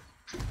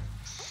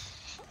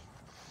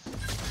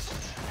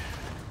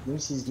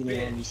 Lucy's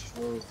getting on these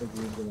floors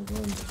thinking he's gonna win,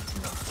 but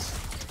he's not.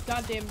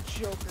 Goddamn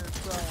Joker,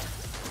 bro.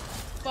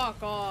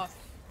 Fuck off.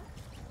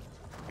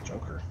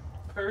 Joker.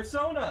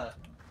 Persona!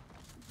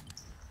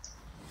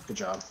 Good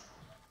job.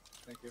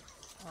 Thank you.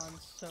 Oh, I'm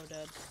so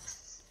dead.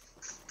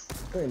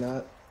 No, you're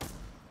not.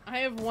 I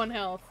have 1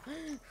 health.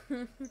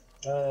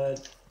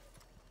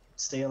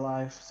 Stay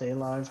alive,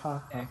 huh?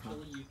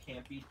 Actually, you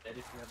can't be dead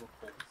if you have a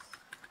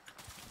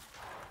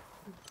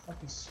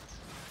pulse.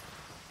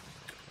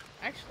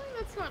 Actually,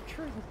 that's not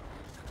true.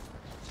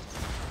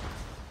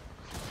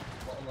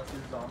 Well, unless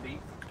you're zombie.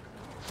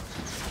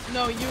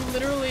 No, you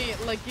literally,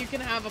 like, you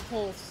can have a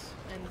pulse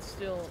and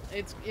still,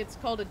 it's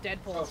called a dead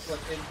Oh, pulse. like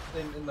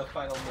in the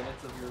final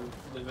minutes of your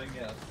living,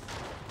 yes.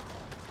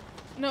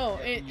 No,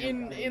 Yeah.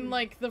 in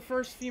like the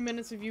first few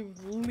minutes of you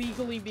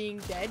legally being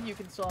dead, you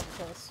can still have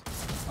a pulse.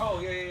 Oh,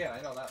 yeah,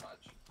 I know that much.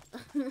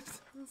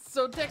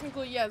 So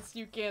technically, yes,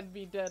 you can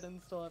be dead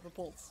and still have a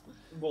pulse.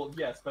 Well,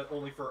 yes, but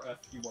only for a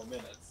few more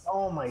minutes.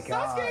 Oh my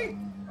god. Sasuke!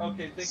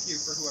 Okay, thank you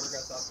for whoever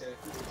got Sasuke.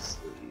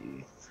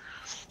 Seriously.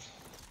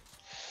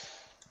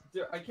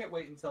 Dude, I can't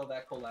wait until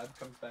that collab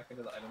comes back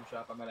into the item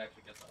shop. I might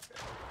actually get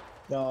Sasuke.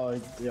 No,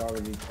 they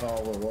already.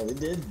 Oh, well, they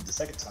did the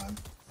second time.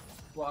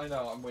 Well, I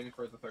know, I'm waiting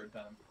for it the third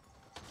time.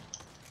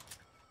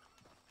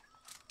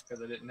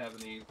 Because I didn't have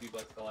any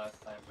V-Bucks the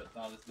last time, but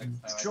now this next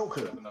time I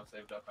Joker. should have enough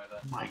saved up by then.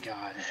 My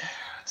god.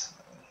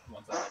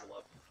 Once I level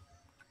up.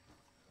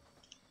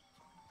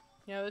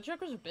 Yeah, the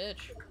Joker's a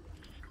bitch.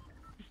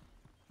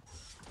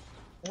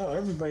 Oh,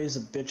 everybody's a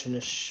bitch in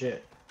this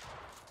shit.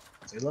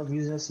 They love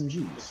using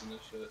SMGs. Pushing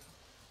this shit.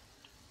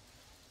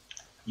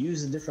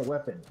 Use a different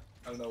weapon.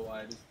 I don't know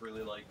why, I just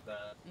really like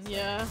that.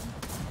 Yeah.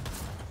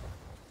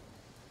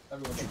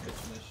 Everyone's like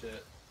pitching this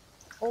shit.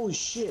 Holy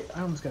shit,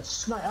 I almost got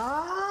sniped.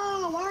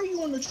 Ah, why are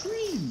you on the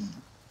tree?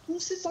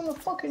 Who sits on the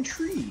fucking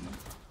tree?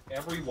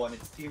 Everyone,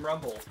 it's Team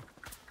Rumble.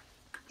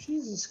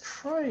 Jesus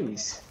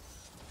Christ.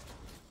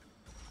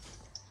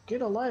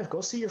 Get alive,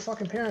 go see your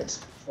fucking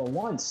parents. For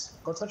once.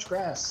 Go touch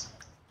grass.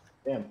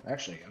 Damn,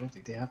 actually, I don't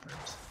think they have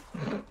parents.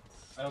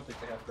 I don't think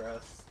they have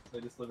grass.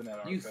 They just live in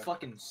Antarctica. You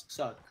fucking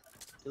suck.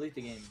 Delete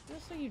the game.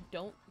 So you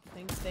don't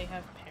think they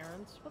have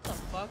parents? What the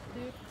fuck,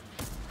 dude?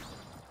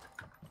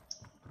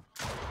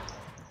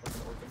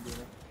 Fucking orphan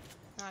boomer.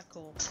 Not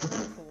cool.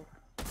 Not cool.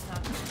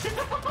 Not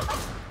cool.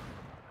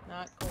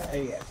 Not cool.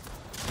 Hey,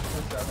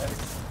 Good job,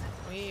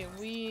 Eddie.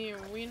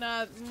 We're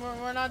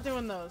not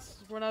doing those.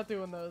 We're not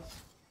doing those.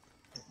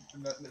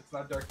 It's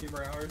not dark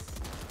humor hours.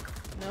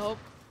 Nope.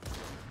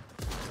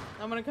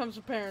 Not when it comes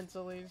to parents,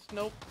 at least.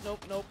 Nope,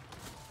 nope, nope.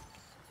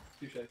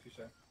 Touche.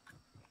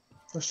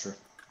 that's true.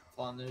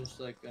 Spawn, there's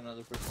like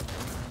another person.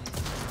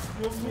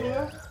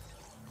 Yeah.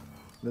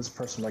 This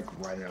person like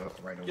right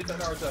over. Get that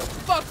Naruto.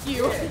 Fuck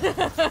you!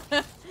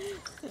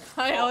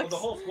 Hi, Oh, Alex. the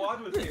whole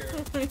squad was here.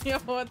 Yo,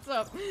 what's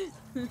up?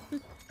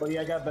 But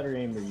yeah, I got better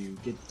aim than you.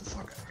 Get the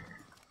fuck out of here.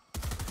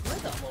 Where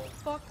the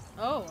fuck?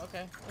 Oh,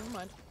 okay. Never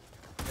mind.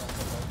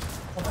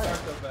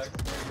 Naruto's back.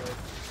 Very good.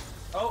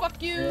 Oh,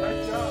 Fuck you!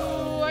 Nice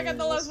job. I got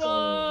the last Let's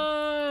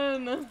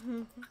go.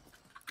 one!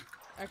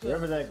 Actually,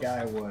 Whoever that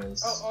guy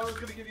was. Oh, I was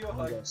gonna give you a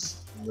hug.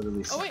 was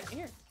literally. oh wait,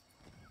 here.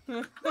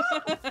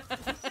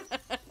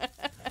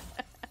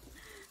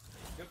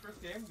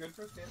 Good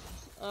first game.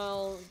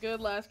 Oh, good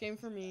last game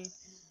for me.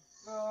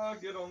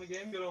 Good only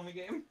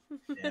game.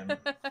 Damn.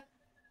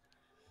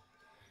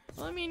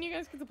 Well, I mean, you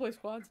guys get to play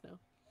squads now.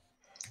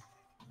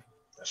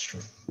 That's true.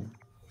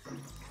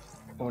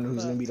 I wonder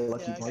who's gonna be the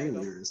lucky Yeah, I party gotta go.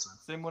 leader this time.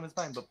 Same one as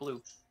mine, but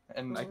blue.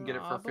 And I can get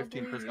it for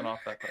 15% off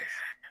that price.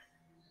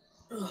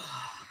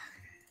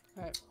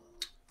 Alright.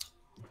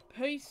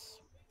 Peace.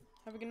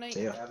 Have a good night.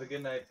 See ya. Have a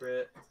good night,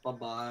 Britt. Bye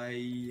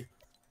bye.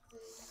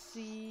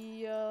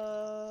 See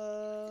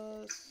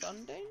ya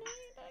Sunday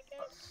night, I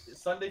guess?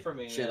 Sunday for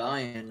me. Shit, yeah. I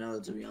ain't know,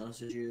 to be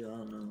honest with you. I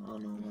don't know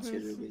what my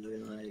schedule will be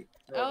looking like.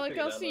 I'll Alec,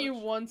 figure I'll that see you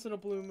much. once in a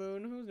blue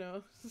moon. Who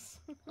knows?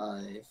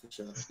 Aye, for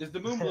sure. Is the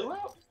moon blue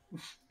out?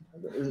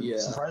 Yeah.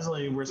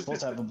 Surprisingly, we're supposed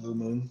to have a blue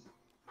moon.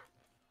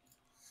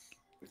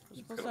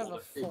 We're supposed to have a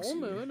full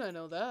moon, I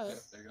know Yeah,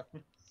 that. there you go.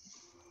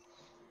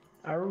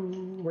 Arr,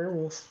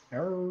 werewolf.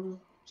 Arr.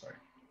 Sorry.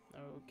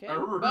 Okay,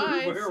 Arr,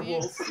 bye.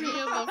 werewolf.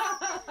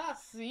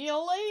 See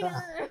you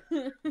later.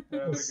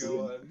 Have a good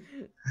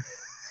one.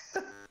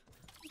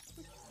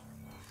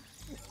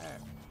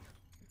 Alright.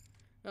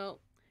 Well,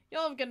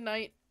 y'all have a good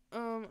night.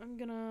 I'm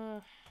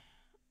gonna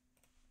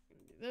do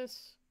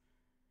this.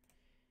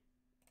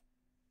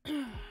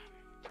 You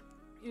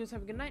guys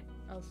have a good night.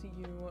 I'll see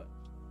you.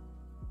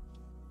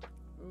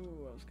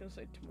 Ooh, I was gonna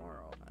say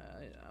tomorrow.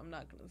 I'm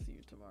not gonna see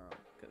you tomorrow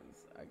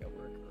because I got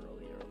work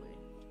early.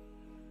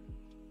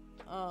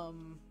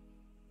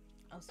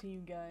 I'll see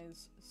you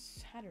guys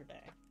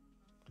Saturday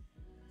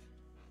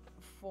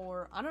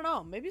for, I don't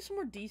know, maybe some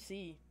more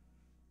DC.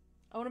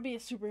 I want to be a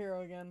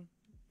superhero again.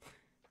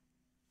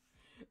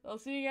 I'll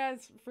see you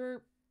guys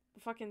for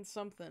fucking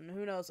something.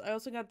 Who knows? I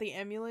also got the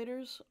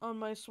emulators on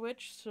my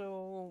Switch,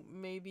 so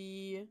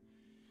maybe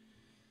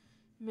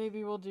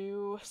we'll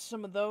do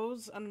some of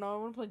those. I don't know. I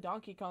want to play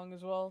Donkey Kong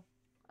as well.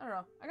 I don't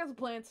know. I got some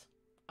plans.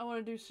 I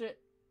want to do shit.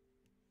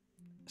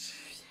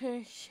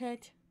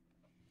 Shit.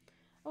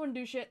 I want to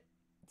do shit.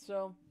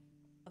 So,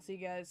 I'll see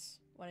you guys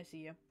when I see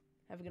you.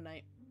 Have a good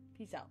night.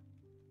 Peace out.